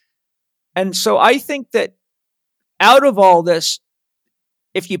work. And so I think that out of all this,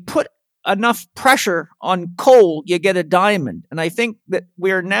 if you put enough pressure on coal, you get a diamond. And I think that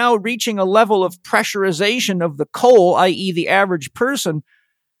we're now reaching a level of pressurization of the coal, i.e. the average person,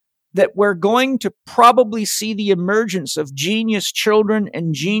 that we're going to probably see the emergence of genius children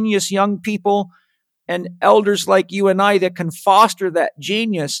and genius young people and elders like you and I that can foster that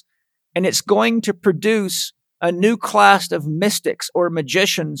genius. And it's going to produce a new class of mystics or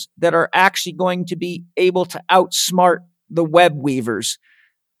magicians that are actually going to be able to outsmart the web weavers.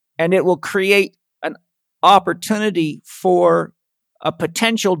 And it will create an opportunity for a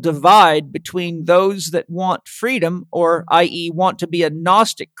potential divide between those that want freedom, or i.e. want to be a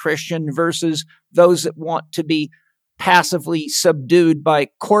Gnostic Christian, versus those that want to be passively subdued by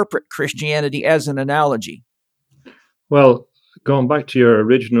corporate Christianity, as an analogy. Well, going back to your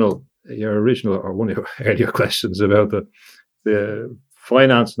original or one of your earlier questions about the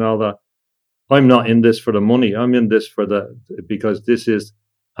finance and all that, I'm not in this for the money. I'm in this because this is,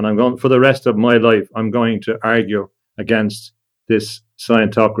 and I'm going for the rest of my life, I'm going to argue against this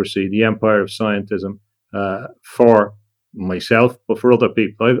scientocracy, the empire of scientism, for myself, but for other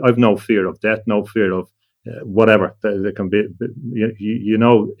people. I've no fear of death, no fear of whatever there can be.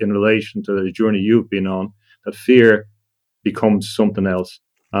 In relation to the journey you've been on, that fear becomes something else.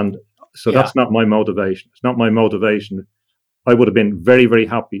 And so that's not my motivation. It's not my motivation. I would have been very, very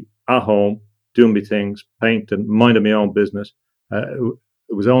happy at home, doing my things, painting, minding my own business.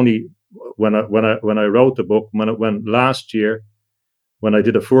 It was only when I wrote the book, when last year, when I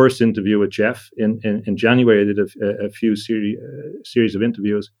did a first interview with Jeff in January, I did a few series of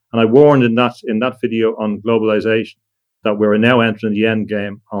interviews, and I warned in that video on globalization that we were now entering the end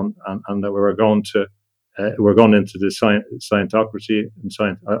game and that we were going to we're going into the Scientocracy and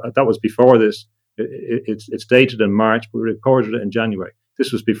science. That was before this. It's dated in March, but we recorded it in January.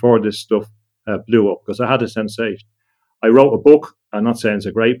 This was before this stuff blew up, because I had a sensation. I wrote a book. I'm not saying it's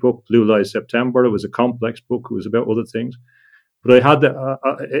a great book, Blue Lies September. It was a complex book. It was about other things. But I had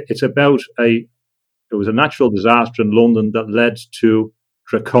it was a natural disaster in London that led to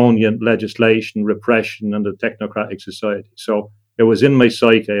draconian legislation, repression, and a technocratic society. So it was in my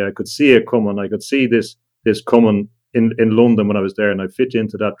psyche. I could see it coming. I could see this coming in London when I was there, and I fit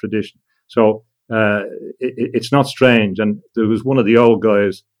into that tradition. So it's not strange. And there was one of the old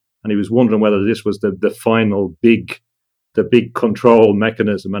guys, and he was wondering whether this was the final big control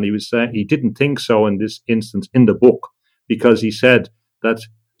mechanism. And he was saying he didn't think so in this instance in the book, because he said that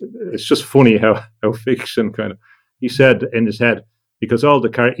it's just funny how fiction kind of, he said in his head, because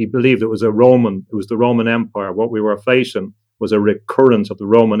he believed it was the Roman Empire. What we were facing was a recurrence of the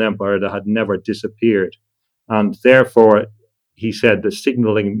Roman Empire that had never disappeared. And therefore, he said the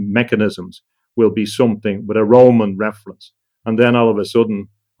signaling mechanisms will be something with a Roman reference. And then all of a sudden,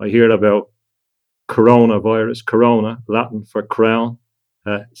 I hear about coronavirus, corona, Latin for crown,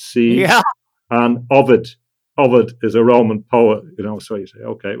 seed, and Ovid. Ovid is a Roman poet, so you say,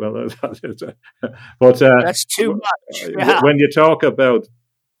 okay, well, but that's too much. Yeah. When you talk about,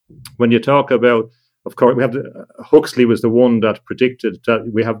 of course, we have Huxley was the one that predicted that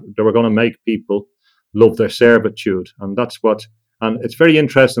they were going to make people love their servitude, and it's very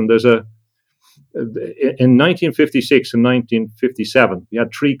interesting. There's in 1956 and 1957, we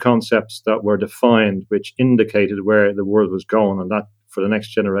had three concepts that were defined, which indicated where the world was going, and that for the next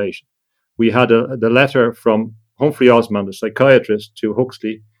generation. We had the letter from Humphrey Osmond, a psychiatrist, to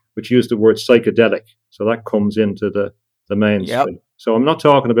Huxley, which used the word psychedelic. So that comes into the mainstream. Yep. So I'm not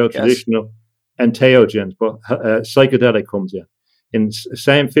talking about traditional entheogens, but psychedelic comes in. In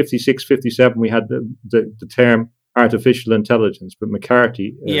same 56, 57, we had the term artificial intelligence, but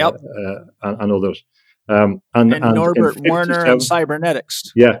McCarthy and others. And Norbert Werner and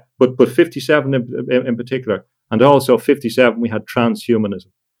cybernetics. Yeah, but 57 in particular. And also 57, we had transhumanism.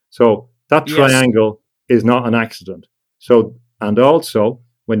 So that triangle is not an accident. So, and also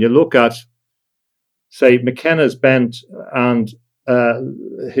when you look at, say, McKenna's bent and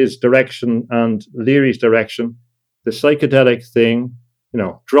his direction and Leary's direction, the psychedelic thing,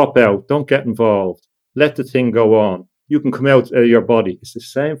 drop out, don't get involved, let the thing go on. You can come out of your body. It's the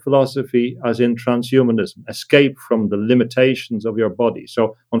same philosophy as in transhumanism, escape from the limitations of your body.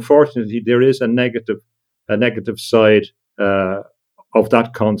 So unfortunately, there is a negative side of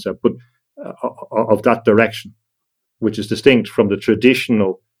that concept, but of that direction, which is distinct from the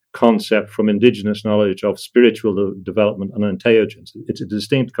traditional concept from indigenous knowledge of spiritual development and entheogens. It's a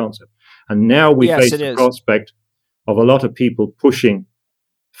distinct concept. And now we face the prospect of a lot of people pushing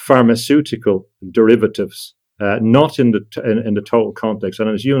pharmaceutical derivatives, not in the total context. And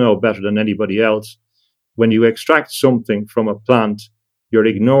as you know better than anybody else, when you extract something from a plant, you're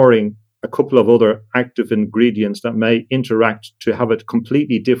ignoring a couple of other active ingredients that may interact to have a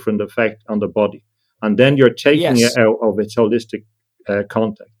completely different effect on the body. And then you're taking it out of its holistic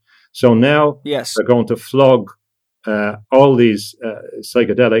context. So now they're going to flog all these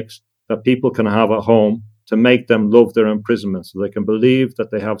psychedelics that people can have at home to make them love their imprisonment, so they can believe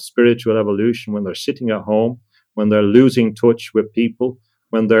that they have spiritual evolution when they're sitting at home, when they're losing touch with people,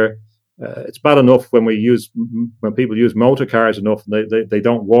 when they're it's bad enough when people use motor cars enough, they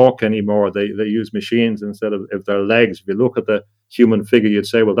don't walk anymore. They use machines instead of their legs. If you look at the human figure, you'd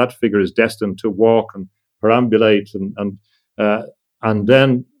say, well, that figure is destined to walk and perambulate, and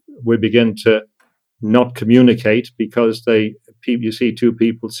then we begin to not communicate because you see two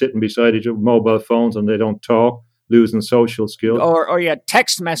people sitting beside each other with mobile phones and they don't talk, losing social skills. Or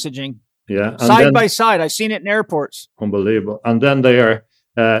text messaging. Yeah, side by side. I've seen it in airports. Unbelievable. And then they are.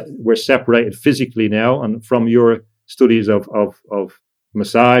 We're separated physically now, and from your studies of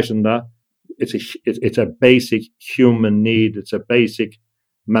massage and that, it's a basic human need. It's a basic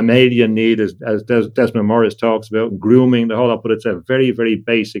mammalian need, as Desmond Morris talks about, grooming, the whole lot. But it's a very, very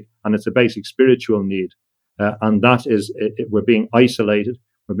basic, and it's a basic spiritual need. And that is, we're being isolated.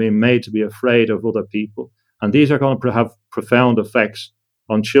 We're being made to be afraid of other people, and these are going to have profound effects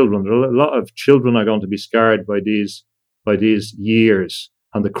on children. A lot of children are going to be scarred by these years.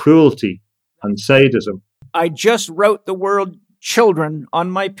 And the cruelty and sadism. I just wrote the word children on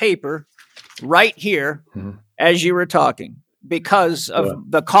my paper right here as you were talking because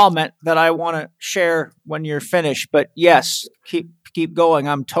of the comment that I want to share when you're finished. But yes, keep going.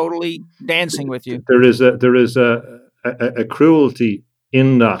 I'm totally dancing with you. There is a cruelty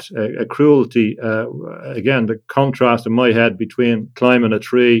in that, a cruelty, again, the contrast in my head between climbing a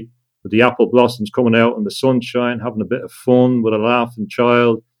tree with the apple blossoms coming out in the sunshine, having a bit of fun with a laughing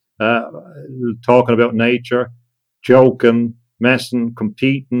child, talking about nature, joking, messing,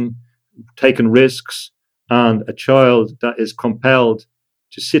 competing, taking risks, and a child that is compelled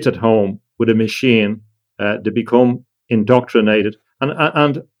to sit at home with a machine to become indoctrinated.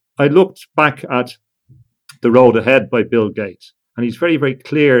 And I looked back at The Road Ahead by Bill Gates, and he's very, very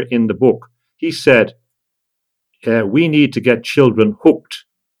clear in the book. He said, we need to get children hooked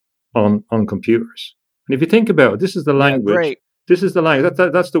on computers. And if you think about it, this is the language. Great. This is the language.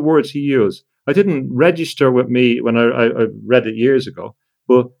 That's the words he used. I didn't register with me when I read it years ago,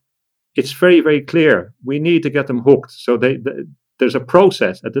 but it's very, very clear. We need to get them hooked. So there's a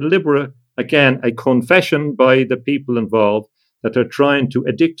process, a deliberate, again, a confession by the people involved that they're trying to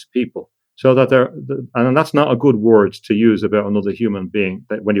addict people. So that and that's not a good word to use about another human being,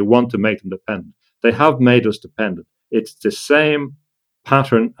 that when you want to make them dependent. They have made us dependent. It's the same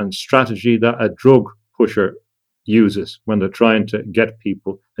pattern and strategy that a drug pusher uses when they're trying to get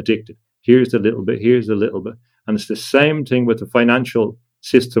people addicted. Here's a little bit, here's a little bit. And it's the same thing with the financial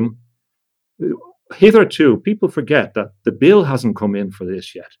system. Hitherto, people forget that the bill hasn't come in for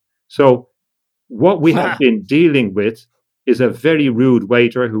this yet. So what we have been dealing with is a very rude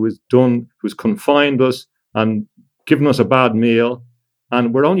waiter who's confined us and given us a bad meal.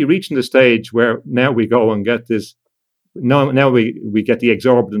 And we're only reaching the stage where now we go and get this. Now we get the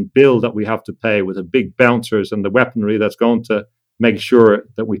exorbitant bill that we have to pay with the big bouncers and the weaponry that's going to make sure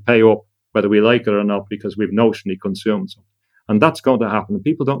that we pay up whether we like it or not because we've notionally consumed something. And that's going to happen. And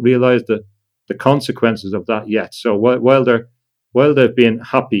people don't realize the consequences of that yet. So while they've been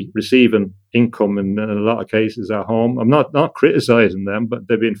happy receiving income in a lot of cases at home, I'm not criticizing them, but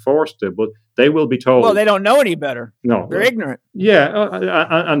they've been forced to. But they will be told. Well, they don't know any better. No, they're ignorant. Yeah,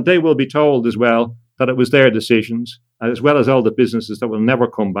 and they will be told as well that it was their decisions, as well as all the businesses that will never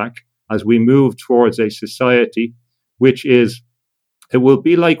come back as we move towards a society which it will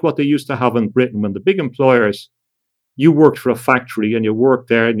be like what they used to have in Britain when the big employers, you worked for a factory and you work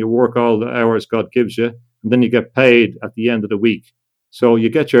there and you work all the hours God gives you, and then you get paid at the end of the week. So you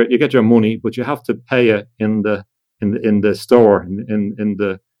get your money, but you have to pay it in the store, in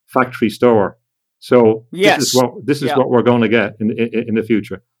the factory store. So yes. this is what we're going to get in the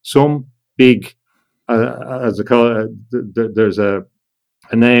future. Some big, as they call it, there's a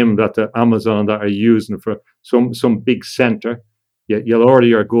name that the Amazon that are using for some big center. You'll order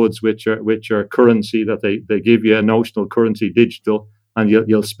your goods with your currency that they give you, a notional currency, digital, and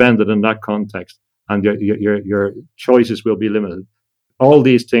you'll spend it in that context, and your choices will be limited. All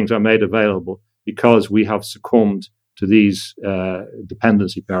these things are made available because we have succumbed to these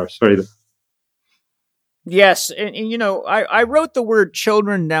dependency powers. Sorry. Yes, and I wrote the word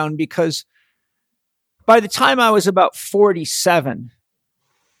children down because by the time I was about 47,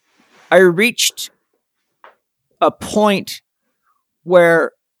 I reached a point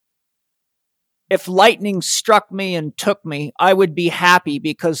where if lightning struck me and took me, I would be happy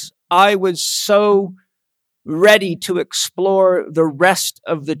because I was so ready to explore the rest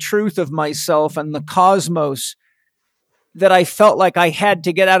of the truth of myself and the cosmos that I felt like I had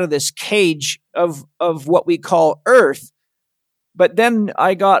to get out of this cage of what we call Earth. But then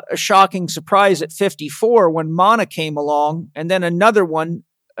I got a shocking surprise at 54 when Mana came along, and then another one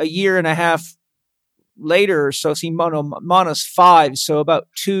a year and a half later or so. See, Mana's 5, so about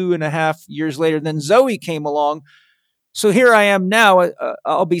 2.5 years later, then Zoe came along. So here I am now.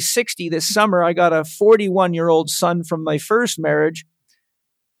 I'll be 60 this summer. I got a 41-year-old son from my first marriage.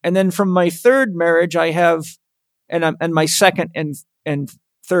 And then from my third marriage, I have, and my second and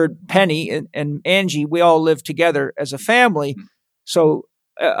third, Penny and Angie, we all live together as a family. So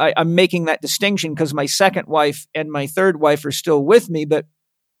I'm making that distinction because my second wife and my third wife are still with me, but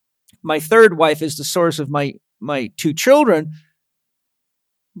my third wife is the source of my 2 children.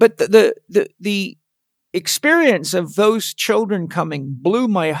 But the experience of those children coming blew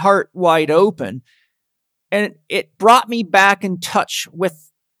my heart wide open. And it brought me back in touch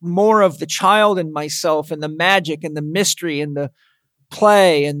with more of the child in myself and the magic and the mystery and the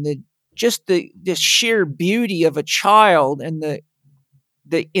play and the sheer beauty of a child and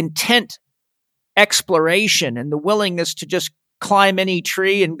the intent exploration and the willingness to just climb any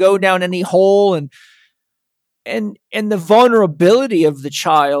tree and go down any hole and the vulnerability of the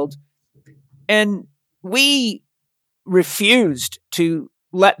child. And we refused to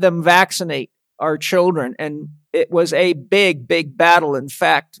let them vaccinate our children. And it was a big, big battle. In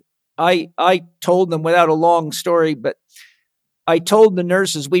fact, I told them, without a long story, but I told the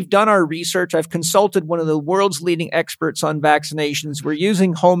nurses, we've done our research. I've consulted one of the world's leading experts on vaccinations. We're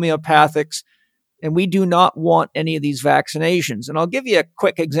using homeopathics. And we do not want any of these vaccinations. And I'll give you a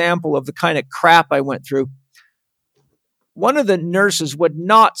quick example of the kind of crap I went through. One of the nurses would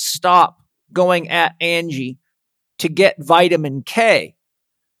not stop going at Angie to get vitamin K.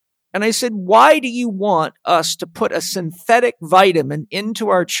 And I said, why do you want us to put a synthetic vitamin into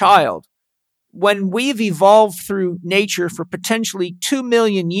our child when we've evolved through nature for potentially 2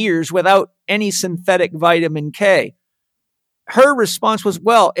 million years without any synthetic vitamin K? Her response was,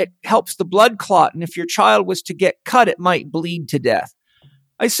 well, it helps the blood clot, and if your child was to get cut, it might bleed to death.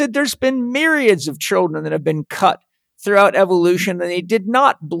 I said, there's been myriads of children that have been cut throughout evolution, and they did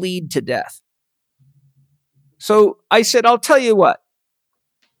not bleed to death. So I said, I'll tell you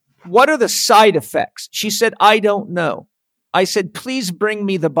what are the side effects? She said, I don't know. I said, please bring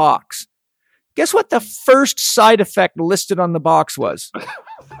me the box. Guess what the first side effect listed on the box was?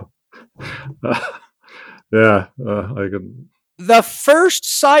 I can. The first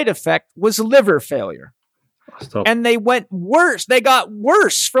side effect was liver failure. Stop. And they went worse. They got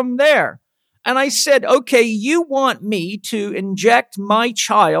worse from there. And I said, okay, you want me to inject my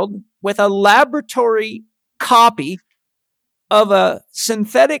child with a laboratory copy of a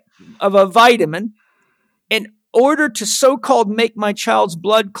vitamin in order to so-called make my child's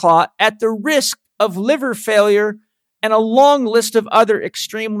blood clot at the risk of liver failure and a long list of other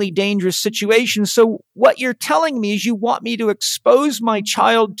extremely dangerous situations. So what you're telling me is you want me to expose my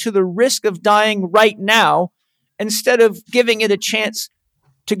child to the risk of dying right now instead of giving it a chance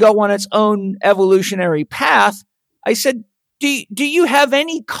to go on its own evolutionary path. I said, do you have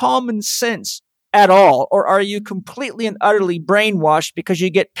any common sense at all? Or are you completely and utterly brainwashed because you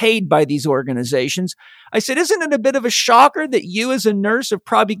get paid by these organizations? I said, isn't it a bit of a shocker that you as a nurse have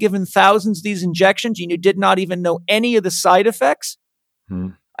probably given thousands of these injections and you did not even know any of the side effects?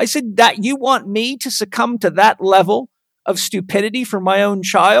 I said, that you want me to succumb to that level of stupidity for my own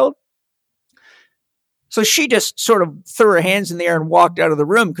child? So she just sort of threw her hands in the air and walked out of the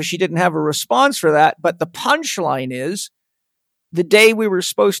room because she didn't have a response for that. But the punchline is, the day we were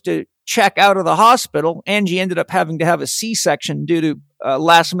supposed to check out of the hospital, Angie ended up having to have a C-section due to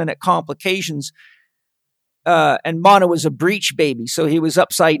last-minute complications. And Mono was a breech baby, so he was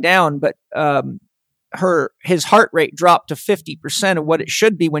upside down, but his heart rate dropped to 50% of what it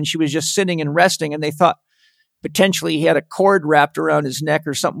should be when she was just sitting and resting, and they thought potentially he had a cord wrapped around his neck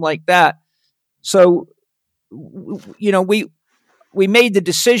or something like that. So, we made the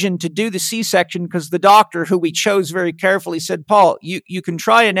decision to do the C-section because the doctor, who we chose very carefully, said, Paul, you can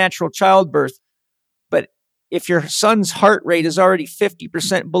try a natural childbirth, but if your son's heart rate is already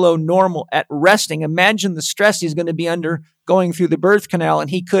 50% below normal at resting, imagine the stress he's going to be under going through the birth canal, and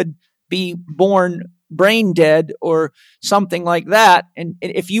he could be born brain dead or something like that. And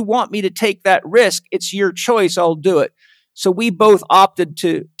if you want me to take that risk, it's your choice. I'll do it. So we both opted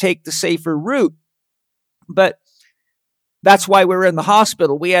to take the safer route. But that's why we were in the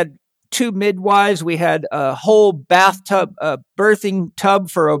hospital. We had 2 midwives. We had a whole bathtub, a birthing tub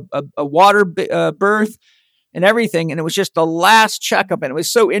for a water birth and everything. And it was just the last checkup. And it was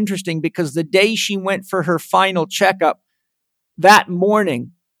so interesting because the day she went for her final checkup, that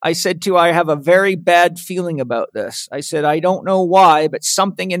morning, I said to her, I have a very bad feeling about this. I said, I don't know why, but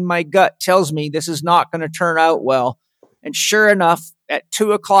something in my gut tells me this is not going to turn out well. And sure enough, at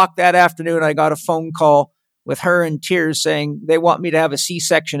 2:00 that afternoon, I got a phone call with her in tears saying they want me to have a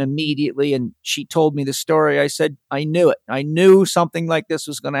C-section immediately. And she told me the story. I said, I knew it. I knew something like this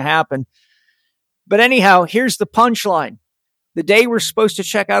was going to happen. But anyhow, here's the punchline. The day we're supposed to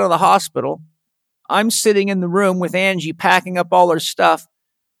check out of the hospital, I'm sitting in the room with Angie packing up all her stuff,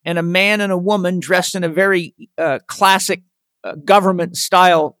 and a man and a woman dressed in a very classic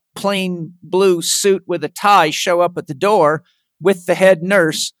government-style plain blue suit with a tie show up at the door with the head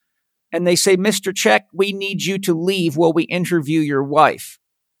nurse. And they say, Mr. Check, we need you to leave while we interview your wife.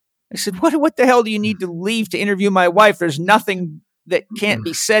 I said, what the hell do you need to leave to interview my wife? There's nothing that can't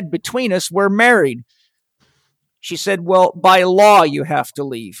be said between us. We're married. She said, well, by law, you have to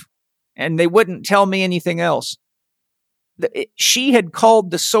leave. And they wouldn't tell me anything else. She had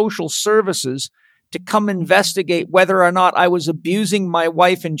called the social services to come investigate whether or not I was abusing my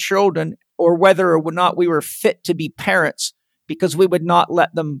wife and children or whether or not we were fit to be parents, because we would not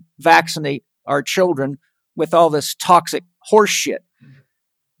let them vaccinate our children with all this toxic horse shit.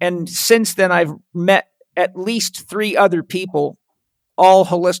 And since then, I've met at least 3 other people, all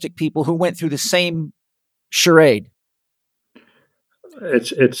holistic people, who went through the same charade. It's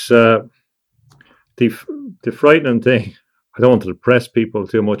the frightening thing. I don't want to depress people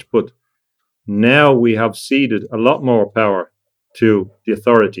too much, but now we have ceded a lot more power to the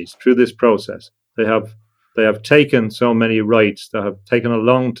authorities through this process. They have taken so many rights that have taken a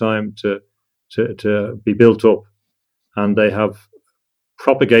long time to to be built up. And they have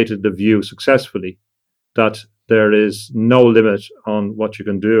propagated the view successfully that there is no limit on what you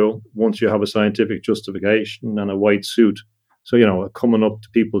can do once you have a scientific justification and a white suit. So, coming up to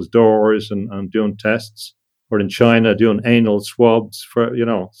people's doors and doing tests, or in China doing anal swabs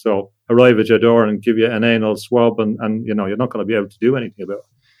so arrive at your door and give you an anal swab and you're not going to be able to do anything about it.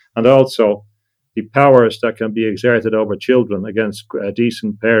 And also the powers that can be exerted over children against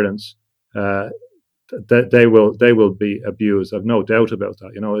decent parents, they will be abused. I've no doubt about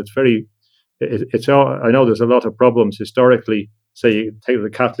that. It's all, I know there's a lot of problems historically. Say you take the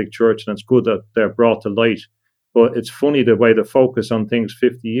Catholic Church, and it's good that they're brought to light. But it's funny the way they focus on things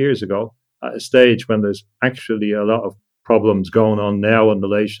 50 years ago at a stage when there's actually a lot of problems going on now in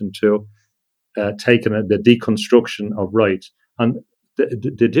relation to taking the deconstruction of rights. And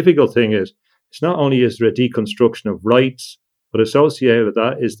the difficult thing is, it's not only is there a deconstruction of rights, but associated with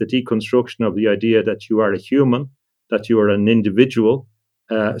that is the deconstruction of the idea that you are a human, that you are an individual.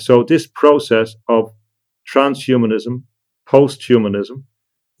 So this process of transhumanism, posthumanism,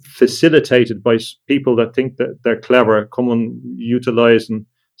 facilitated by people that think that they're clever, come and utilizing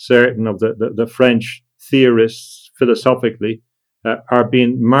certain of the French theorists philosophically, are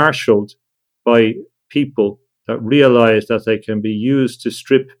being marshaled by people that realize that they can be used to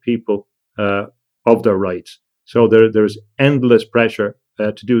strip people of their rights. So there's endless pressure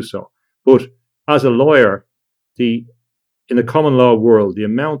to do so. But as a lawyer, in the common law world, the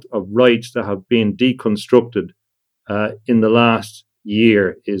amount of rights that have been deconstructed in the last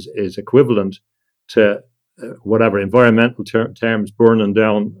year is equivalent to whatever environmental terms, burning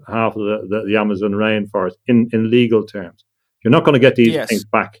down half of the Amazon rainforest in legal terms. You're not going to get these things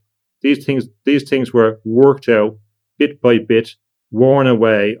back. These things were worked out bit by bit, worn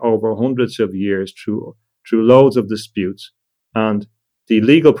away over hundreds of years through loads of disputes, and the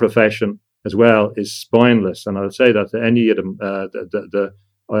legal profession as well is spineless. And I'll say that to any of them.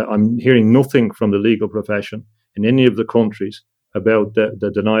 I'm hearing nothing from the legal profession in any of the countries about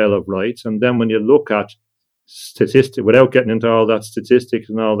the denial of rights. And then when you look at statistics, without getting into all that statistics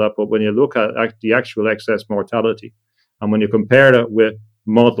and all that, but when you look at the actual excess mortality, and when you compare it with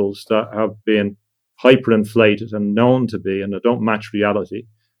models that have been hyperinflated and known to be, and that don't match reality,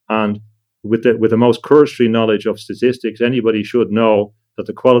 and with the most cursory knowledge of statistics, anybody should know that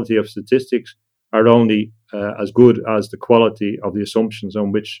the quality of statistics are only as good as the quality of the assumptions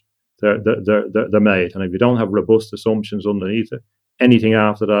on which they're made. And if you don't have robust assumptions underneath it, anything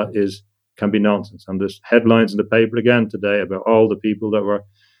after that can be nonsense. And there's headlines in the paper again today about all the people that were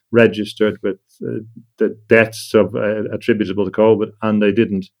registered with the deaths attributable to COVID, and they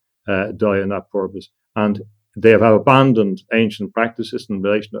didn't die in that purpose. And they have abandoned ancient practices in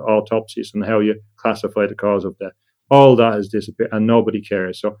relation to autopsies and how you classify the cause of death. All that has disappeared, and nobody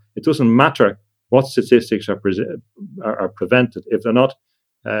cares. So it doesn't matter what statistics are prevented. If they're not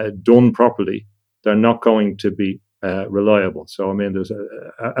done properly, they're not going to be reliable. So, I mean, there's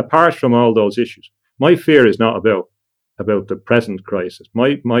apart from all those issues, my fear is not about the present crisis.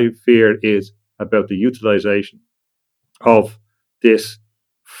 My fear is about the utilization of this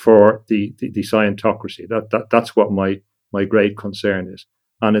for the scientocracy. That's what my great concern is.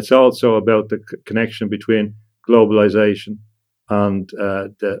 And it's also about the connection between globalization and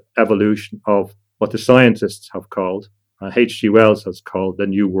the evolution of what the scientists have called, H.G. Wells has called, the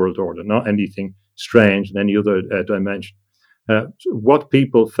New World Order, not anything strange in any other dimension. What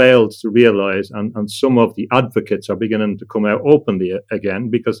people failed to realize, and some of the advocates are beginning to come out openly again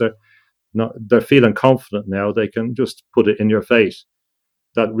because they're feeling confident now, they can just put it in your face,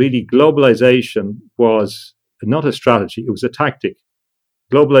 that really globalization was not a strategy, it was a tactic.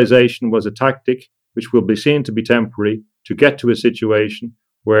 Globalization was a tactic which will be seen to be temporary to get to a situation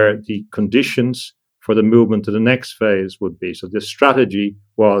where the conditions for the movement to the next phase would be. So the strategy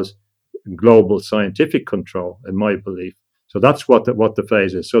was global scientific control, in my belief. So that's what the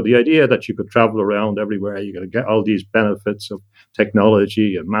phase is. So the idea that you could travel around everywhere, you're going to get all these benefits of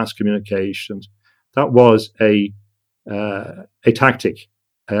technology and mass communications, that was a tactic.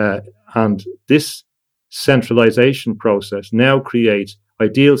 And this centralization process now creates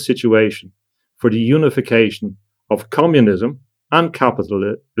ideal situation for the unification of communism and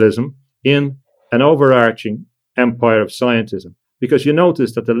capitalism in an overarching empire of scientism. Because you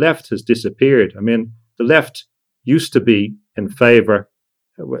notice that the left has disappeared. I mean, the left used to be in favor,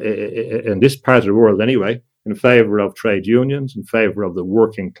 in this part of the world anyway, in favor of trade unions, in favor of the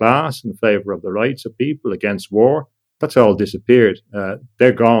working class, in favor of the rights of people, against war. That's all disappeared.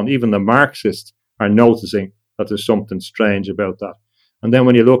 They're gone. Even the Marxists are noticing that there's something strange about that. And then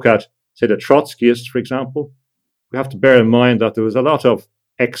when you look at, say, the Trotskyists, for example, we have to bear in mind that there was a lot of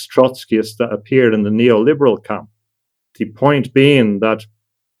ex-Trotskyists that appeared in the neoliberal camp. The point being that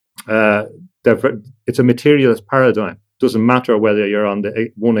it's a materialist paradigm. Doesn't matter whether you're on the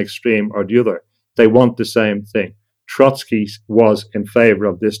one extreme or the other. They want the same thing. Trotsky was in favor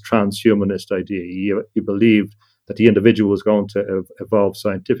of this transhumanist idea. He believed that the individual was going to evolve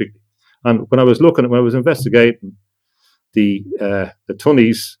scientifically. And when I was investigating the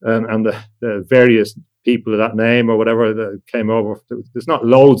Tunnies and the various people of that name or whatever that came over, there's not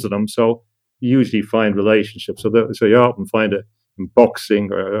loads of them, so you usually find relationships. So you often find it in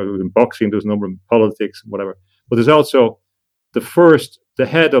boxing, or in boxing there's a number in politics and whatever. But there's also the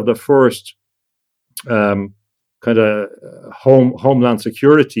head of the first kind of homeland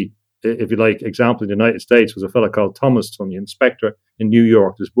security, if you like, example in the United States was a fellow called Thomas Tunney, inspector in New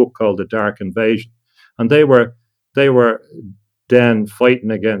York. This book called The Dark Invasion, and they were then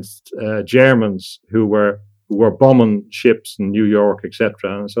fighting against Germans who were bombing ships in New York,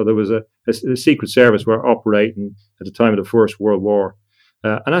 etc. And so there was a Secret Service were operating at the time of the First World War.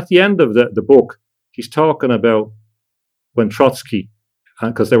 And at the end of the book, he's talking about when Trotsky,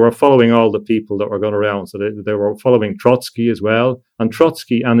 because they were following all the people that were going around. So they were following Trotsky as well. And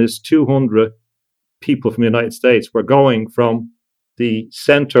Trotsky and his 200 people from the United States were going from the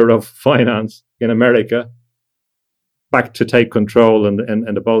center of finance in America back to take control in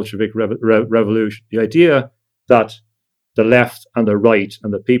the Bolshevik revolution. The idea that the left and the right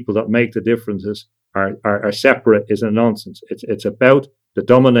and the people that make the differences are separate is a nonsense. It's about the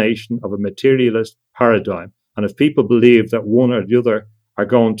domination of a materialist paradigm. And if people believe that one or the other are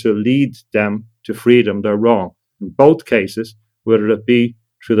going to lead them to freedom, they're wrong. In both cases, whether it be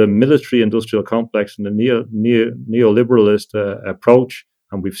through the military-industrial complex and the neoliberalist approach,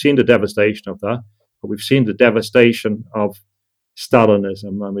 and we've seen the devastation of that, but we've seen the devastation of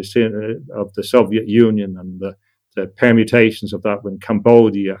Stalinism, and we've seen of the Soviet Union and the permutations of that in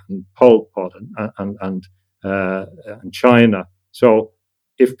Cambodia and Pol Pot and China. So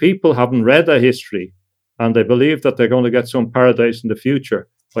if people haven't read their history and they believe that they're going to get some paradise in the future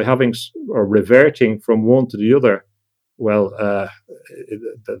by having or reverting from one to the other, well,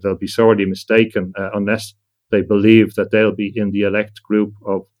 they'll be sorely mistaken unless they believe that they'll be in the elect group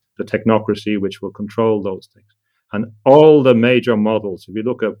of the technocracy which will control those things. And all the major models, if you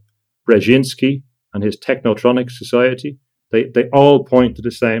look at Brzezinski and his technotronic society, they all point to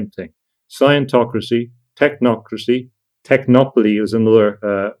the same thing. Scientocracy, technocracy, technopoly is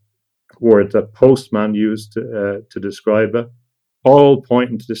another word that Postman used to describe it, all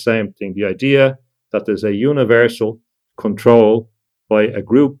pointing to the same thing. The idea that there's a universal control by a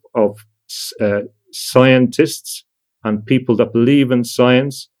group of scientists and people that believe in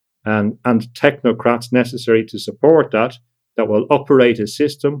science and technocrats necessary to support that will operate a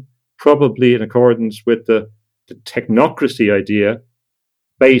system probably in accordance with the technocracy idea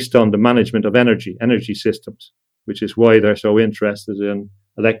based on the management of energy systems, which is why they're so interested in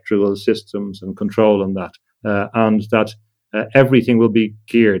electrical systems and control on that, and that everything will be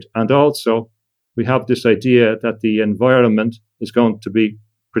geared. And also, we have this idea that the environment is going to be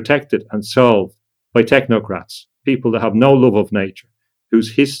protected and solved by technocrats, people that have no love of nature,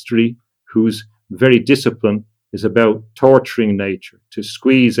 whose history, whose very discipline is about torturing nature to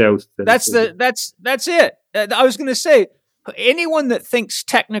squeeze out. That's it. I was going to say, anyone that thinks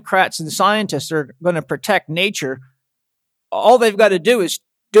technocrats and scientists are going to protect nature, all they've got to do is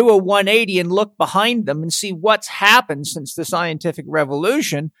do a 180 and look behind them and see what's happened since the scientific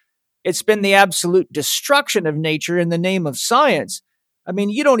revolution. It's been the absolute destruction of nature in the name of science. I mean,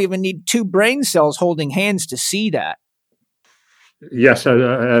 you don't even need two brain cells holding hands to see that. Yes,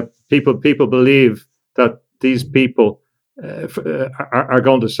 people believe that these people are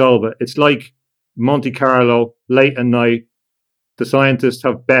going to solve it. It's like Monte Carlo, late at night. The scientists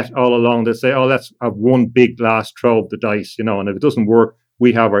have bet all along. They say, let's have one big last throw of the dice, and if it doesn't work,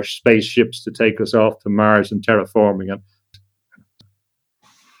 we have our spaceships to take us off to Mars and terraforming it.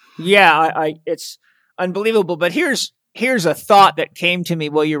 Yeah, it's unbelievable. But here's a thought that came to me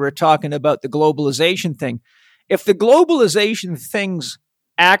while you were talking about the globalization thing. If the globalization thing's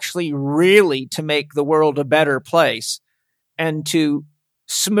actually really to make the world a better place and to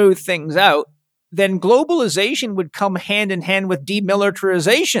smooth things out, then globalization would come hand in hand with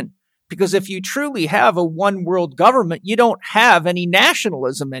demilitarization. Because if you truly have a one world government, you don't have any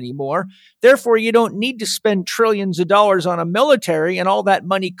nationalism anymore. Therefore, you don't need to spend trillions of dollars on a military, and all that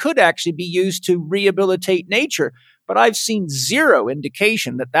money could actually be used to rehabilitate nature. But I've seen zero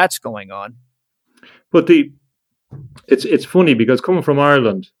indication that that's going on. But it's funny because coming from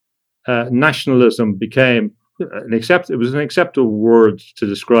Ireland, nationalism became it was an acceptable word to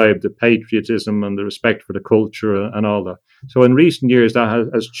describe the patriotism and the respect for the culture and all that. So in recent years, that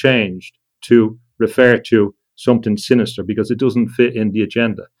has changed to refer to something sinister because it doesn't fit in the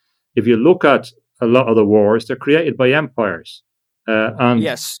agenda. If you look at a lot of the wars, they're created by empires. And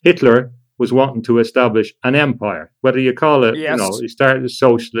yes. Hitler was wanting to establish an empire, whether you call it, yes. He started as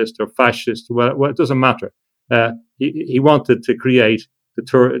socialist or fascist, well, it doesn't matter. He wanted to create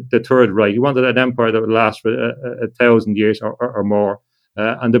the Third Reich. He wanted an empire that would last for 1,000 years or more.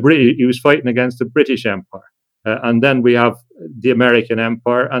 And he was fighting against the British Empire. And then we have the American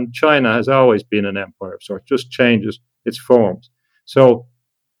Empire, and China has always been an empire of sorts, just changes its forms. So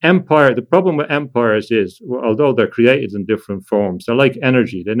the problem with empires is, although they're created in different forms, they're like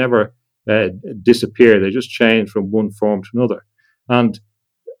energy. They never disappear. They just change from one form to another. And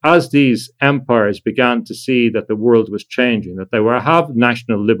as these empires began to see that the world was changing, that they have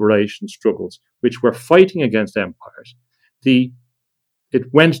national liberation struggles, which were fighting against empires,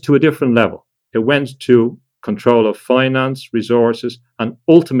 it went to a different level. It went to control of finance, resources, and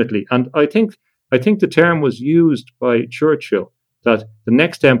ultimately, and I think the term was used by Churchill, that the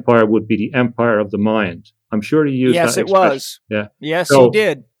next empire would be the empire of the mind. I'm sure he used that expression. Yes, it was. Yeah. Yes, he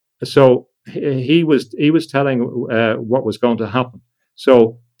did. So he was telling what was going to happen.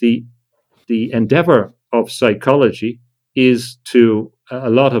 So the endeavor of psychology is to, a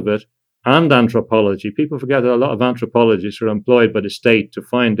lot of it, and anthropology. People forget that a lot of anthropologists are employed by the state to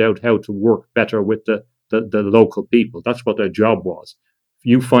find out how to work better with the local people. That's what their job was.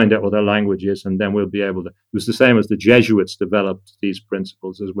 You find out what their language is, and then we'll be able to. It was the same as the Jesuits developed these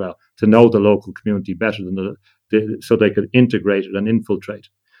principles as well, to know the local community better than so they could integrate it and infiltrate.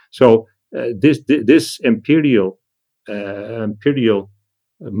 So this imperial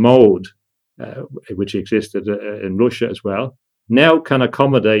mode, which existed in Russia as well, now can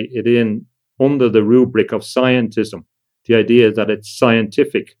accommodate it in under the rubric of scientism, the idea that it's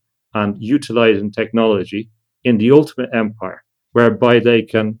scientific and utilizing technology in the ultimate empire, whereby they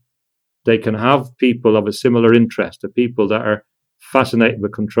can have people of a similar interest, the people that are fascinated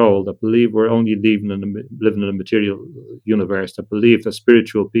with control, that believe we're only living in a material universe, that believe that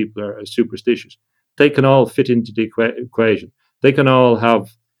spiritual people are superstitious. They can all fit into the equation. They can all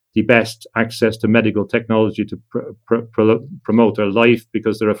have the best access to medical technology to promote their life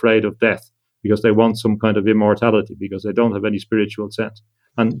because they're afraid of death, because they want some kind of immortality, because they don't have any spiritual sense.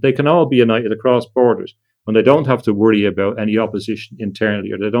 And they can all be united across borders when they don't have to worry about any opposition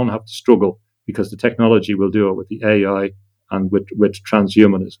internally, or they don't have to struggle because the technology will do it with the AI and with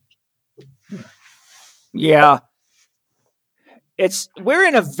transhumanism. Yeah. We're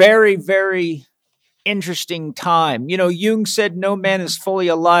in a very, very interesting time. Jung said no man is fully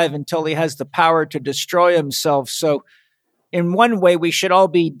alive until he has the power to destroy himself. So in one way, we should all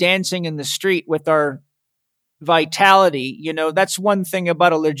be dancing in the street with our vitality. That's one thing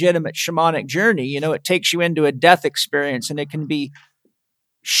about a legitimate shamanic journey. It takes you into a death experience, and it can be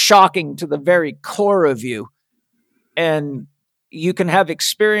shocking to the very core of you. And you can have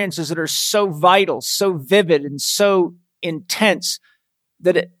experiences that are so vital, so vivid, and so intense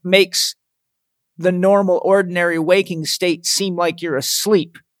that it makes the normal, ordinary waking state seem like you're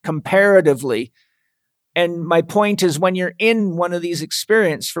asleep comparatively. And my point is, when you're in one of these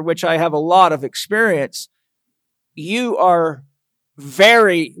experiences, for which I have a lot of experience, you are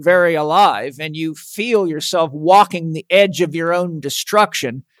very, very alive, and you feel yourself walking the edge of your own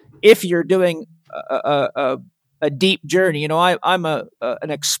destruction if you're doing a deep journey. I'm an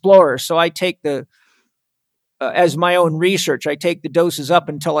explorer, so I take as my own research, I take the doses up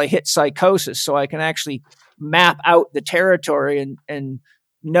until I hit psychosis, so I can actually map out the territory and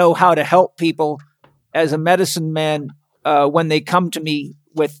know how to help people as a medicine man when they come to me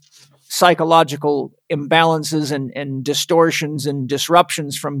with psychological imbalances and distortions and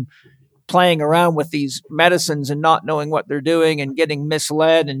disruptions from playing around with these medicines and not knowing what they're doing and getting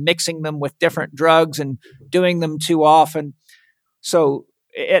misled and mixing them with different drugs and doing them too often. So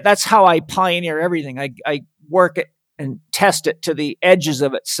that's how I pioneer everything. I work it and test it to the edges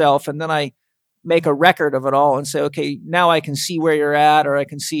of itself, and then I make a record of it all and say, okay, now I can see where you're at, or I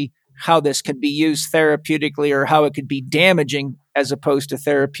can see how this could be used therapeutically, or how it could be damaging as opposed to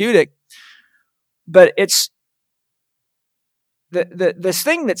therapeutic. But it's this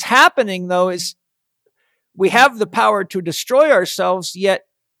thing that's happening, though, is we have the power to destroy ourselves, yet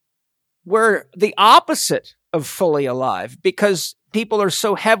we're the opposite of fully alive, because people are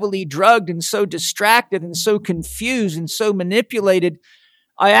so heavily drugged and so distracted and so confused and so manipulated.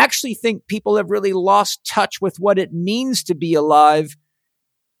 I actually think people have really lost touch with what it means to be alive.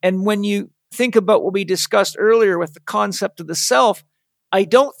 And when you think about what we discussed earlier with the concept of the self, I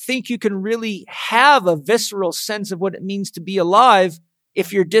don't think you can really have a visceral sense of what it means to be alive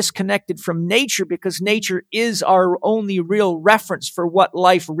if you're disconnected from nature, because nature is our only real reference for what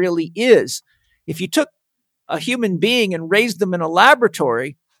life really is. If you took a human being and raised them in a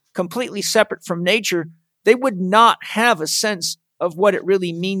laboratory completely separate from nature, they would not have a sense of what it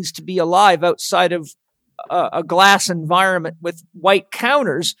really means to be alive outside of a glass environment with white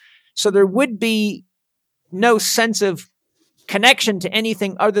counters. So there would be no sense of connection to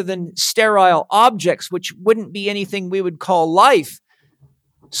anything other than sterile objects, which wouldn't be anything we would call life.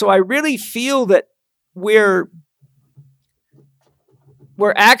 So I really feel that we're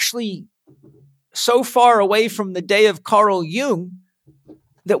actually so far away from the day of Carl Jung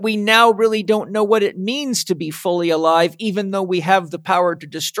that we now really don't know what it means to be fully alive, even though we have the power to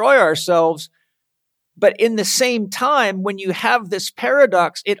destroy ourselves. But in the same time, when you have this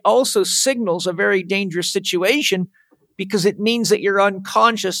paradox, it also signals a very dangerous situation, because it means that you're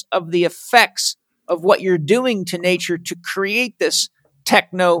unconscious of the effects of what you're doing to nature to create this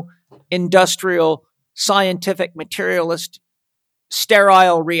techno-industrial, scientific, materialist,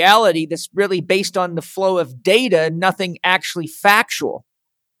 sterile reality that's really based on the flow of data, nothing actually factual,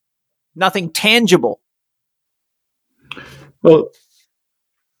 nothing tangible. Well,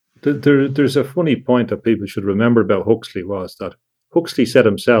 there's a funny point that people should remember about Huxley, was that Huxley said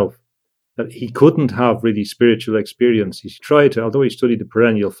himself that he couldn't have really spiritual experience. He tried to, although he studied the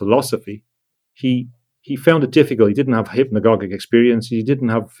perennial philosophy, he found it difficult. He didn't have hypnagogic experience. He didn't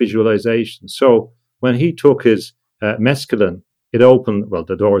have visualization. So when he took his mescaline, it opened,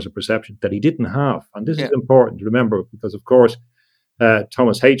 the doors of perception that he didn't have. And this is important to remember, because, of course,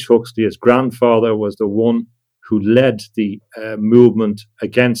 Thomas H. Huxley, his grandfather, was the one who led the movement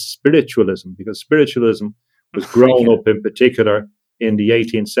against spiritualism, because spiritualism was grown up in particular in the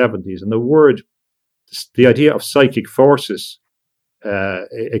 1870s. And the idea of psychic forces,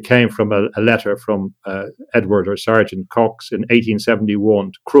 it came from a letter from Edward or Sergeant Cox in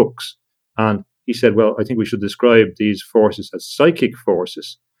 1871 to Crookes. And he said, well, I think we should describe these forces as psychic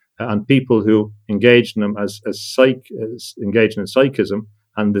forces, and people who engaged in them as engaged in psychism,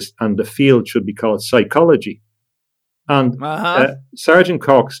 and the field should be called psychology. And Sergeant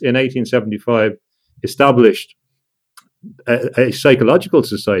Cox in 1875 established a psychological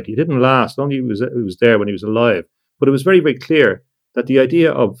society. It didn't last. Only it was there when he was alive. But it was very, very clear that the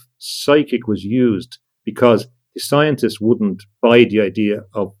idea of psychic was used because the scientists wouldn't buy the idea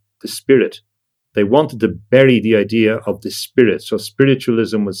of the spirit. They wanted to bury the idea of the spirit. So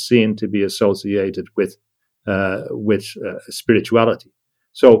spiritualism was seen to be associated with spirituality.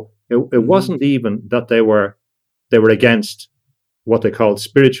 So it wasn't even that they were against what they called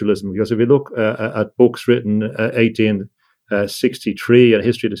spiritualism, because if you look at books written 1863, A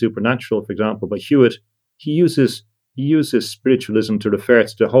History of the Supernatural, for example, by Hewitt, he uses spiritualism to refer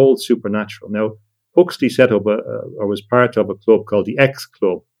to the whole supernatural. Now, Huxley set up or was part of a club called the X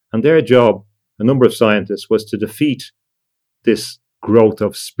Club, and their job, a number of scientists, was to defeat this growth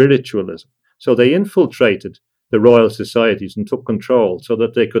of spiritualism. So they infiltrated the Royal Societies and took control so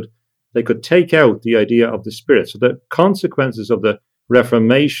that they could take out the idea of the spirit. So the consequences of the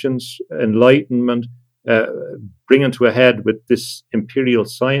Reformation's Enlightenment bringing to a head with this imperial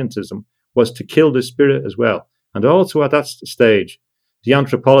scientism was to kill the spirit as well. And also at that stage, the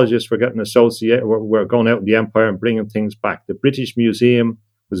anthropologists were getting associated, were going out in the empire and bringing things back. The British Museum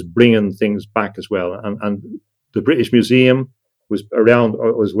was bringing things back as well. And the British Museum was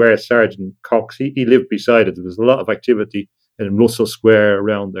where Sergeant Cox, he lived beside it. There was a lot of activity in Russell Square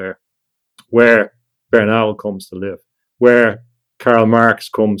around there, where Bernal comes to live, where Karl Marx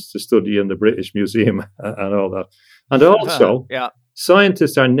comes to study in the British Museum and all that. And also,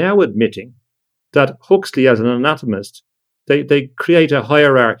 scientists are now admitting that Huxley, as an anatomist, they create a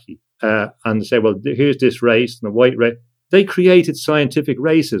hierarchy and say, well, here's this race and the white race. They created scientific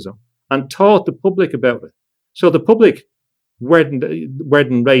racism and taught the public about it. So the public weren't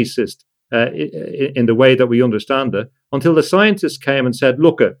racist in the way that we understand it, until the scientists came and said,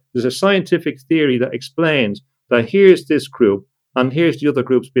 look, there's a scientific theory that explains that here's this group and here's the other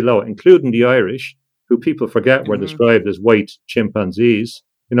groups below it, including the Irish, who people forget were described as white chimpanzees.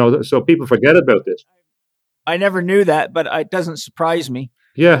 So people forget about this. I never knew that, but it doesn't surprise me.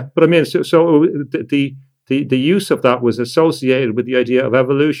 Yeah, but I mean, so the use of that was associated with the idea of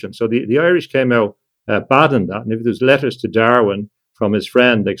evolution. So the Irish came out bad in that, and if there's letters to Darwin from his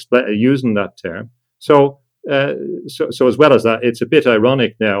friend using that term. So as well as that, it's a bit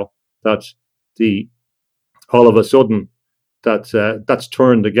ironic now that all of a sudden that's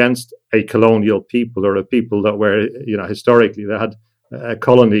turned against a colonial people, or a people that were, historically they had a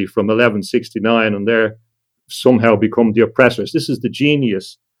colony from 1169, and they're somehow become the oppressors. This is the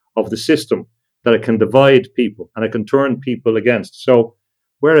genius of the system, that it can divide people and it can turn people against. So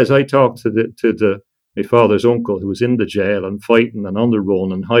whereas I talked to my father's uncle who was in the jail and fighting and on the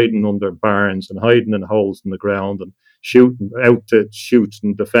run and hiding under barns and hiding in holes in the ground and shooting out to shoot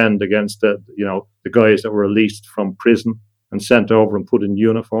and defend against the guys that were released from prison and sent over and put in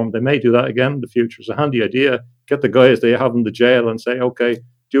uniform. They may do that again in the future. It's a handy idea. Get the guys they have in the jail and say, okay,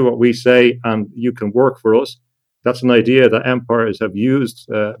 do what we say and you can work for us. That's an idea that empires have used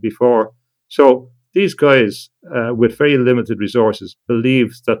before. So these guys with very limited resources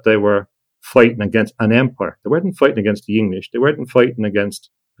believed that they were fighting against an empire. They weren't fighting against the English. They weren't fighting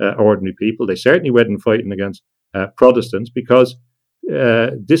against ordinary people. They certainly weren't fighting against Protestants, because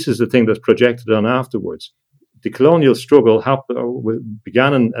this is the thing that's projected on afterwards. The colonial struggle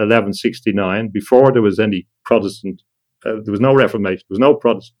began in 1169, before there was any Protestant. There was no Reformation. There was no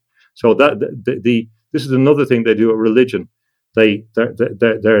Protestant. So this is another thing they do with religion.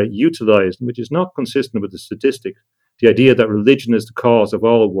 They're utilized, which is not consistent with the statistics, the idea that religion is the cause of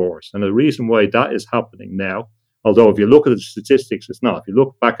all wars. And the reason why that is happening now, although if you look at the statistics, it's not. If you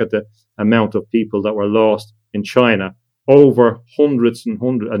look back at the amount of people that were lost in China over hundreds and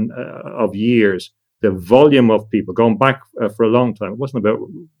hundreds of years, the volume of people going back for a long time, it wasn't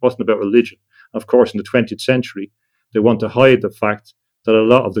about religion. Of course, in the 20th century, they want to hide the fact that a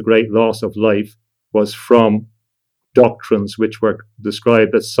lot of the great loss of life was from doctrines which were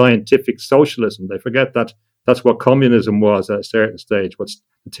described as scientific socialism. They forget that that's what communism was at a certain stage, what's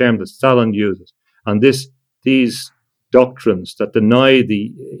the term that Stalin uses. And these doctrines that deny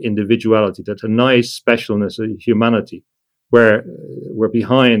the individuality, that deny specialness of humanity, were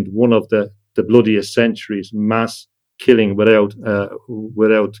behind one of the bloodiest centuries, mass killing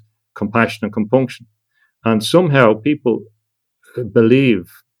without compassion and compunction. And somehow people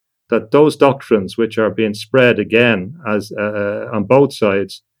believe that those doctrines, which are being spread again as on both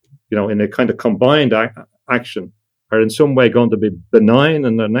sides, in a kind of combined action, are in some way going to be benign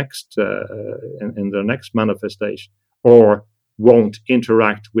in their next manifestation, or won't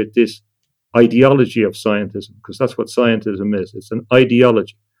interact with this ideology of scientism, because that's what scientism is. It's an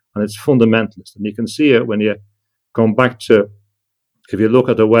ideology, and it's fundamentalist. And you can see it when you come back to, if you look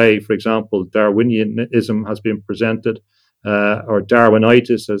at the way, for example, Darwinianism has been presented, or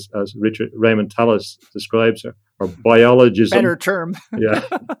Darwinitis, as Raymond Tallis describes it, or biologism. Better term. Yeah.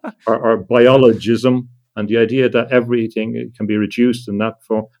 Or biologism, and the idea that everything can be reduced in that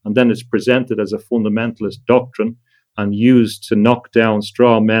form, and then it's presented as a fundamentalist doctrine and used to knock down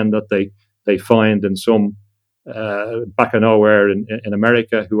straw men that they find in some back of nowhere in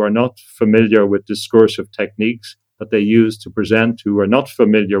America, who are not familiar with discursive techniques that they use to present, who are not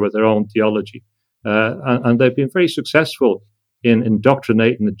familiar with their own theology. And they've been very successful in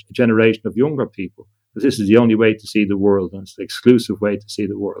indoctrinating a generation of younger people. This is the only way to see the world, and it's the exclusive way to see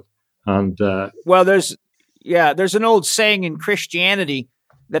the world. And well, there's an old saying in Christianity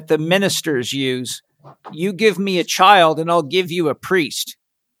that the ministers use: "You give me a child, and I'll give you a priest,"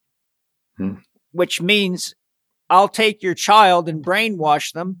 which means I'll take your child and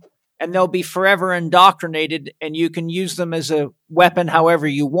brainwash them, and they'll be forever indoctrinated, and you can use them as a weapon however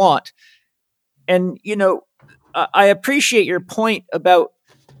you want. And, I appreciate your point about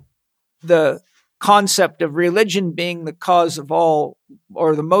the concept of religion being the cause of all,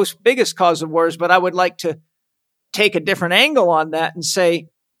 or the biggest cause of wars, but I would like to take a different angle on that and say,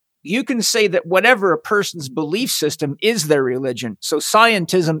 you can say that whatever a person's belief system is their religion. So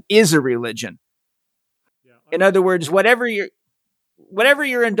scientism is a religion. In other words, whatever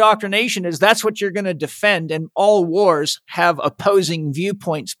your indoctrination is, that's what you're going to defend. And all wars have opposing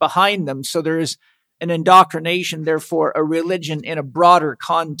viewpoints behind them. So there is an indoctrination, therefore a religion in a broader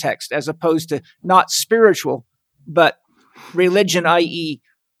context, as opposed to not spiritual, but religion, i.e.,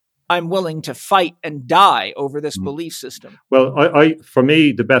 I'm willing to fight and die over this belief system. Well, for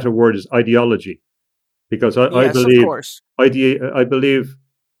me, the better word is ideology, because I believe, of course. I believe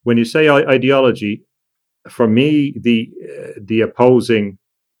when you say ideology, for me, the opposing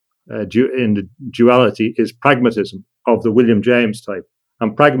in the duality is pragmatism of the William James type.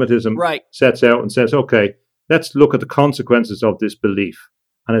 And pragmatism sets out and says, okay, let's look at the consequences of this belief.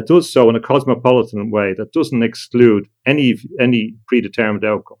 And it does so in a cosmopolitan way that doesn't exclude any predetermined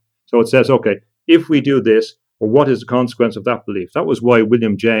outcome. So it says, okay, if we do this, well, what is the consequence of that belief? That was why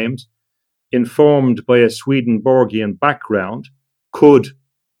William James, informed by a Swedenborgian background, could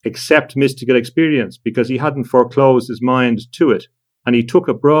accept mystical experience, because he hadn't foreclosed his mind to it. And he took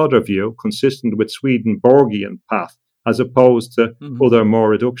a broader view consistent with Swedenborgian path, as opposed to other more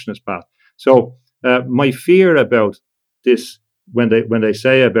reductionist path. So my fear about this when they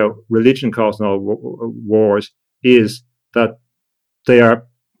say about religion causing all wars is that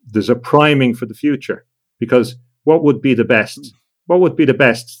there's a priming for the future, because what would be the best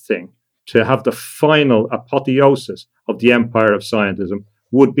thing to have the final apotheosis of the empire of scientism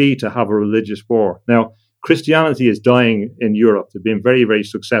would be to have a religious war. Now, Christianity is dying in Europe. They've been very, very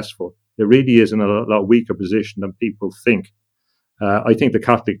successful. It really is in a lot weaker position than people think. I think the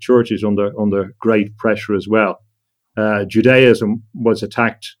Catholic Church is under great pressure as well. Judaism was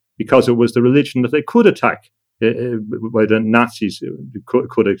attacked because it was the religion that they could attack. By the Nazis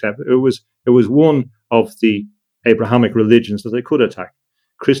could attack. It was one of the Abrahamic religions that they could attack.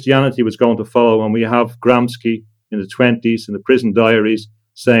 Christianity was going to follow, and we have Gramsci in the 1920s in the prison diaries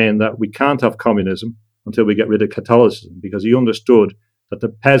saying that we can't have communism until we get rid of Catholicism, because he understood that the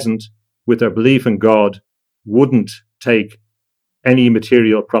peasant, with their belief in God, wouldn't take any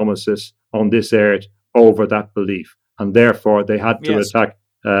material promises on this earth over that belief, and therefore they had to attack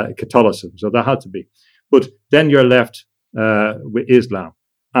Catholicism. So that had to be. But then you're left with Islam.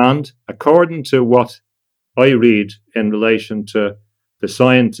 And according to what I read in relation to the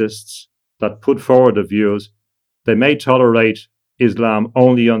scientists that put forward the views, they may tolerate Islam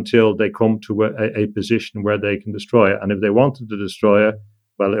only until they come to a position where they can destroy it. And if they wanted to destroy it,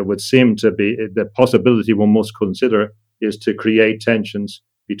 well, it would seem to be the possibility one must consider is to create tensions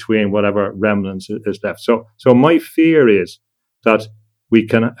between whatever remnants is left. So my fear is that we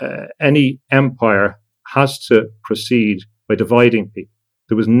can any empire has to proceed by dividing people.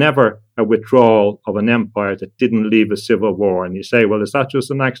 There was never a withdrawal of an empire that didn't leave a civil war. And you say, well, is that just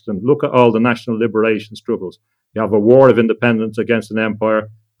an accident? Look at all the national liberation struggles. You have a war of independence against an empire,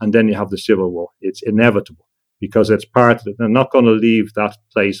 and then you have the civil war. It's inevitable because it's part of it. They're not going to leave that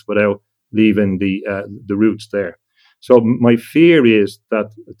place without leaving the roots there. So my fear is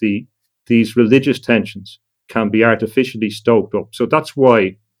that these religious tensions can be artificially stoked up. So that's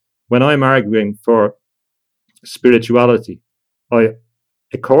why when I'm arguing for spirituality,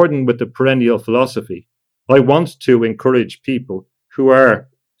 according with the perennial philosophy, I want to encourage people who are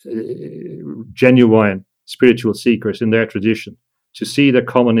genuine spiritual seekers in their tradition to see the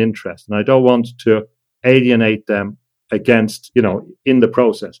common interest. And I don't want to alienate them against, in the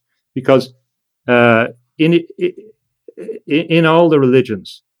process. Because in all the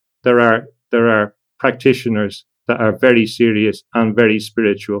religions, there are practitioners that are very serious and very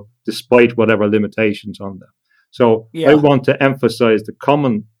spiritual, despite whatever limitations on them. So I want to emphasize the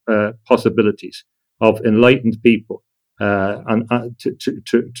common possibilities of enlightened people and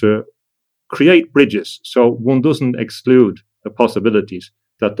to create bridges, so one doesn't exclude the possibilities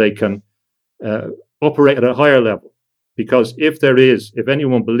that they can operate at a higher level. Because if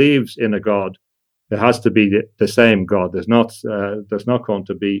anyone believes in a God, it has to be the same God. There's not going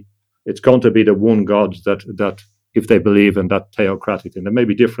to be. It's going to be the one God that if they believe in that theocratic thing, there may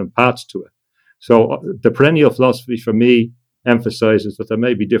be different paths to it. So the perennial philosophy for me emphasizes that there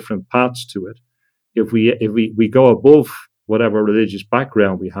may be different paths to it. If we go above whatever religious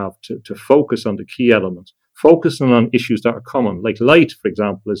background we have to focus on the key elements, focusing on issues that are common, like light, for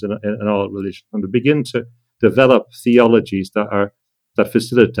example, is in all religion, and to begin to develop theologies that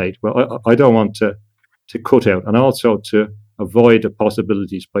facilitate. Well, I don't want to cut out, and also to avoid the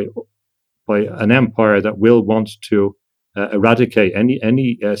possibilities by an empire that will want to eradicate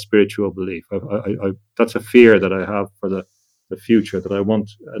any spiritual belief. That's a fear that I have for the future. That I want.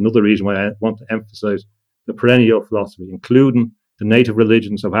 Another reason why I want to emphasize the perennial philosophy, including the native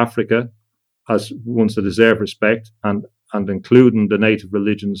religions of Africa as ones that deserve respect, and including the native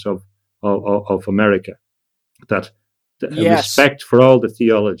religions of America. That respect for all the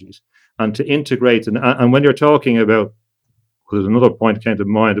theologies, and to integrate. And when you're talking about, there's another point that came to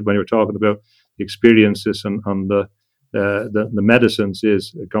mind when you're talking about the experiences and the medicines,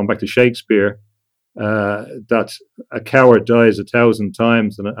 is going back to Shakespeare, that a coward dies 1,000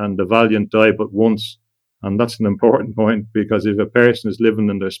 times and the valiant die but once. And that's an important point, because if a person is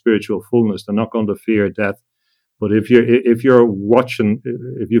living in their spiritual fullness, they're not going to fear death. But if you've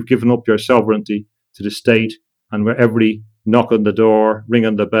given up your sovereignty to the state, and where every knock on the door, ring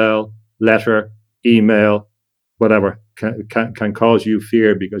on the bell, letter, email, whatever can cause you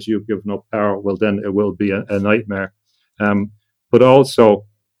fear because you've given up power, well, then it will be a nightmare. But also,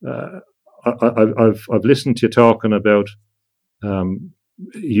 I've listened to you talking about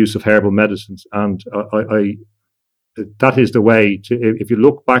use of herbal medicines, and that is the way to. If you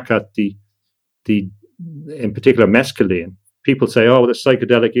look back at the in particular mescaline, people say, "Oh, the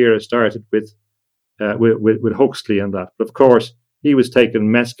psychedelic era started with Huxley and that." But of course, he was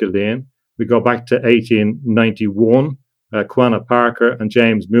taking mescaline. We go back to 1891, Quanah Parker and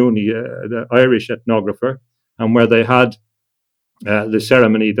James Mooney, the Irish ethnographer, and where they had the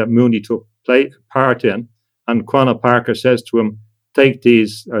ceremony that Mooney took part in. And Quanah Parker says to him, take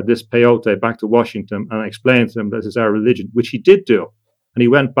this peyote back to Washington and explain to them this is our religion, which he did do. And he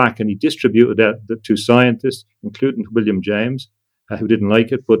went back and he distributed it to scientists, including William James, who didn't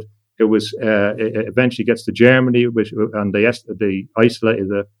like it. But it eventually gets to Germany, and they isolated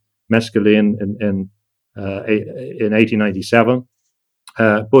the mescaline in 1897.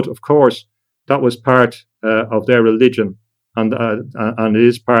 But of course, that was part of their religion, and it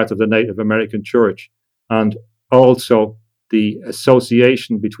is part of the Native American Church, and also the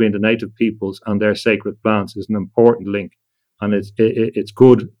association between the native peoples and their sacred plants is an important link. And it's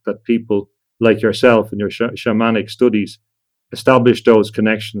good that people like yourself in your shamanic studies establish those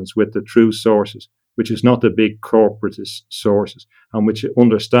connections with the true sources, which is not the big corporatist sources, and which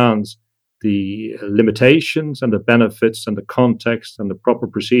understands the limitations and the benefits and the context and the proper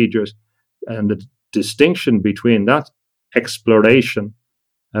procedures and the distinction between that exploration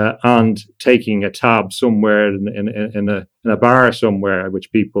and taking a tab somewhere in a bar somewhere,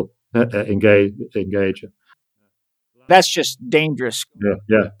 which people engage in. That's just dangerous.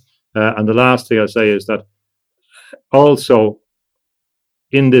 Yeah. And the last thing I'll say is that also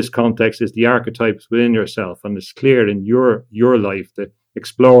in this context is the archetypes within yourself, and it's clear in your life. The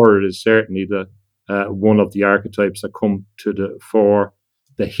explorer is certainly the one of the archetypes that come to the fore.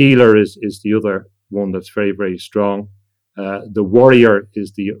 The healer is the other one that's very, very strong. The warrior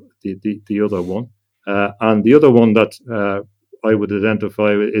is the other one, and the other one that I would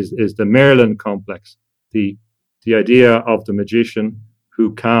identify is the Merlin complex. The idea of the magician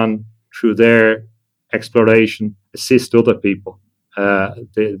who can, through their exploration, assist other people.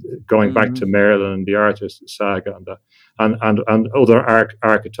 Going back to Merlin and the Arthur's saga and other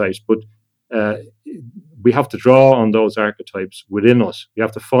archetypes, but we have to draw on those archetypes within us. We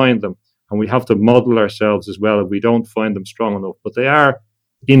have to find them, and we have to model ourselves as well if we don't find them strong enough. But they are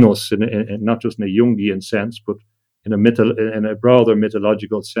in us, in not just in a Jungian sense, but in a broader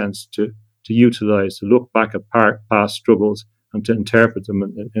mythological sense to utilize, to look back at past struggles and to interpret them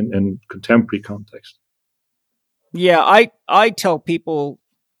in contemporary context. Yeah, I tell people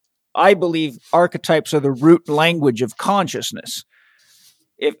I believe archetypes are the root language of consciousness.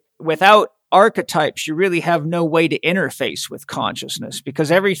 If without archetypes, you really have no way to interface with consciousness,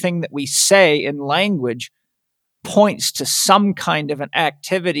 because everything that we say in language points to some kind of an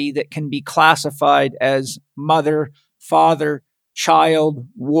activity that can be classified as mother, father, child,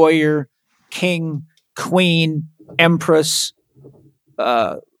 warrior, king, queen, empress,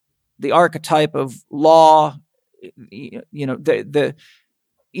 the archetype of law. The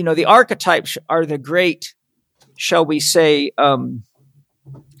archetypes are the great, shall we say,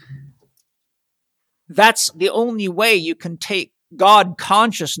 that's the only way you can take God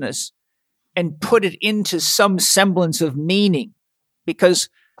consciousness and put it into some semblance of meaning. Because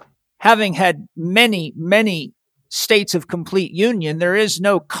having had many, many states of complete union, there is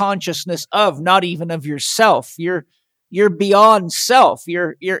no consciousness of, not even of yourself. You're beyond self.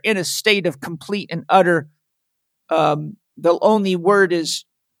 You're in a state of complete and utter, the only word is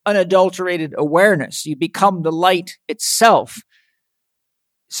unadulterated awareness. You become the light itself.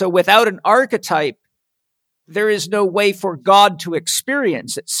 So without an archetype, there is no way for God to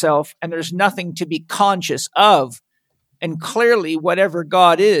experience itself, and there's nothing to be conscious of. And clearly, whatever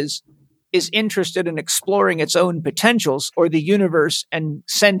God is interested in exploring its own potentials, or the universe and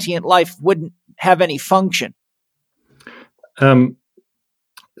sentient life wouldn't have any function.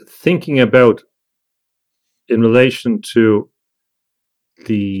 Thinking about in relation to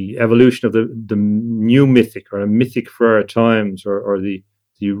the evolution of the new mythic, or a mythic for our times, or the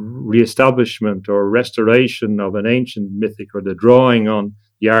reestablishment or restoration of an ancient mythic, or the drawing on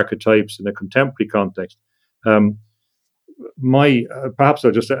the archetypes in a contemporary context. Perhaps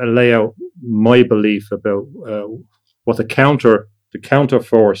I'll just lay out my belief about what the counter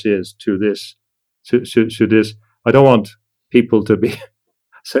force is to this. To this, I don't want people to be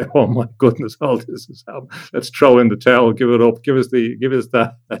say, "Oh my goodness, all this is happening. Let's throw in the towel, give it up, give us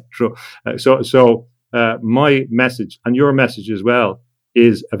that throw." So my message, and your message as well,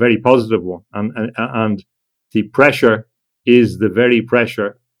 is a very positive one, and the pressure is the very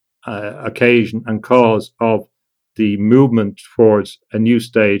pressure, occasion and cause of the movement towards a new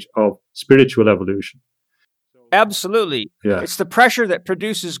stage of spiritual evolution. Absolutely. Yeah. It's the pressure that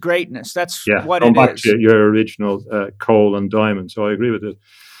produces greatness. That's what it is. Back to your original coal and diamond. So I agree with it.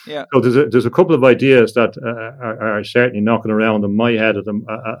 Yeah. So there's a couple of ideas that are certainly knocking around in my head at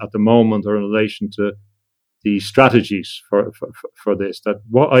the moment, or in relation to the strategies for this. That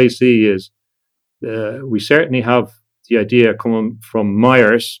what I see is we certainly have the idea coming from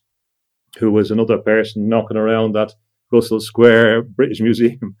Myers, who was another person knocking around that Russell Square, British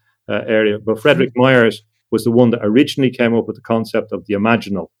Museum area. But Frederick Myers was the one that originally came up with the concept of the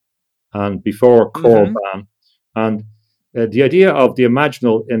imaginal, and before Corban. And the idea of the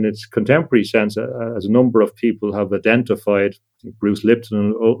imaginal in its contemporary sense, as a number of people have identified, I think Bruce Lipton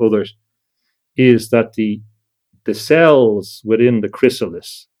and others, is that the cells within the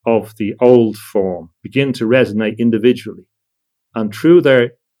chrysalis of the old form begin to resonate individually. And through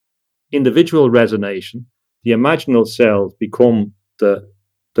their individual resonation, the imaginal cells become the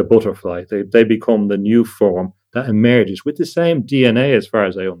butterfly. They become the new form that emerges with the same DNA, as far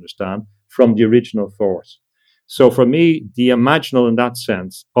as I understand, from the original force. So for me, the imaginal in that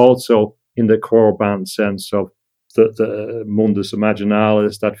sense, also in the Corban sense of the mundus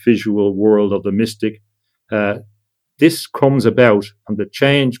imaginalis, that visual world of the mystic, this comes about, and the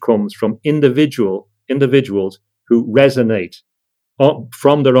change comes from individuals who resonate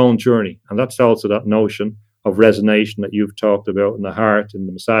from their own journey. And that's also that notion of resonation that you've talked about in the heart, in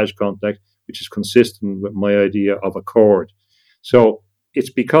the massage context, which is consistent with my idea of a chord. So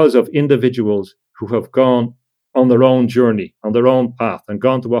it's because of individuals who have gone on their own journey, on their own path, and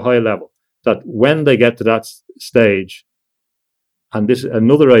gone to a high level, that when they get to that stage, and this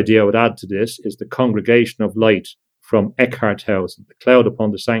another idea I would add to this is the congregation of light from Eckhart Hausen, The Cloud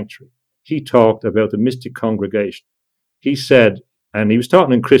Upon the Sanctuary. He talked about the mystic congregation. He said, and he was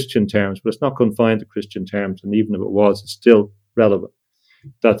talking in Christian terms, but it's not confined to Christian terms, and even if it was, it's still relevant,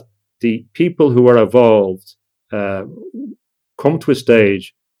 that the people who are evolved come to a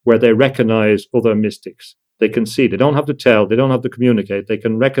stage where they recognize other mystics. They can see, they don't have to tell, they don't have to communicate, they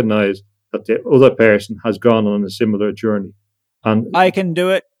can recognize that the other person has gone on a similar journey. And I can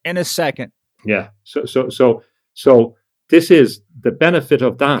do it in a second. Yeah. So this is the benefit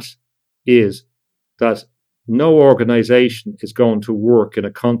of that, is that no organization is going to work in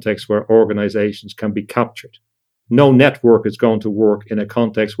a context where organizations can be captured. No network is going to work in a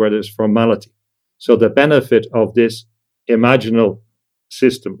context where there's formality. So the benefit of this imaginal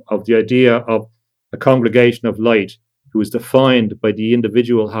system, of the idea of a congregation of light who is defined by the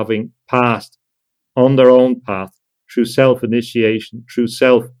individual having passed on their own path through self-initiation, through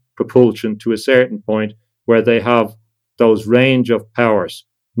self-propulsion to a certain point where they have those range of powers,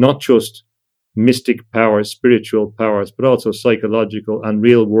 not just mystic powers, spiritual powers, but also psychological and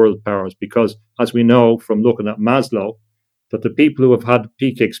real world powers. Because as we know from looking at Maslow, that the people who have had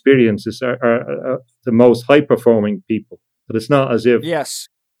peak experiences are the most high performing people. That it's not as if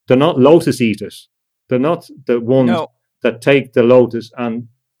they're not lotus eaters. They're not the ones that take the lotus and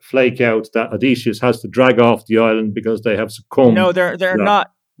flake out that Odysseus has to drag off the island because they have succumbed. No, they're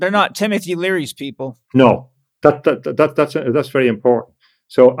not. They're not Timothy Leary's people. No, that's very important.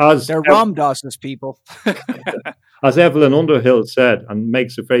 So they're Ram Dass's people. As Evelyn Underhill said, and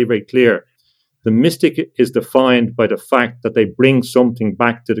makes it very, very clear, the mystic is defined by the fact that they bring something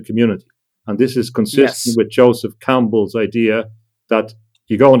back to the community. And this is consistent with Joseph Campbell's idea that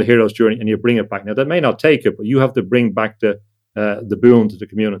you go on the hero's journey and you bring it back. Now, they may not take it, but you have to bring back the boon to the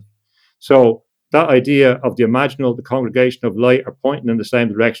community. So that idea of the imaginal, the congregation of light, are pointing in the same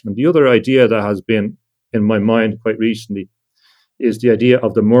direction. And the other idea that has been in my mind quite recently is the idea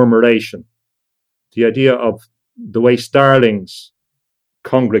of the murmuration, the idea of the way starlings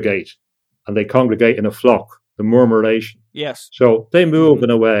congregate, and they congregate in a flock, the murmuration. Yes. So they move in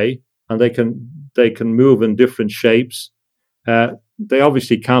a way, and they can move in different shapes. They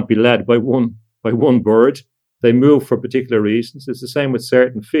obviously can't be led by one bird. They move for particular reasons. It's the same with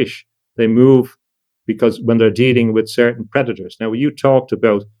certain fish. They move because when they're dealing with certain predators. Now, you talked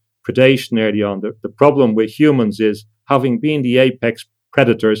about predation early on. The problem with humans is, having been the apex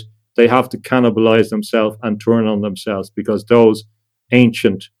predators, they have to cannibalize themselves and turn on themselves because those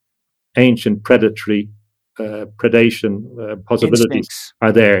ancient predatory predation possibilities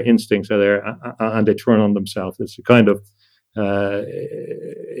are there, instincts are there, and they turn on themselves. It's a kind of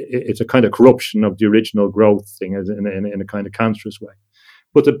corruption of the original growth thing in a kind of cancerous way.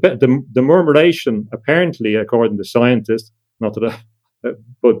 But the murmuration, apparently, according to scientists,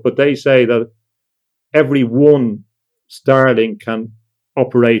 but they say that every one starling can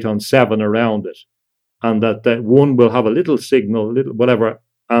operate on 7 around it, and that one will have a little signal, a little whatever,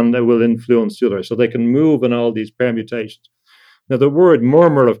 and it will influence the other. So they can move in all these permutations. Now, the word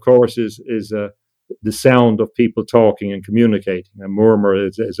murmur, of course, is the sound of people talking and communicating. A murmur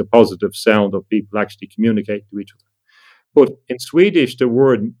is a positive sound of people actually communicating to each other. But in Swedish, the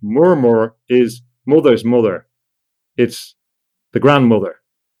word murmur is mother's mother. It's the grandmother.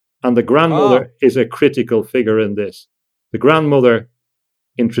 And the grandmother is a critical figure in this. The grandmother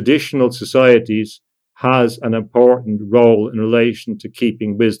in traditional societies has an important role in relation to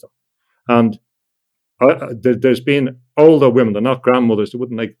keeping wisdom. And there's been older women. They're not grandmothers. They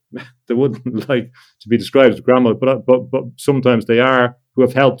wouldn't like to be described as grandmothers, but sometimes they are, who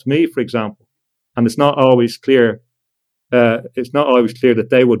have helped me, for example. And it's not always clear. It's not always clear that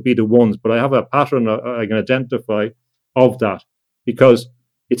they would be the ones, but I have a pattern I can identify of that, because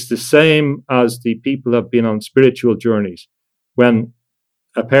it's the same as the people have been on spiritual journeys. When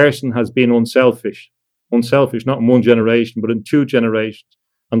a person has been unselfish, not in one generation, but in 2 generations,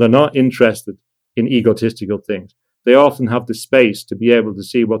 and they're not interested in egotistical things, they often have the space to be able to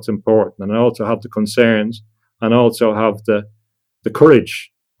see what's important, and also have the concerns, and also have the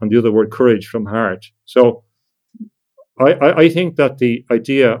courage, and the other word, courage, from heart. So I think that the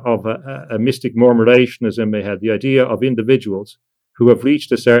idea of a mystic murmuration is in my head, the idea of individuals who have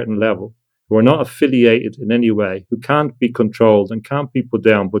reached a certain level, who are not affiliated in any way, who can't be controlled and can't be put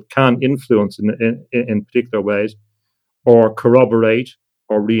down, but can influence in particular ways, or corroborate,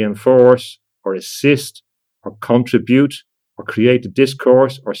 or reinforce, or assist, or contribute, or create a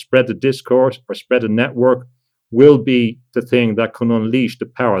discourse, or spread the discourse, or spread a network, will be the thing that can unleash the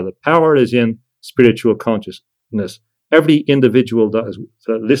power. The power is in spiritual consciousness. Every individual that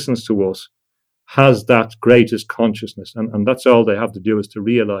listens to us has that greatest consciousness, and that's all they have to do, is to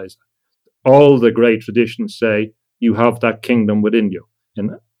realize that. All the great traditions say you have that kingdom within you.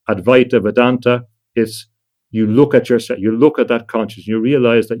 In Advaita Vedanta, it's you look at yourself, you look at that consciousness, you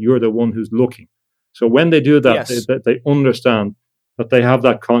realize that you're the one who's looking. So when they do that, Yes. they understand that they have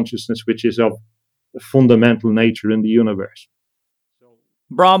that consciousness which is of the fundamental nature in the universe.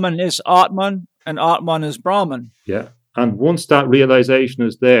 Brahman is Atman, and Atman is Brahman. Yeah. And once that realization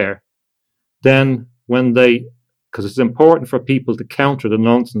is there, then because it's important for people to counter the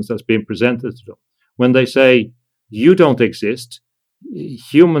nonsense that's being presented to them. When they say, you don't exist,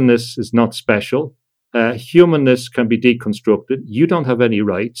 humanness is not special, humanness can be deconstructed, you don't have any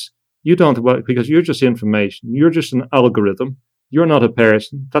rights, because you're just information, you're just an algorithm, you're not a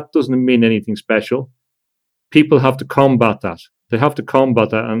person, that doesn't mean anything special. People have to combat that. They have to combat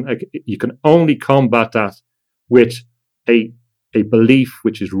that, and you can only combat that with a belief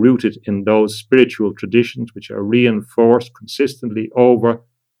which is rooted in those spiritual traditions which are reinforced consistently over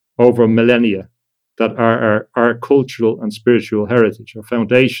millennia, that are our cultural and spiritual heritage, our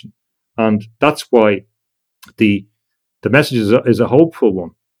foundation. And that's why the message is a hopeful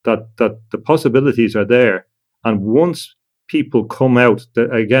one, that the possibilities are there. And once people come out,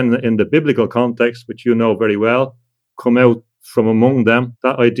 again, in the biblical context, which you know very well, come out from among them,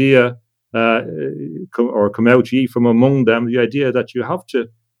 that idea, come out ye from among them, the idea that you have to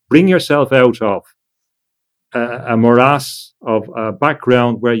bring yourself out of a morass of a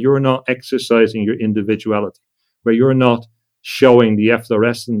background where you're not exercising your individuality, where you're not showing the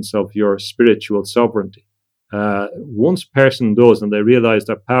efflorescence of your spiritual sovereignty. Once a person does, and they realize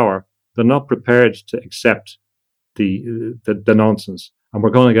their power, they're not prepared to accept the nonsense. And we're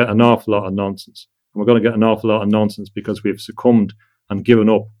going to get an awful lot of nonsense. And we're going to get an awful lot of nonsense because we've succumbed and given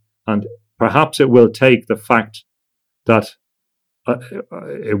up. And perhaps it will take the fact that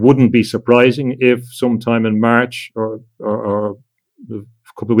it wouldn't be surprising if sometime in March or a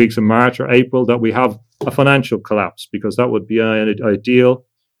couple of weeks in March or April that we have a financial collapse, because that would be an ideal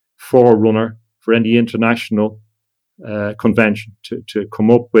forerunner for any international convention to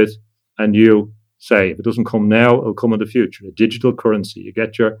come up with a new, say, if it doesn't come now, it'll come in the future, a digital currency. You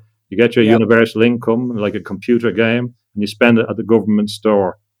get your yep. universal income like a computer game, and you spend it at the government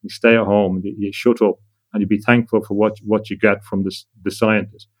store. You stay at home, and you shut up, and you be thankful for what you get from the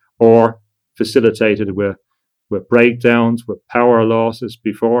scientists, or facilitated with breakdowns, with power losses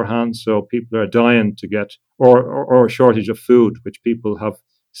beforehand, so people are dying to get, or a shortage of food, which people have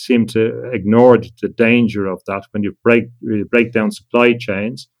seemed to ignore the danger of that. When you break down supply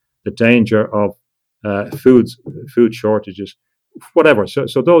chains, the danger of food shortages, whatever.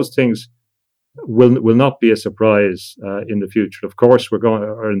 So those things will not be a surprise in the future. Of course,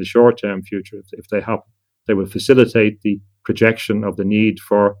 or in the short-term future, if they happen, they will facilitate the projection of the need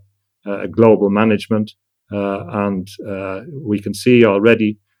for global management, and we can see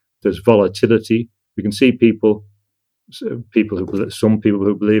already there's volatility. We can see some people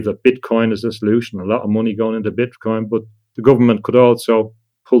who believe that Bitcoin is the solution, a lot of money going into Bitcoin, but the government could also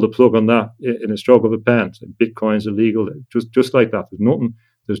pull the plug on that in a stroke of a pen. Bitcoin's illegal, just like that.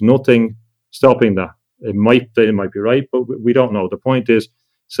 There's nothing stopping that. They might be right, but we don't know. The point is,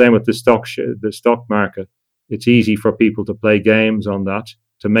 same with the stock market. It's easy for people to play games on that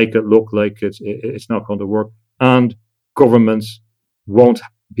to make it look like it's not going to work, and governments won't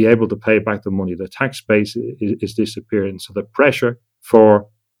be able to pay back the money. The tax base is disappearing. So the pressure for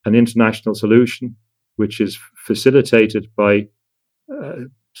an international solution, which is facilitated by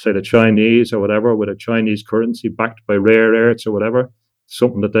say the Chinese or whatever, with a Chinese currency backed by rare earths or whatever,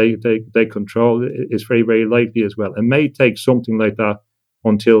 something that they control, is very, very likely as well. It may take something like that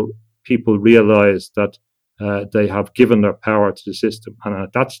until people realize that they have given their power to the system. And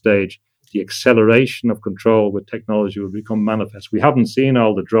at that stage, the acceleration of control with technology will become manifest. We haven't seen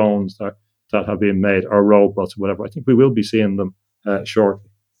all the drones that have been made, or robots or whatever. I think we will be seeing them shortly.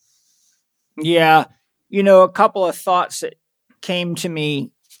 Yeah. A couple of thoughts that came to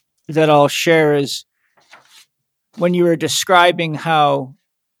me that I'll share is when you were describing how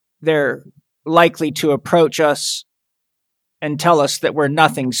they're likely to approach us and tell us that we're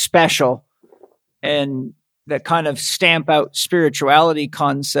nothing special, and that kind of stamp out spirituality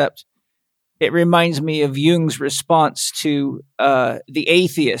concept, it reminds me of Jung's response to the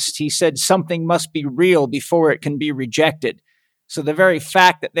atheist. He said something must be real before it can be rejected. So the very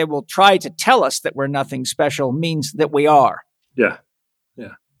fact that they will try to tell us that we're nothing special means that we are. Yeah.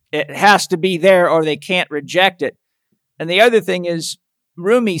 It has to be there or they can't reject it. And the other thing is,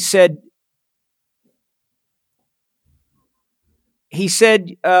 Rumi said,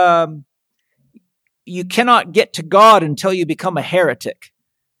 you cannot get to God until you become a heretic.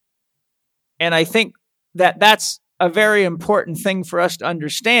 And I think that that's a very important thing for us to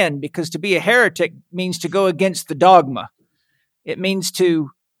understand, because to be a heretic means to go against the dogma. It means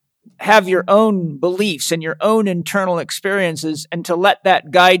to have your own beliefs and your own internal experiences, and to let that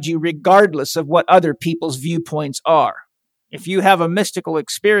guide you regardless of what other people's viewpoints are. If you have a mystical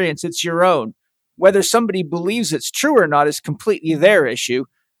experience, it's your own. Whether somebody believes it's true or not is completely their issue.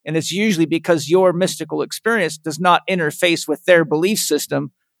 And it's usually because your mystical experience does not interface with their belief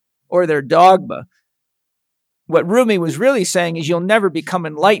system or their dogma. What Rumi was really saying is you'll never become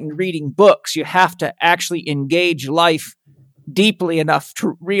enlightened reading books. You have to actually engage life deeply enough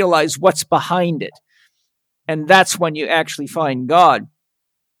to realize what's behind it. And that's when you actually find God.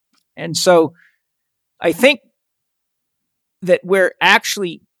 And so I think that we're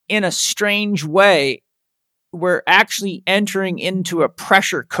actually, in a strange way, we're actually entering into a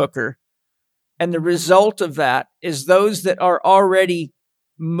pressure cooker. And the result of that is those that are already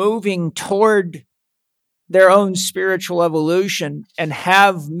moving toward their own spiritual evolution and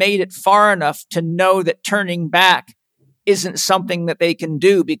have made it far enough to know that turning back isn't something that they can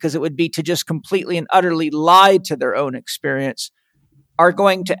do, because it would be to just completely and utterly lie to their own experience, are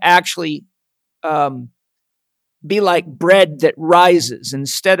going to actually be like bread that rises.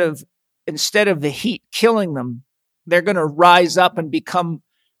 Instead of the heat killing them, they're going to rise up and become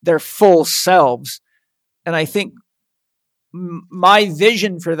their full selves. And I think my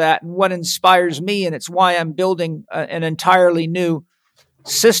vision for that, and what inspires me, and it's why I'm building an entirely new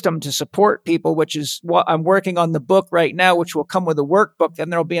system to support people, which is what I'm working on the book right now, which will come with a workbook.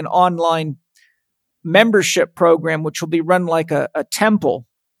 Then there'll be an online membership program, which will be run like a temple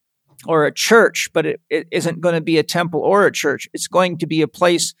or a church, but it isn't going to be a temple or a church. It's going to be a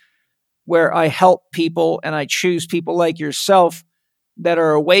place where I help people, and I choose people like yourself that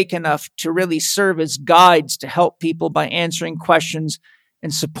are awake enough to really serve as guides to help people by answering questions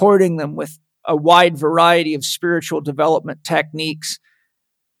and supporting them with a wide variety of spiritual development techniques.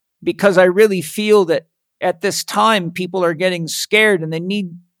 Because I really feel that at this time, people are getting scared and they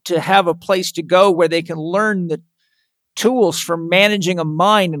need to have a place to go where they can learn the tools for managing a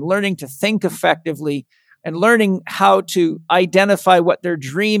mind and learning to think effectively and learning how to identify what their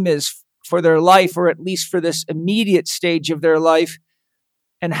dream is for their life, or at least for this immediate stage of their life,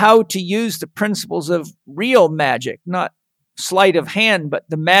 and how to use the principles of real magic, not sleight of hand, but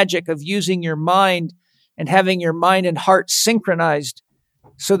the magic of using your mind and having your mind and heart synchronized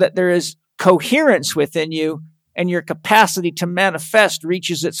so that there is coherence within you and your capacity to manifest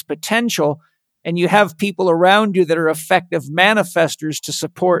reaches its potential, and you have people around you that are effective manifestors to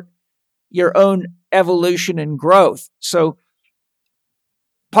support your own evolution and growth. So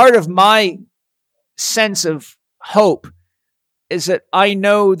part of my sense of hope is that I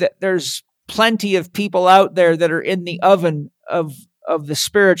know that there's plenty of people out there that are in the oven of the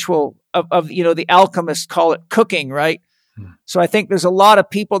spiritual, of the alchemists call it cooking, right? So I think there's a lot of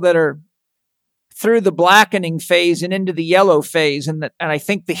people that are through the blackening phase and into the yellow phase. And I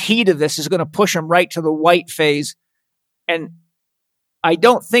think the heat of this is going to push them right to the white phase. And I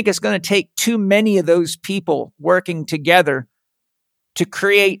don't think it's going to take too many of those people working together to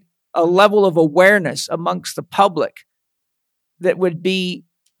create a level of awareness amongst the public that would be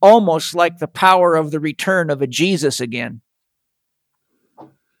almost like the power of the return of a Jesus again.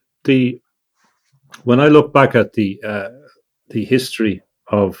 When I look back at the history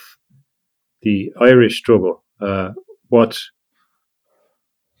of the Irish struggle, what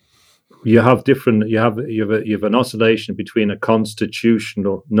you have an oscillation between a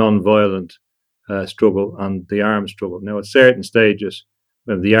constitutional, non-violent struggle and the armed struggle. Now, at certain stages,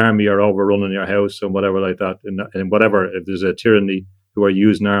 when the army are overrunning your house or whatever like that, and whatever, if there's a tyranny who are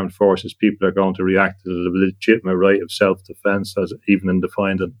using armed forces, people are going to react to the legitimate right of self-defense, as even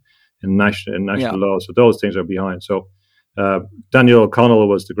defined in national law. So those things are behind. So Daniel O'Connell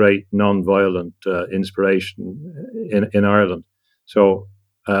was the great non-violent inspiration in Ireland. So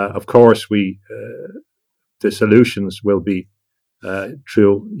of course, the solutions will be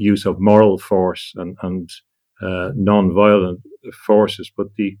through use of moral force and non-violent forces. But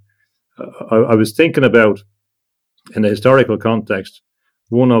I was thinking about, in a historical context,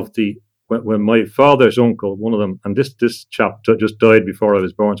 when my father's uncle, one of them, and this chap just died before I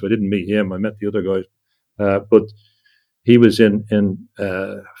was born, so I didn't meet him. I met the other guys, but he was in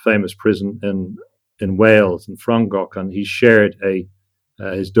a famous prison in Wales, in Frongoch, and he shared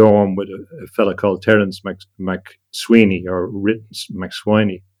his dorm with a fellow called Terence McSweeney, or Rittens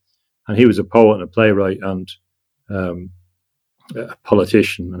McSweeney, and he was a poet and a playwright and a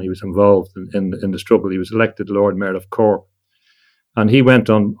politician, and he was involved in the struggle. He was elected Lord Mayor of Cork, and he went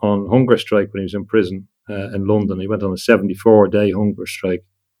on hunger strike when he was in prison in London. He went on a 74-day hunger strike,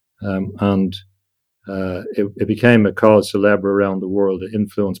 and it became a cause célèbre around the world. It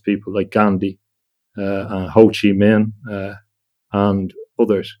influenced people like Gandhi, Ho Chi Minh, and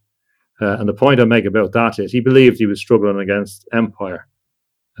others. And the point I make about that is he believed he was struggling against empire.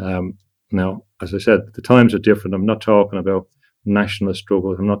 Now, as I said, the times are different. I'm not talking about nationalist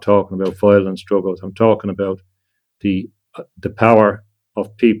struggles. I'm not talking about violent struggles. I'm talking about the power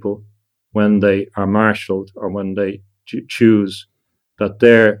of people when they are marshaled, or when they choose that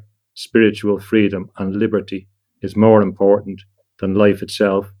their spiritual freedom and liberty is more important than life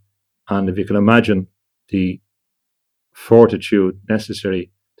itself. And if you can imagine the fortitude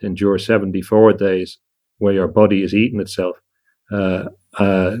necessary to endure 74 days where your body is eating itself, it's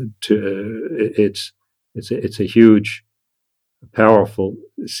a huge, powerful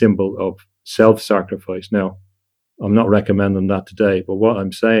symbol of self-sacrifice. Now, I'm not recommending that today, but what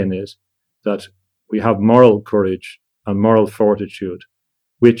I'm saying is that we have moral courage and moral fortitude,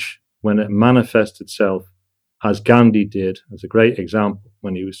 which, when it manifests itself, as Gandhi did, as a great example,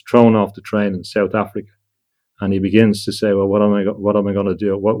 when he was thrown off the train in South Africa, and he begins to say, well, what am I going to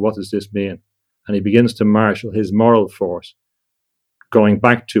do? What does this mean? And he begins to marshal his moral force, going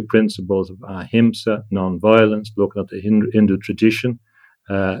back to principles of ahimsa, non-violence, looking at the Hindu tradition,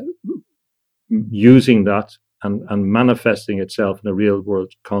 using that and manifesting itself in a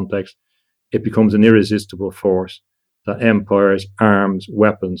real-world context. It becomes an irresistible force that empires, arms,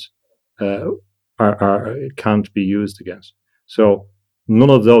 weapons can't be used against. So none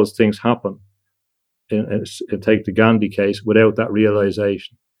of those things happen, take the Gandhi case, without that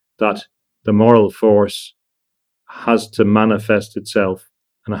realization that the moral force has to manifest itself,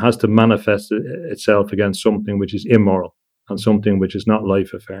 and it has to manifest itself against something which is immoral and something which is not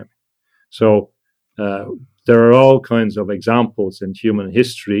life-affirming. So there are all kinds of examples in human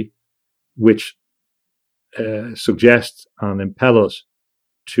history which suggest and impel us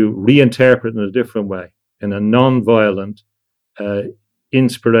to reinterpret in a different way, in a non-violent,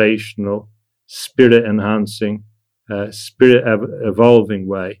 inspirational, spirit-enhancing, spirit-evolving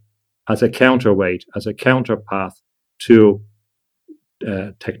way, as a counterweight, as a counterpath to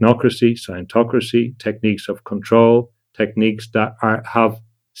technocracy, scientocracy, techniques of control, techniques that have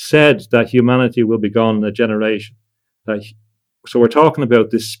said that humanity will be gone in a generation. So we're talking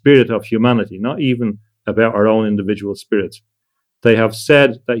about this spirit of humanity, not even about our own individual spirits. They have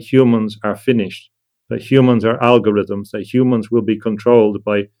said that humans are finished, that humans are algorithms, that humans will be controlled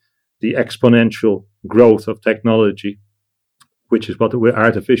by the exponential growth of technology, which is what we're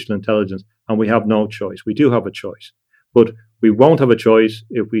artificial intelligence, and we have no choice. We do have a choice, but we won't have a choice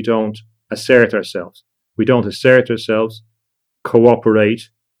if we don't assert ourselves. We don't assert ourselves,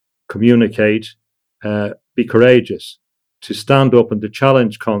 cooperate, communicate, be courageous, to stand up and to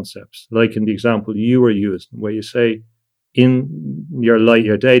challenge concepts, like in the example you were using, where you say in your life,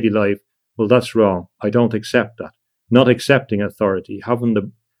 your daily life, well, that's wrong. I don't accept that. Not accepting authority, having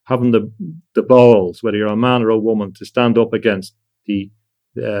the balls, whether you're a man or a woman, to stand up against the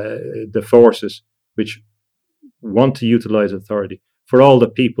forces which want to utilize authority. For all the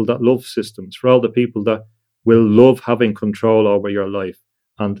people that love systems, for all the people that will love having control over your life,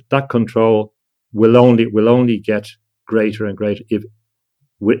 and that control will only get greater and greater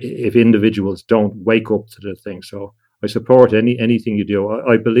if individuals don't wake up to the thing. So I support anything you do.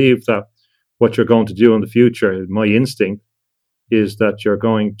 I believe that what you're going to do in the future, my instinct, is that you're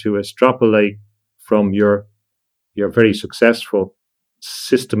going to extrapolate from your very successful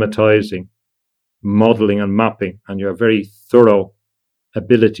systematizing, modeling and mapping, and your very thorough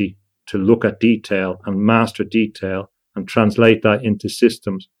ability to look at detail and master detail and translate that into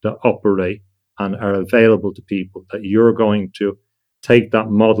systems that operate and are available to people, that you're going to take that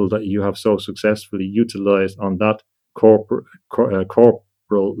model that you have so successfully utilized on that corporal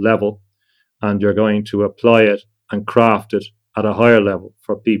level, and you're going to apply it and craft it at a higher level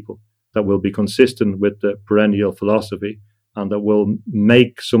for people that will be consistent with the perennial philosophy, and that will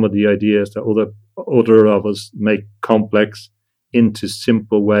make some of the ideas that other of us make complex into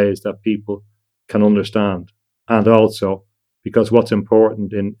simple ways that people can understand. And also, because what's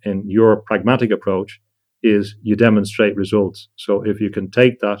important in your pragmatic approach is you demonstrate results. So if you can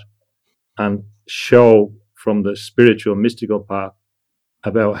take that and show from the spiritual, mystical path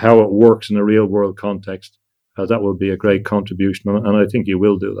about how it works in a real world context, that will be a great contribution. And I think you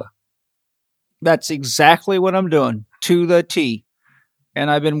will do that. That's exactly what I'm doing, to the T. And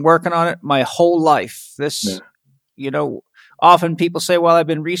I've been working on it my whole life. Often people say, well, I've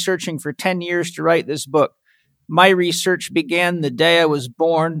been researching for 10 years to write this book. My research began the day I was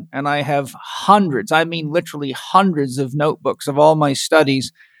born, and I have hundreds, I mean literally hundreds of notebooks of all my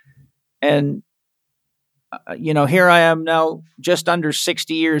studies. And, here I am now just under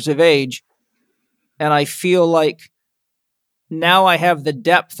 60 years of age, and I feel like now I have the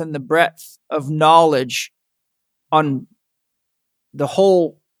depth and the breadth of knowledge on the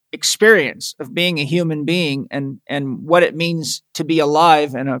whole experience of being a human being and what it means to be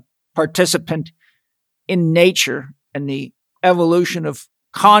alive and a participant in nature and the evolution of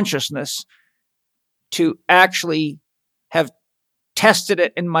consciousness, to actually have tested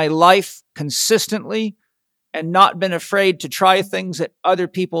it in my life consistently and not been afraid to try things that other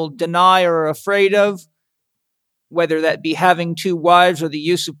people deny or are afraid of, whether that be having 2 wives or the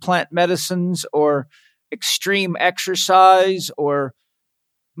use of plant medicines or extreme exercise or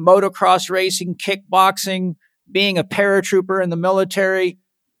motocross racing, kickboxing, being a paratrooper in the military.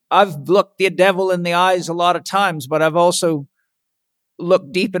 I've looked the devil in the eyes a lot of times, but I've also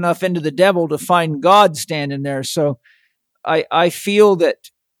looked deep enough into the devil to find God standing there. So I feel that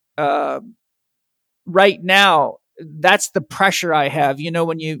right now, that's the pressure I have.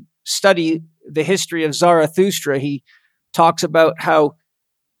 When you study the history of Zarathustra, he talks about how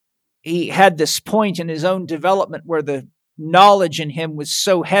he had this point in his own development where the knowledge in him was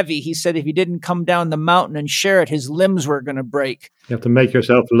so heavy. He said if he didn't come down the mountain and share it, his limbs were going to break. You have to make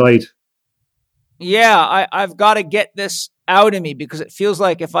yourself light. Yeah, I've got to get this out of me, because it feels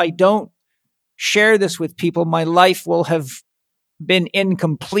like if I don't share this with people, my life will have been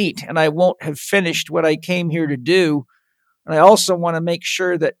incomplete and I won't have finished what I came here to do. And I also want to make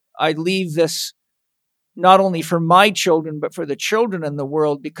sure that I leave this not only for my children, but for the children in the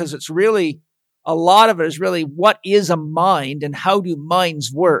world, because it's really, a lot of it is really, what is a mind and how do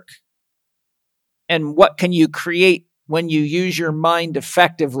minds work? And what can you create when you use your mind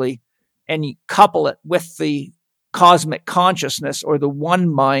effectively and you couple it with the cosmic consciousness or the one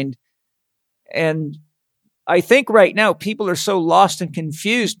mind? And I think right now people are so lost and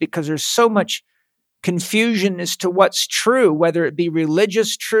confused because there's so much confusion as to what's true, whether it be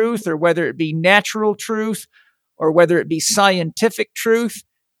religious truth or whether it be natural truth or whether it be scientific truth.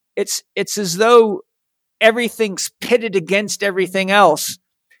 It's as though everything's pitted against everything else.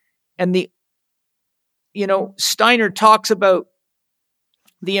 And Steiner talks about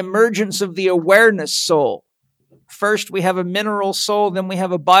the emergence of the awareness soul. First, we have a mineral soul, then we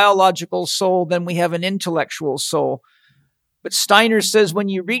have a biological soul, then we have an intellectual soul. But Steiner says when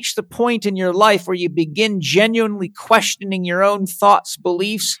you reach the point in your life where you begin genuinely questioning your own thoughts,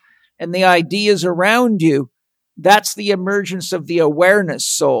 beliefs, and the ideas around you, that's the emergence of the awareness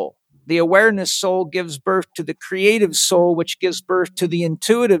soul. The awareness soul gives birth to the creative soul, which gives birth to the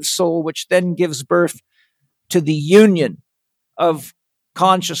intuitive soul, which then gives birth to the union of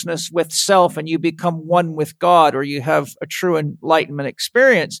consciousness with self, and you become one with God, or you have a true enlightenment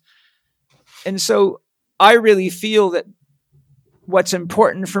experience. And so I really feel that what's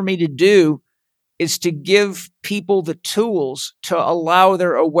important for me to do is to give people the tools to allow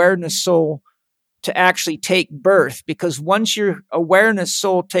their awareness soul to actually take birth. Because once your awareness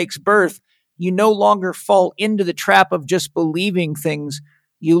soul takes birth, you no longer fall into the trap of just believing things.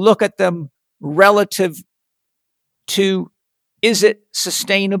 You look at them relative to, is it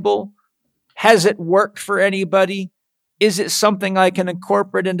sustainable? Has it worked for anybody? Is it something I can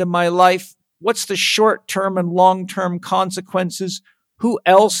incorporate into my life? What's the short-term and long-term consequences? Who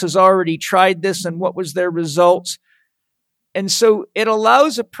else has already tried this and what was their results? And so it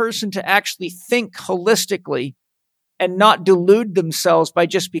allows a person to actually think holistically and not delude themselves by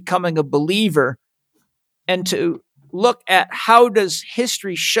just becoming a believer, and to look at how does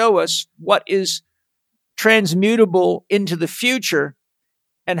history show us what is transmutable into the future,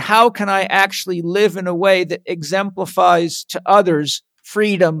 and how can I actually live in a way that exemplifies to others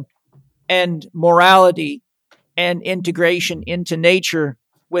freedom and morality and integration into nature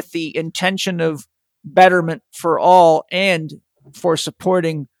with the intention of betterment for all and for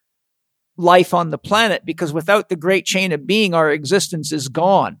supporting life on the planet, because without the great chain of being, our existence is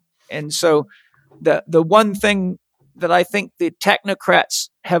gone. And so the one thing that I think the technocrats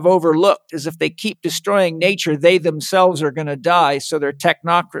have overlooked is if they keep destroying nature, they themselves are going to die. So their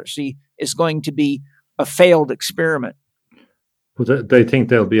technocracy is going to be a failed experiment. But they think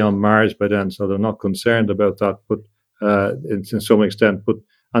they'll be on Mars by then, so they're not concerned about that. But in some extent,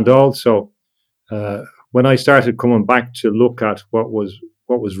 and also when I started coming back to look at what was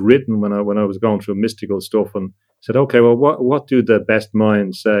written when I was going through mystical stuff, and said, okay, well, what do the best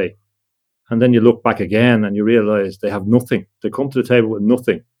minds say? And then you look back again and you realize they have nothing. They come to the table with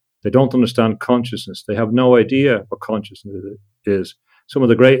nothing. They don't understand consciousness. They have no idea what consciousness is. Some of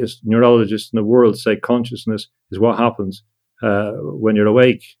the greatest neurologists in the world say consciousness is what happens when you're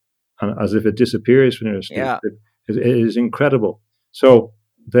awake, and as if it disappears when you're asleep. Yeah. It is incredible. So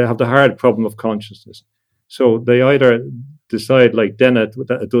they have the hard problem of consciousness. So they either decide like Dennett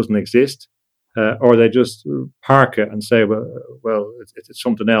that it doesn't exist, or they just park it and say, well, it's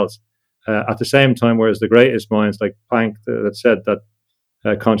something else. At the same time, whereas the greatest minds like Planck that said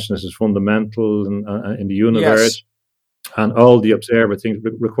that consciousness is fundamental in the universe, yes, and all the observer things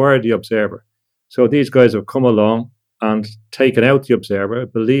require the observer. So these guys have come along and taken out the observer,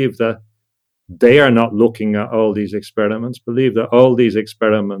 believe that they are not looking at all these experiments, believe that all these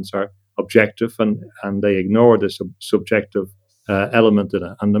experiments are objective, and they ignore the subjective element in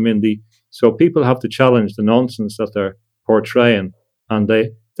it. And I mean, so people have to challenge the nonsense that they're portraying, and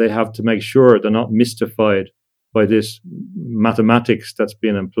they have to make sure they're not mystified by this mathematics that's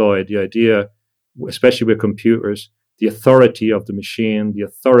being employed, the idea, especially with computers, the authority of the machine, the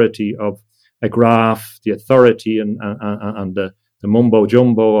authority of a graph, the authority and the mumbo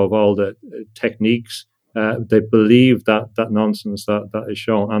jumbo of all the techniques. They believe that nonsense that is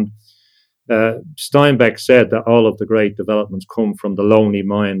shown. And Steinbeck said that all of the great developments come from the lonely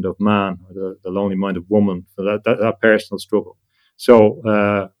mind of man, or the lonely mind of woman, that personal struggle.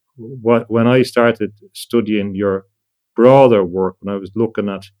 So when I started studying your broader work, when I was looking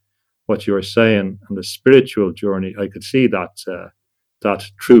at what you were saying and the spiritual journey, I could see that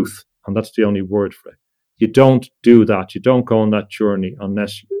truth, and that's the only word for it. You don't do that. You don't go on that journey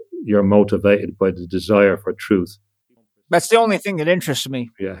unless you're motivated by the desire for truth. That's the only thing that interests me.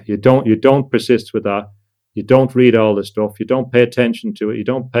 Yeah, you don't persist with that. You don't read all the stuff. You don't pay attention to it.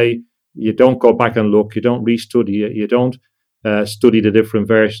 You don't go back and look. You don't restudy it. You don't study the different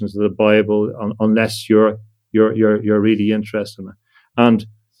versions of the Bible unless you're really interested in it. And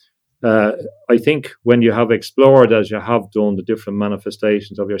I think when you have explored, as you have done, the different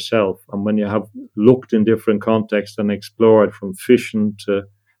manifestations of yourself, and when you have looked in different contexts and explored from fission to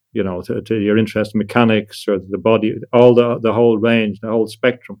your interest in mechanics or the body, all the whole range, the whole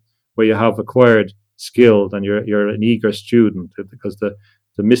spectrum, where you have acquired skill, and you're an eager student, because the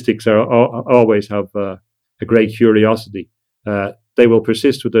mystics always have a great curiosity. They will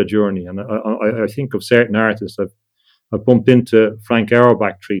persist with their journey. And I think of certain artists. I've bumped into Frank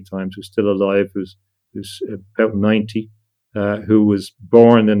Auerbach 3 times, who's still alive, who's about 90, who was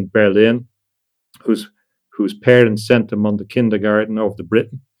born in Berlin, whose parents sent him on the kindergarten over to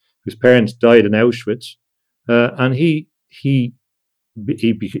Britain, whose parents died in Auschwitz, and he's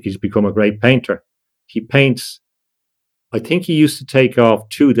become a great painter. He paints. I think he used to take off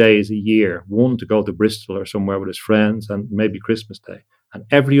 2 days a year, one to go to Bristol or somewhere with his friends, and maybe Christmas Day, and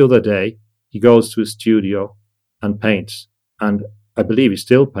every other day he goes to his studio and paints. And I believe he's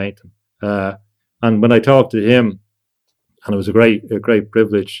still painting. And when I talked to him, and it was a great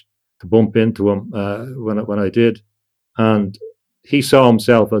privilege to bump into him when I did, and he saw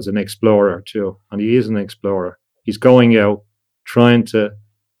himself as an explorer too, and he is an explorer. He's going out, trying to,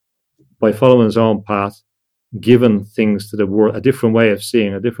 by following his own path, giving things to the world, a different way of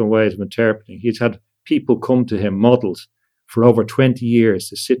seeing, a different way of interpreting. He's had people come to him, models, for over 20 years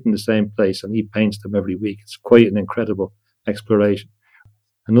to sit in the same place, and he paints them every week. It's quite an incredible exploration.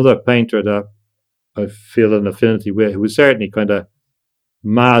 Another painter that I feel an affinity with, who was certainly kind of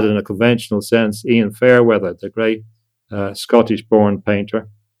mad in a conventional sense, Ian Fairweather, the great Scottish-born painter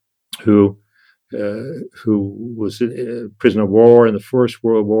who was a prisoner of war in the First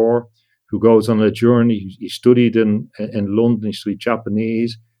World War, who goes on a journey. He studied in London, he studied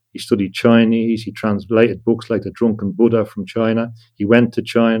Japanese, he studied Chinese, he translated books like The Drunken Buddha from China. He went to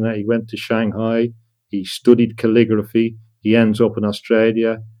China, he went to Shanghai, He studied calligraphy. He ends up in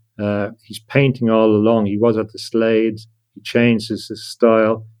Australia. He's painting all along. He was at the Slades. He changes his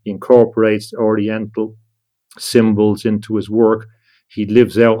style. He incorporates Oriental symbols into his work. He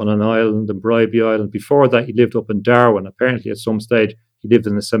lives out on an island, in Bribie Island. Before that, he lived up in Darwin. Apparently, at some stage, he lived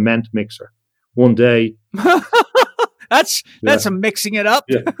in a cement mixer. One day... That's a mixing it up.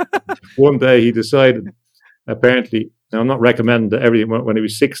 Yeah. One day, he decided, apparently, now I'm not recommending that everything, when he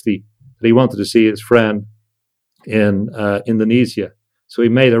was 60, that he wanted to see his friend in Indonesia. So he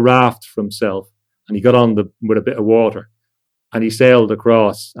made a raft for himself, and he got on with a bit of water, and he sailed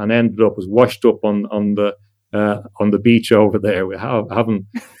across and was washed up on the beach over there. We haven't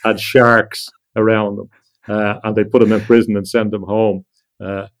had sharks around them, and they put him in prison and sent him home.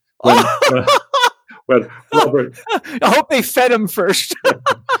 Well, Robert, I hope they fed him first.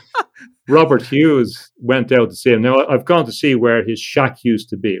 Robert Hughes went out to see him. Now, I've gone to see where his shack used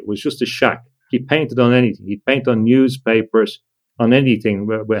to be. It was just a shack. He painted on anything. He'd paint on newspapers, on anything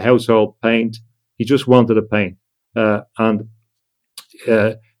with household paint. He just wanted to paint. And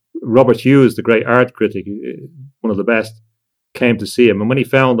Robert Hughes, the great art critic, one of the best, came to see him. And when he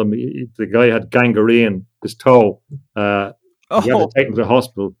found him, the guy had gangrene, his toe. He had to take him to the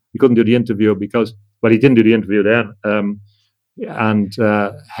hospital. He couldn't do the interview because, he didn't do the interview then. And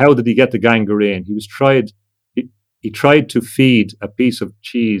how did he get the gangrene? He tried to feed a piece of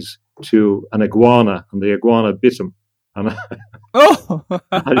cheese to an iguana, and the iguana bit him. And,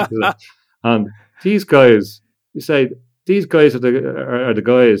 and these guys, you say, these guys are the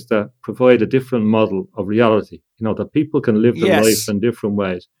guys that provide a different model of reality. You know, that people can live their life in different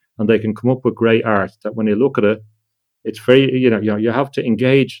ways, and they can come up with great art that when you look at it, it's very, you have to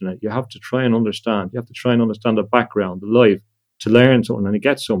engage in it. You have to try and understand. You have to try and understand the background, the life, to learn something, and you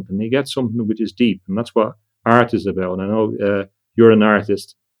get something. You get something which is deep, and that's what art is about. And I know you're an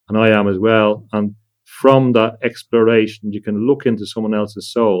artist, and I am as well. And from that exploration, you can look into someone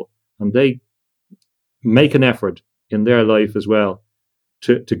else's soul, and they make an effort in their life as well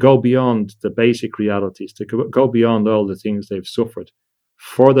to go beyond the basic realities, to go beyond all the things they've suffered,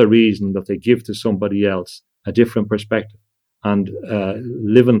 for the reason that they give to somebody else a different perspective, and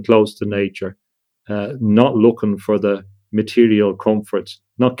living close to nature, not looking for the material comforts,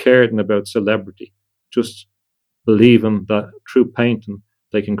 not caring about celebrity, just believing that through painting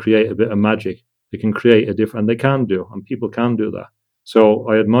they can create a bit of magic, they can create a different, and they can do, and people can do that. So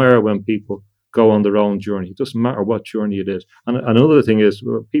I admire when people go on their own journey. It doesn't matter what journey it is. And another thing is,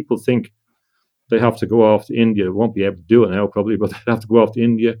 people think they have to go off to India. They won't be able to do it now probably, but they have to go off to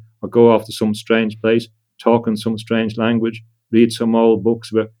India or go off to some strange place, talk in some strange language, read some old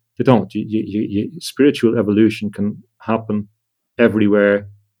books about. They don't. Spiritual evolution can happen everywhere,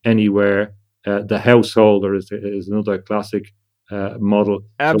 anywhere. The householder is another classic model.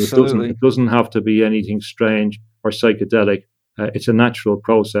 Absolutely. So it doesn't have to be anything strange or psychedelic. It's a natural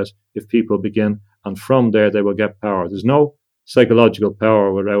process if people begin, and from there they will get power. There's no psychological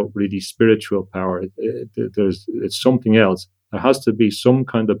power without really spiritual power. It's something else. There has to be some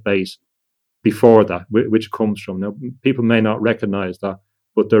kind of base before that, which comes from. Now, people may not recognize that,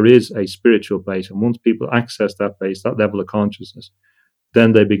 but there is a spiritual base. And once people access that base, that level of consciousness,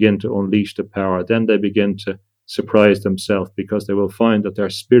 then they begin to unleash the power. Then they begin to surprise themselves, because they will find that their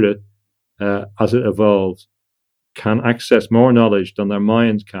spirit, as it evolves, can access more knowledge than their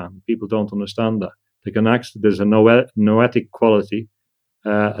minds can. People don't understand that. They can access, there's a noetic quality,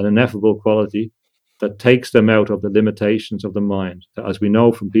 an ineffable quality, that takes them out of the limitations of the mind. As we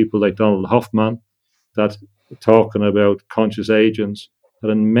know from people like Donald Hoffman, that talking about conscious agents, that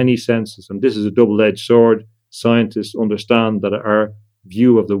in many senses, and this is a double-edged sword, scientists understand that our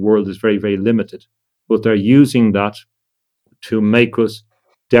view of the world is very, very limited, but they're using that to make us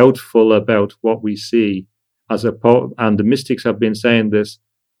doubtful about what we see. And the mystics have been saying this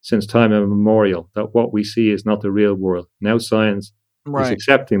since time immemorial, that what we see is not the real world. Now science is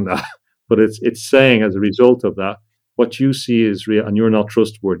accepting that. But it's saying, as a result of that, what you see is real, and you're not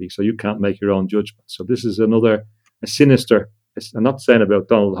trustworthy, so you can't make your own judgment. So this is a sinister. I'm not saying about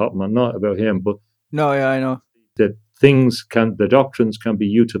Donald Hoffman, not about him, but no, yeah, I know that the doctrines can be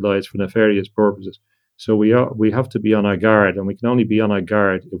utilized for nefarious purposes. So we have to be on our guard, and we can only be on our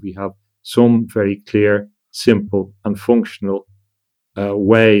guard if we have some very clear, simple, and functional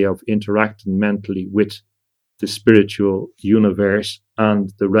way of interacting mentally with the spiritual universe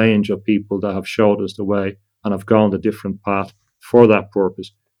and the range of people that have showed us the way and have gone the different path for that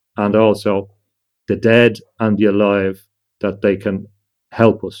purpose, and also the dead and the alive, that they can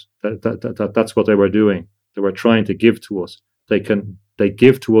help us. That's what they were doing. They were trying to give to us. They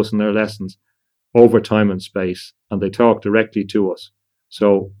give to us in their lessons over time and space, and they talk directly to us.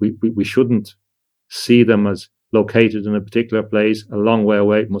 So we shouldn't see them as located in a particular place a long way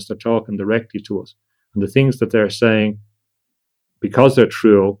away, must they're talking directly to us. And the things that they're saying, because they're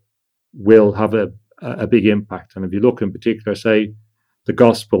true, will have a big impact. And if you look in particular, say, the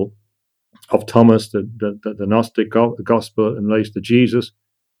Gospel of Thomas, the Gnostic Gospel in relation to Jesus,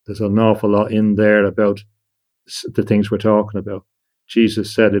 there's an awful lot in there about the things we're talking about.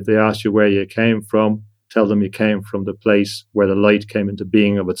 Jesus said, if they ask you where you came from, tell them you came from the place where the light came into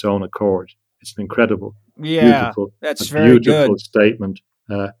being of its own accord. It's an incredible, beautiful statement.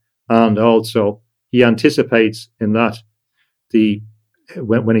 And also, he anticipates in that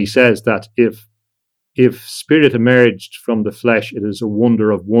when he says that if spirit emerged from the flesh, it is a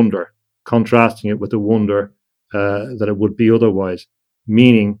wonder of wonder, contrasting it with the wonder that it would be otherwise,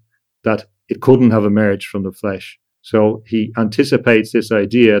 meaning that it couldn't have emerged from the flesh. So he anticipates this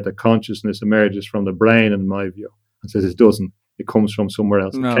idea that consciousness emerges from the brain, in my view, and says it doesn't. It comes from somewhere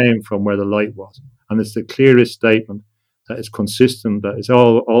else. No. It came from where the light was. And it's the clearest statement that is consistent, that is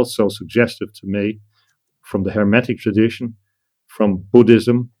also suggestive to me from the Hermetic tradition, from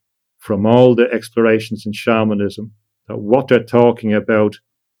Buddhism, from all the explorations in shamanism, that what they're talking about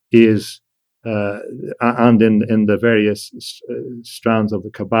is, and in the various strands of the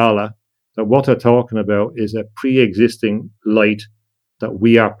Kabbalah, that what they're talking about is a pre-existing light that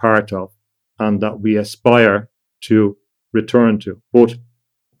we are part of and that we aspire to return to. But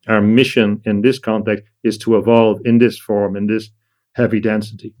our mission in this context is to evolve in this form, in this heavy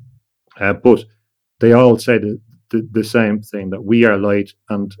density. But they all say the same thing, that we are light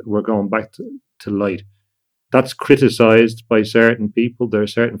and we're going back to light. That's criticized by certain people. There are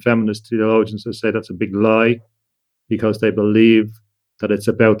certain feminist theologians that say that's a big lie because they believe that it's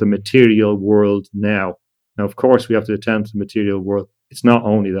about the material world now. Now, of course, we have to attend to the material world. It's not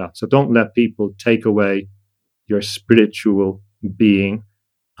only that. So don't let people take away your spiritual being.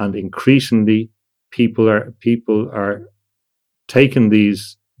 And increasingly, people are taking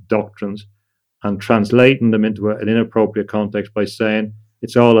these doctrines and translating them into an inappropriate context by saying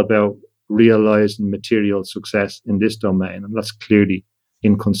it's all about realizing material success in this domain. And that's clearly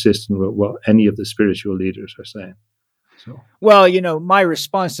inconsistent with what any of the spiritual leaders are saying. So. Well, my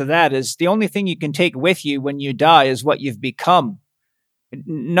response to that is the only thing you can take with you when you die is what you've become.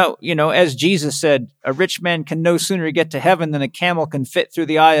 No, as Jesus said, a rich man can no sooner get to heaven than a camel can fit through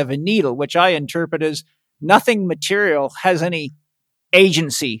the eye of a needle, which I interpret as nothing material has any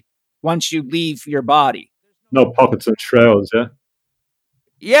agency once you leave your body. No pockets and shrouds, yeah?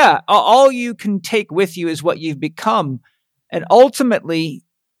 Yeah, all you can take with you is what you've become. And ultimately,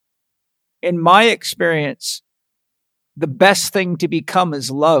 in my experience, the best thing to become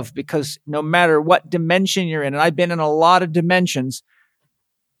is love, because no matter what dimension you're in, and I've been in a lot of dimensions,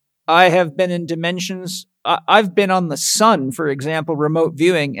 I have been in dimensions, I've been on the sun, for example, remote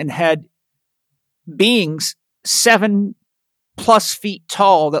viewing, and had beings 7+ feet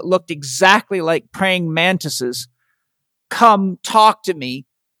tall that looked exactly like praying mantises come talk to me.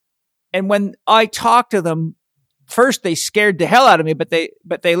 And when I talked to them, first they scared the hell out of me, but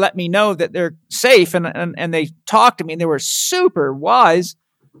they let me know that they're safe, and they talked to me, and they were super wise.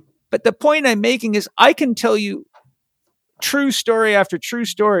 But the point I'm making is I can tell you true story after true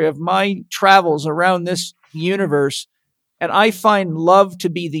story of my travels around this universe, and I find love to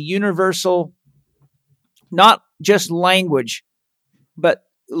be the universal, not just language, but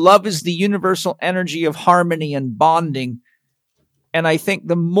love is the universal energy of harmony and bonding. And I think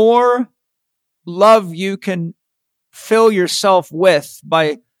the more love you can fill yourself with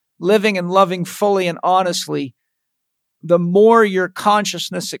by living and loving fully and honestly, the more your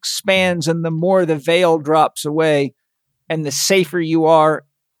consciousness expands and the more the veil drops away, and the safer you are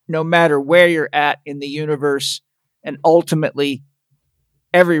no matter where you're at in the universe. And ultimately,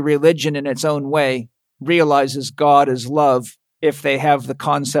 every religion in its own way realizes God is love, if they have the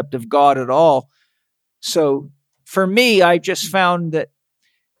concept of God at all. So for me, I just found that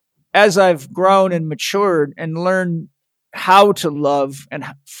as I've grown and matured and learned how to love, and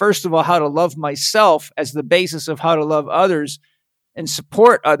first of all, how to love myself as the basis of how to love others and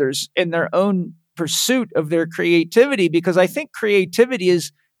support others in their own pursuit of their creativity, because I think creativity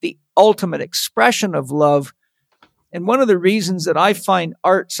is the ultimate expression of love. And one of the reasons that I find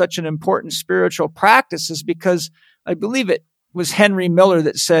art such an important spiritual practice is because I believe it was Henry Miller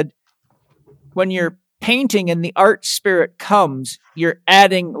that said, when you're painting and the art spirit comes, you're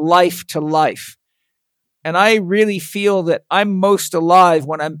adding life to life. And I really feel that I'm most alive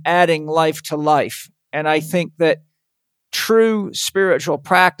when I'm adding life to life. And I think that true spiritual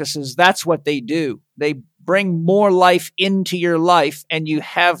practices, that's what they do. They bring more life into your life, and you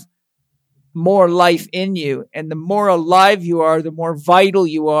have more life in you. And the more alive you are, the more vital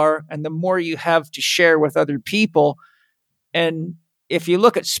you are, and the more you have to share with other people. And if you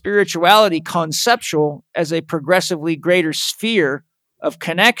look at spirituality conceptual as a progressively greater sphere of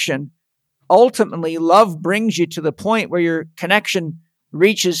connection, ultimately love brings you to the point where your connection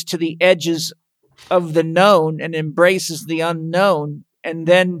reaches to the edges of the known and embraces the unknown. And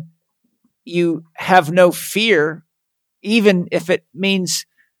then you have no fear, even if it means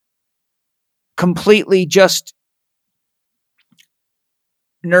completely just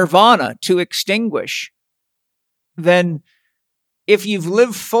nirvana, to extinguish. Then if you've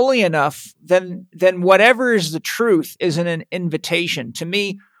lived fully enough, then whatever is the truth is an invitation. To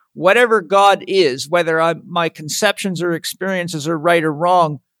me, whatever God is, whether my conceptions or experiences are right or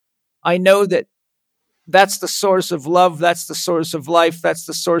wrong, I know that that's the source of love, that's the source of life, that's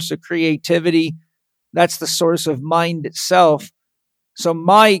the source of creativity, that's the source of mind itself. So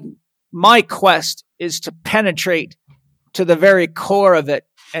my quest is to penetrate to the very core of it,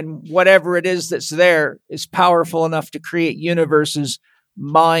 and whatever it is that's there is powerful enough to create universes,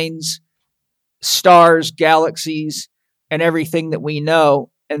 minds, stars, galaxies, and everything that we know.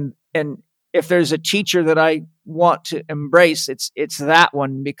 And if there's a teacher that I want to embrace, it's that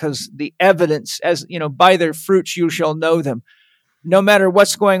one, because the evidence, as you know, by their fruits you shall know them. No matter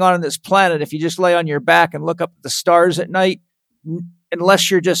what's going on this planet, if you just lay on your back and look up at the stars at night,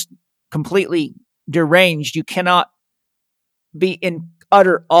 unless you're just completely deranged, you cannot be in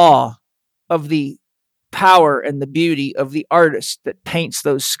utter awe of the power and the beauty of the artist that paints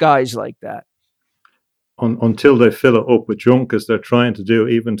those skies like that. Until they fill it up with junk, as they're trying to do,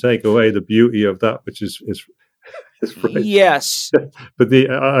 even take away the beauty of that, which is right. Yes. But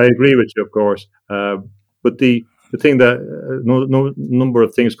I agree with you, of course. But the thing that no number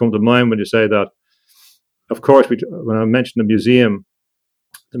of things come to mind when you say that. Of course, when I mentioned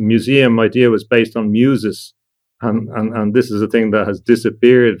the museum idea was based on muses, and this is a thing that has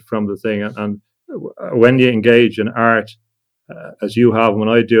disappeared from the thing. And when you engage in art, as you have, when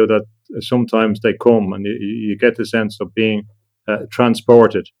I do, that sometimes they come and you get the sense of being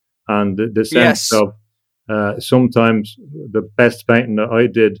transported, and the sense of sometimes the best painting that I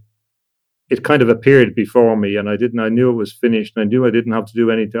did, it kind of appeared before me, and I knew it was finished, and I knew I didn't have to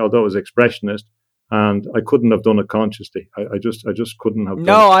do anything, although it was expressionist, and I couldn't have done it consciously. I just couldn't have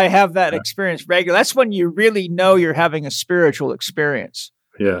done it. I have that experience regularly. That's when you really know you're having a spiritual experience.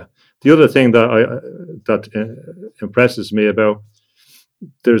 Yeah. The other thing that impresses me about,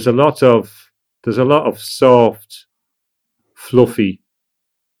 there's a lot of soft, fluffy,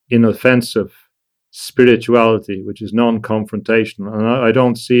 inoffensive spirituality, which is non-confrontational, and I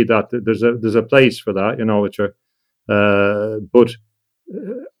don't see that. There's a place for that, but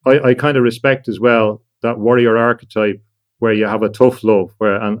I kind of respect as well that warrior archetype where you have a tough love,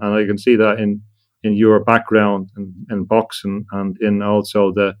 and I can see that in your background and boxing, and in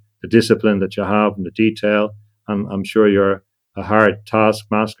also the discipline that you have and the detail, and I'm sure you're a hard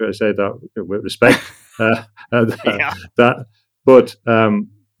taskmaster. I say that with respect.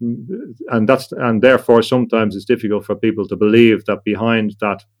 And therefore sometimes it's difficult for people to believe that behind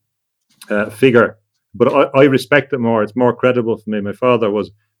that figure. But I respect it more. It's more credible for me. My father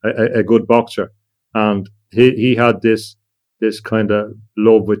was a good boxer, and he had this kind of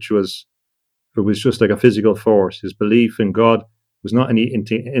love, which was just like a physical force. His belief in God was not any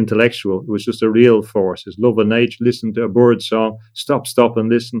intellectual. It was just a real force. His love of nature. Listen to a bird song. Stop and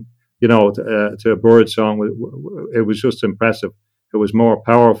listen. To a bird song. It was just impressive. It was more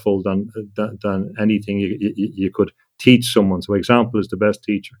powerful than anything you could teach someone. So example is the best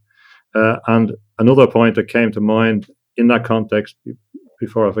teacher. And another point that came to mind in that context,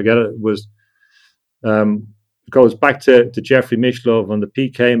 before I forget it, was goes back to Jeffrey Mishlove and the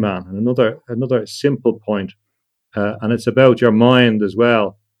PK Man, and another simple point, and it's about your mind as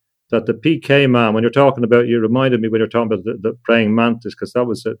well. That the PK Man, when you're talking about, you reminded me when you're talking about the praying mantis, because that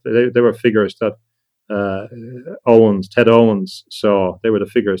was they were figures that Ted Owens saw. They were the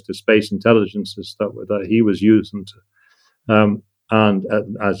figures, the space intelligences that he was using to. And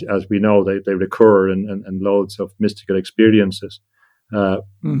as we know, they recur in loads of mystical experiences,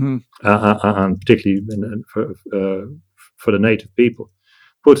 and particularly for the native people.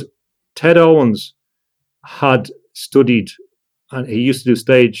 But Ted Owens had studied, and he used to do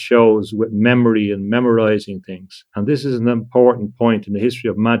stage shows with memory and memorizing things. And this is an important point in the history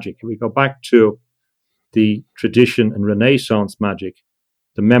of magic. If we go back to the tradition in Renaissance magic,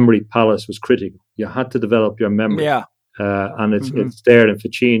 the memory palace was critical. You had to develop your memory. Yeah. And it's there in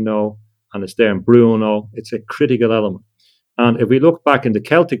Ficino, and it's there in Bruno. It's a critical element. And if we look back in the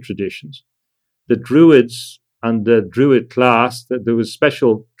Celtic traditions, the Druids and the Druid class. There was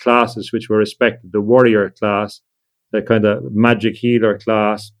special classes which were respected: the warrior class, the kind of magic healer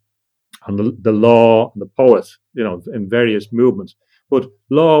class, and the law and the poet. In various movements. But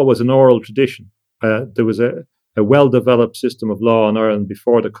law was an oral tradition. There was a well-developed system of law in Ireland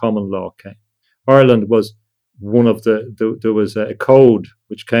before the common law came. Ireland was one of there was a code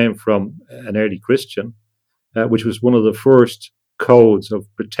which came from an early Christian, which was one of the first codes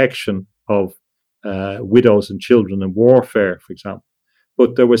of protection of widows and children in warfare, for example.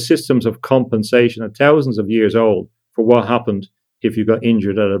 But there were systems of compensation thousands of years old for what happened if you got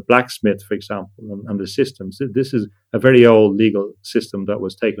injured at a blacksmith, for example, and the systems. This is a very old legal system that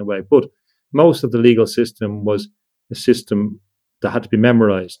was taken away. But most of the legal system was a system that had to be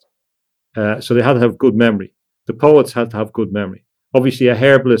memorized. So they had to have good memory. The poets had to have good memory. Obviously, a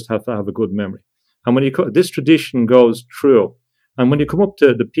herbalist had to have a good memory. And when this tradition goes through, and when you come up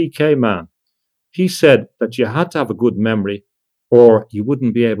to the PK man, he said that you had to have a good memory or you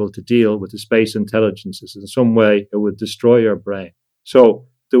wouldn't be able to deal with the space intelligences. In some way, it would destroy your brain. So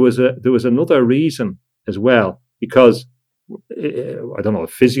there was another reason as well, because, I don't know, a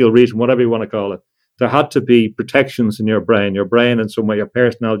physical reason, whatever you want to call it. There had to be protections in your brain. Your brain, in some way, your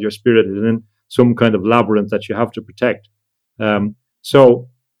personality, your spirit is in some kind of labyrinth that you have to protect. So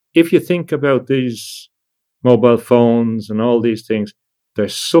if you think about these mobile phones and all these things, they're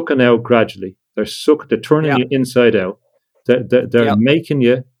sucking out gradually. They're turning you inside out. They're making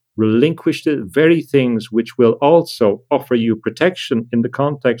you relinquish the very things which will also offer you protection in the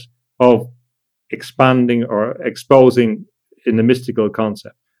context of expanding or exposing in the mystical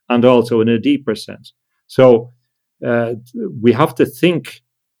concept, and also in a deeper sense. So we have to think,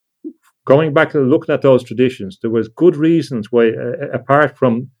 going back to looking at those traditions, there was good reasons why, apart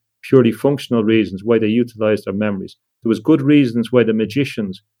from purely functional reasons, why they utilized their memories. There was good reasons why the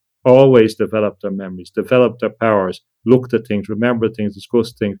magicians always developed their memories, developed their powers, looked at things, remembered things,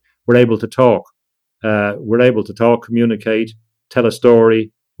 discussed things, were able to talk, communicate, tell a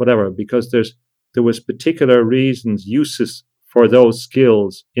story, whatever, because there was particular reasons, uses for those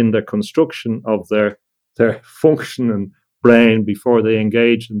skills in the construction of their functioning brain before they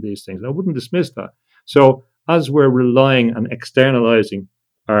engaged in these things. I wouldn't dismiss that. So as we're relying on externalizing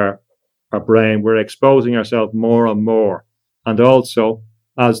our brain, we're exposing ourselves more and more. And also,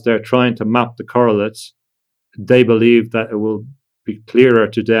 as they're trying to map the correlates, they believe that it will be clearer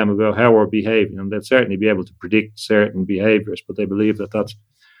to them about how we're behaving, and they'll certainly be able to predict certain behaviors, but they believe that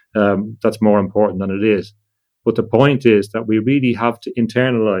that's more important than it is. But the point is that we really have to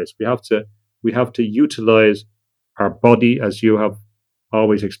internalize. We have to utilize our body, as you have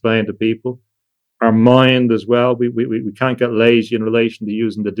always explained to people, our mind as well. We can't get lazy in relation to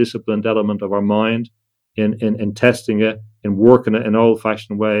using the disciplined element of our mind in testing it, in working it in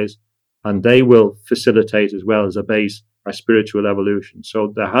old-fashioned ways, and they will facilitate as well as a base our spiritual evolution.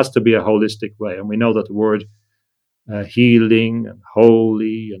 So there has to be a holistic way, and we know that the word healing and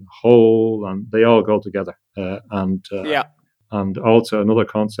holy and whole, and they all go together. And also another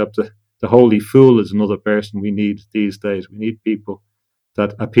concept, the holy fool is another person we need these days. We need people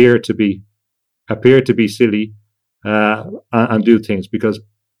that appear to be silly and do things, because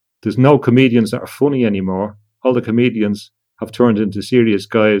there's no comedians that are funny anymore. All the comedians have turned into serious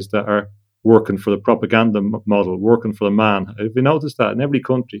guys that are working for the propaganda model, working for the man. Have you noticed that in every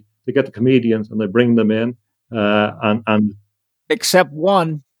country? They get the comedians and they bring them in, and except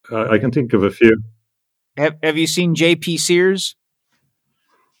one. I can think of a few. Have you seen J.P. Sears?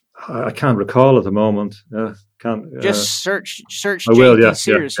 I can't recall at the moment. Just search I will, J.P. yeah,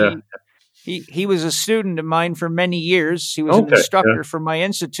 Sears. Yeah. He was a student of mine for many years. He was an instructor for my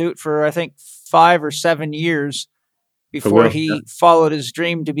institute for, I think, 5 or 7 years before he followed his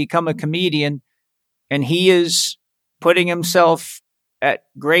dream to become a comedian. And he is putting himself at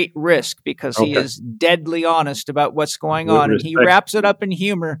great risk because he is deadly honest about what's going on. And he wraps it up in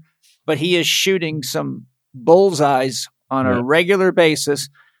humor, but he is shooting some bullseyes on a regular basis.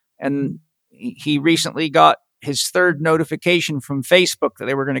 And he recently got his third notification from Facebook that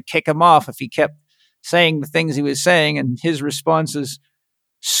they were going to kick him off if he kept saying the things he was saying. And his response is,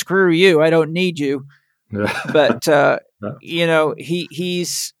 "Screw you. I don't need you." But,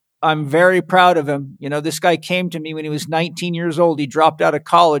 I'm very proud of him. This guy came to me when he was 19 years old. He dropped out of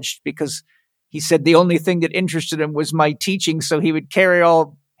college because he said the only thing that interested him was my teaching. So he would carry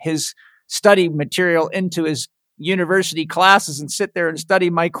all his study material into his university classes and sit there and study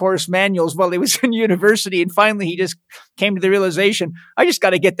my course manuals while he was in university. And finally, he just came to the realization, I just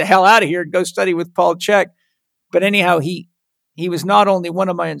got to get the hell out of here and go study with Paul Chek. But anyhow, he was not only one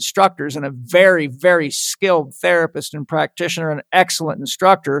of my instructors and a very, very skilled therapist and practitioner, an excellent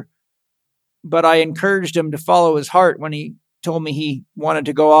instructor, but I encouraged him to follow his heart when he told me he wanted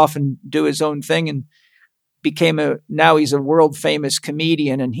to go off and do his own thing, and now he's a world famous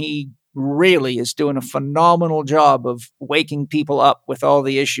comedian, and he really is doing a phenomenal job of waking people up with all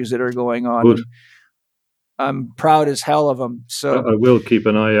the issues that are going on. I'm proud as hell of him. So I will keep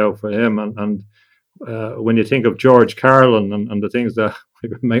an eye out for him. And when you think of George Carlin and the things that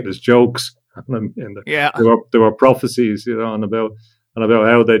make us jokes, there were prophecies, and about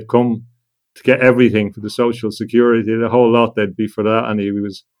how they'd come to get everything for the Social Security, the whole lot they'd be for that, and he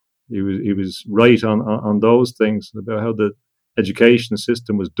was right on those things about how the education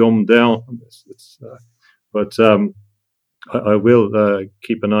system was dumbed down. But I will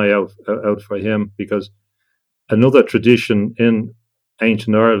keep an eye out for him, because another tradition in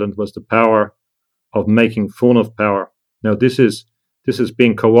ancient Ireland was the power of making fun of power. Now this is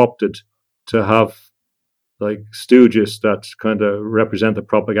being co-opted to have like stooges that kind of represent a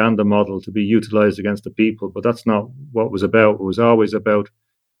propaganda model to be utilized against the people, but that's not what it was about. It was always about,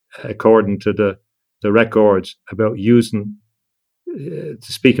 according to the records, about using to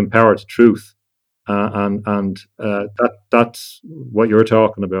speak in power to truth, and that's what you're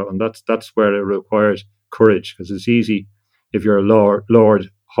talking about, and that's where it requires courage, because it's easy if you're a Lord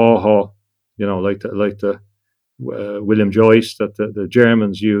Haw Haw, like the William Joyce that the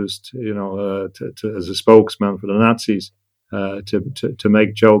Germans used, to as a spokesman for the Nazis, to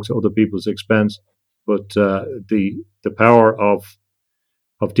make jokes at other people's expense. But the power of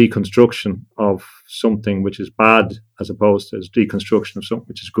deconstruction of something which is bad, as opposed to deconstruction of something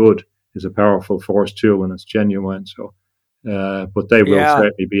which is good, is a powerful force too when it's genuine. So, but they will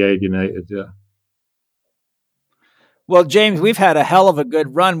certainly be alienated. Yeah. Well, James, we've had a hell of a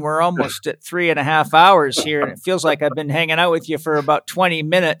good run. We're almost at 3.5 hours here, and it feels like I've been hanging out with you for about 20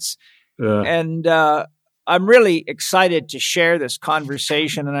 minutes. And I'm really excited to share this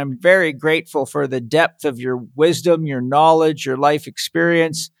conversation, and I'm very grateful for the depth of your wisdom, your knowledge, your life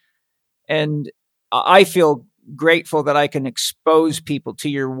experience. And I feel grateful that I can expose people to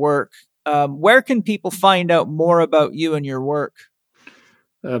your work. Where can people find out more about you and your work?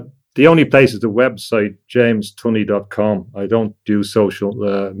 The only place is the website, jamestunney.com. I don't do social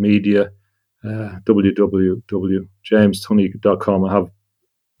media. www.jamestunney.com. I have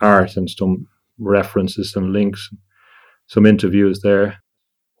art and some references and links, some interviews there.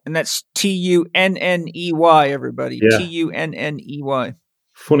 And that's Tunney, everybody. Yeah. Tunney.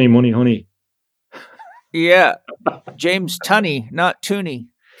 Funny money, honey. Yeah. James Tunney, not Tooney.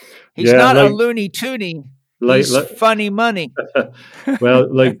 He's not a Looney Tooney. He's funny money.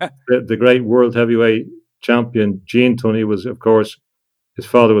 Well, like the great world heavyweight champion Gene Tunney was, of course, his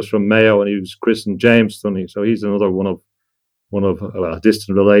father was from Mayo, and he was christened James Tunney. So he's another one of a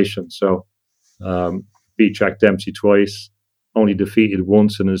distant relation. So beat Jack Dempsey twice, only defeated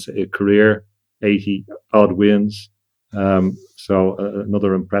once in his career, 80 odd wins. So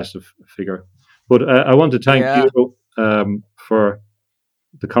another impressive figure. But I want to thank you for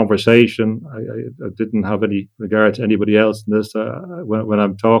the conversation. I didn't have any regard to anybody else in this. When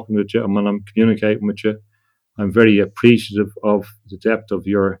I'm talking with you and when I'm communicating with you, I'm very appreciative of the depth of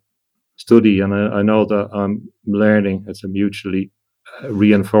your study, and I know that I'm learning. It's a mutually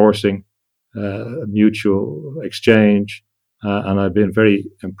reinforcing, mutual exchange, and I've been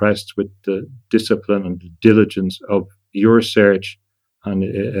very impressed with the discipline and the diligence of your search, and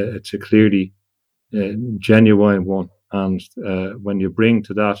it's a clearly genuine one. And when you bring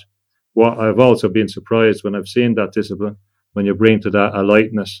to that, what I've also been surprised when I've seen that discipline, when you bring to that a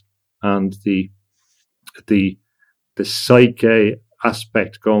lightness and the psyche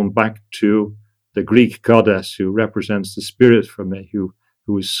aspect, going back to the Greek goddess who represents the spirit for me, who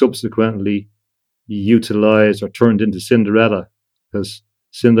is subsequently utilized or turned into Cinderella, because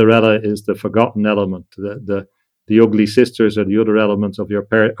Cinderella is the forgotten element. The ugly sisters are the other elements of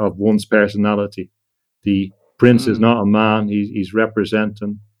one's personality. The Prince is not a man. He's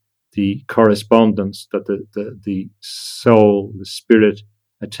representing the correspondence that the soul, the spirit,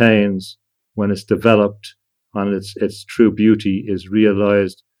 attains when it's developed, and its true beauty is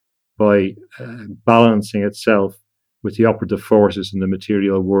realized by balancing itself with the operative forces in the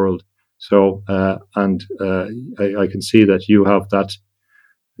material world. So, I can see that you have that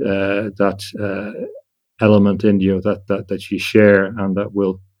element in you that you share, and that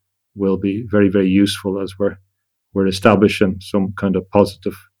will be very, very useful as we're establishing some kind of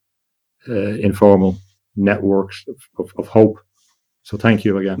positive, informal networks of hope. So thank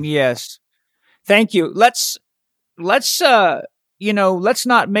you again. Yes. Thank you. Let's not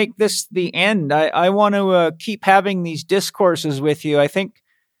make this the end. I want to keep having these discourses with you. I think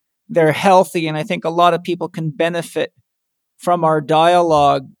they're healthy, and I think a lot of people can benefit from our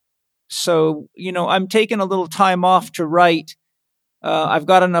dialogue. So, I'm taking a little time off to write. I've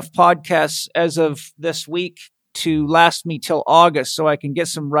got enough podcasts as of this week to last me till August, so I can get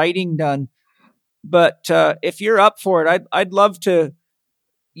some writing done. But if you're up for it, I'd love to.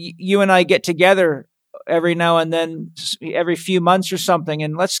 You and I get together every now and then, every few months or something,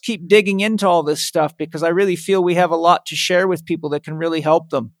 and let's keep digging into all this stuff, because I really feel we have a lot to share with people that can really help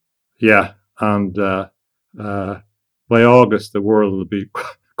them. Yeah, and by August, the world will be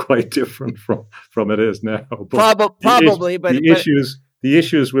quite different from it is now. But probably, but the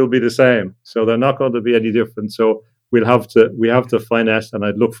issues will be the same, so they're not going to be any different. So we have to finesse, and I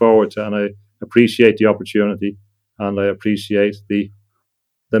look forward to, and I appreciate the opportunity, and I appreciate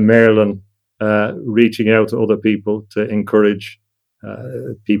the Marilyn reaching out to other people to encourage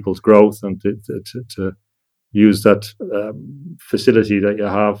people's growth, and to use that facility that you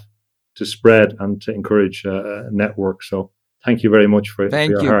have to spread and to encourage a network. So thank you very much for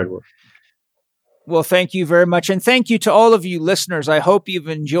your hard work. Well, thank you very much. And thank you to all of you listeners. I hope you've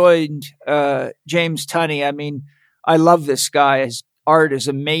enjoyed James Tunney. I mean, I love this guy. His art is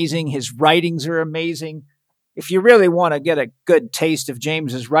amazing. His writings are amazing. If you really want to get a good taste of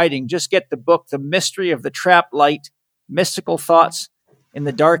James's writing, just get the book, The Mystery of the Trapped Light, Mystical Thoughts in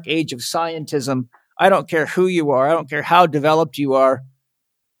the Dark Age of Scientism. I don't care who you are. I don't care how developed you are.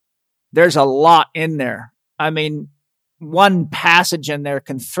 There's a lot in there. I mean, one passage in there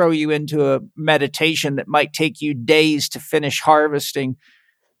can throw you into a meditation that might take you days to finish harvesting.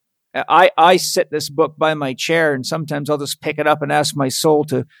 I sit this book by my chair, and sometimes I'll just pick it up and ask my soul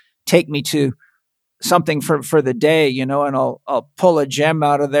to take me to something for the day, and I'll pull a gem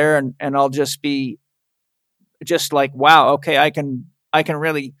out of there, and I'll just be just like, wow, okay, I can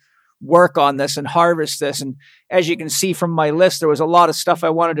really work on this and harvest this. And as you can see from my list, there was a lot of stuff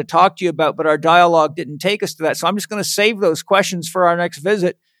I wanted to talk to you about, but our dialogue didn't take us to that. So I'm just going to save those questions for our next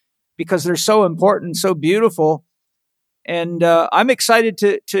visit, because they're so important, so beautiful. And I'm excited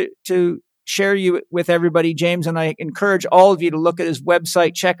to share you with everybody, James. And I encourage all of you to look at his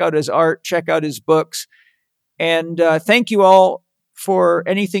website, check out his art, check out his books. And thank you all for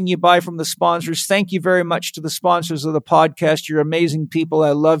anything you buy from the sponsors. Thank you very much to the sponsors of the podcast. You're amazing people.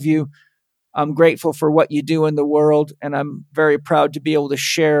 I love you. I'm grateful for what you do in the world, and I'm very proud to be able to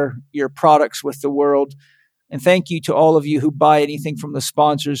share your products with the world. And thank you to all of you who buy anything from the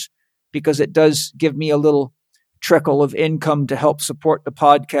sponsors, because it does give me a little trickle of income to help support the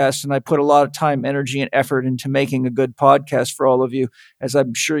podcast. And I put a lot of time, energy, and effort into making a good podcast for all of you, as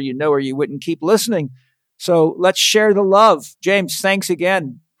I'm sure you know, or you wouldn't keep listening. So let's share the love. James, thanks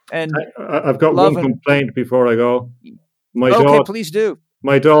again. And I've got one complaint before I go. Please do.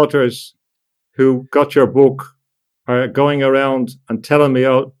 My daughters who got your book are going around and telling me,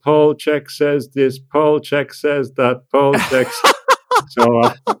 oh, Paul Chek says this, Paul Chek says that, Paul Chek. So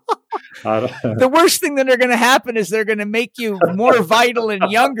the worst thing that are going to happen is they're going to make you more vital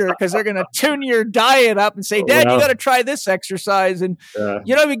and younger, because they're going to tune your diet up and say, Dad, you got to try this exercise. And,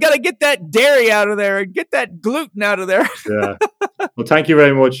 we got to get that dairy out of there and get that gluten out of there. Yeah. Well, thank you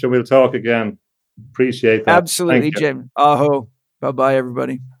very much. And we'll talk again. Appreciate that. Absolutely, Jim. Aho. Bye-bye,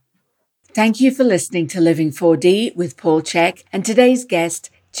 everybody. Thank you for listening to Living 4D with Paul Chek and today's guest,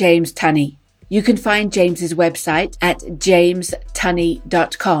 James Tunney. You can find James's website at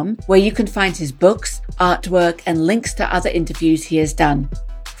jamestunney.com, where you can find his books, artwork, and links to other interviews he has done.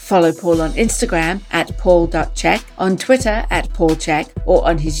 Follow Paul on Instagram at paul.chek, on Twitter at paulchek, or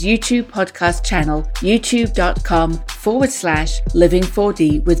on his YouTube podcast channel,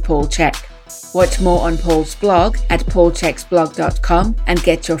 youtube.com/living4D with Paul Chek. Watch more on Paul's blog at paulcheksblog.com and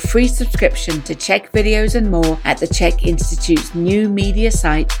get your free subscription to Chek videos and more at the Chek Institute's new media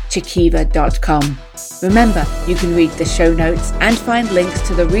site, chekiva.com. Remember, you can read the show notes and find links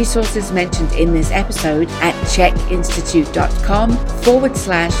to the resources mentioned in this episode at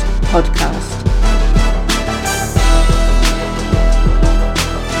chekinstitute.com/podcast.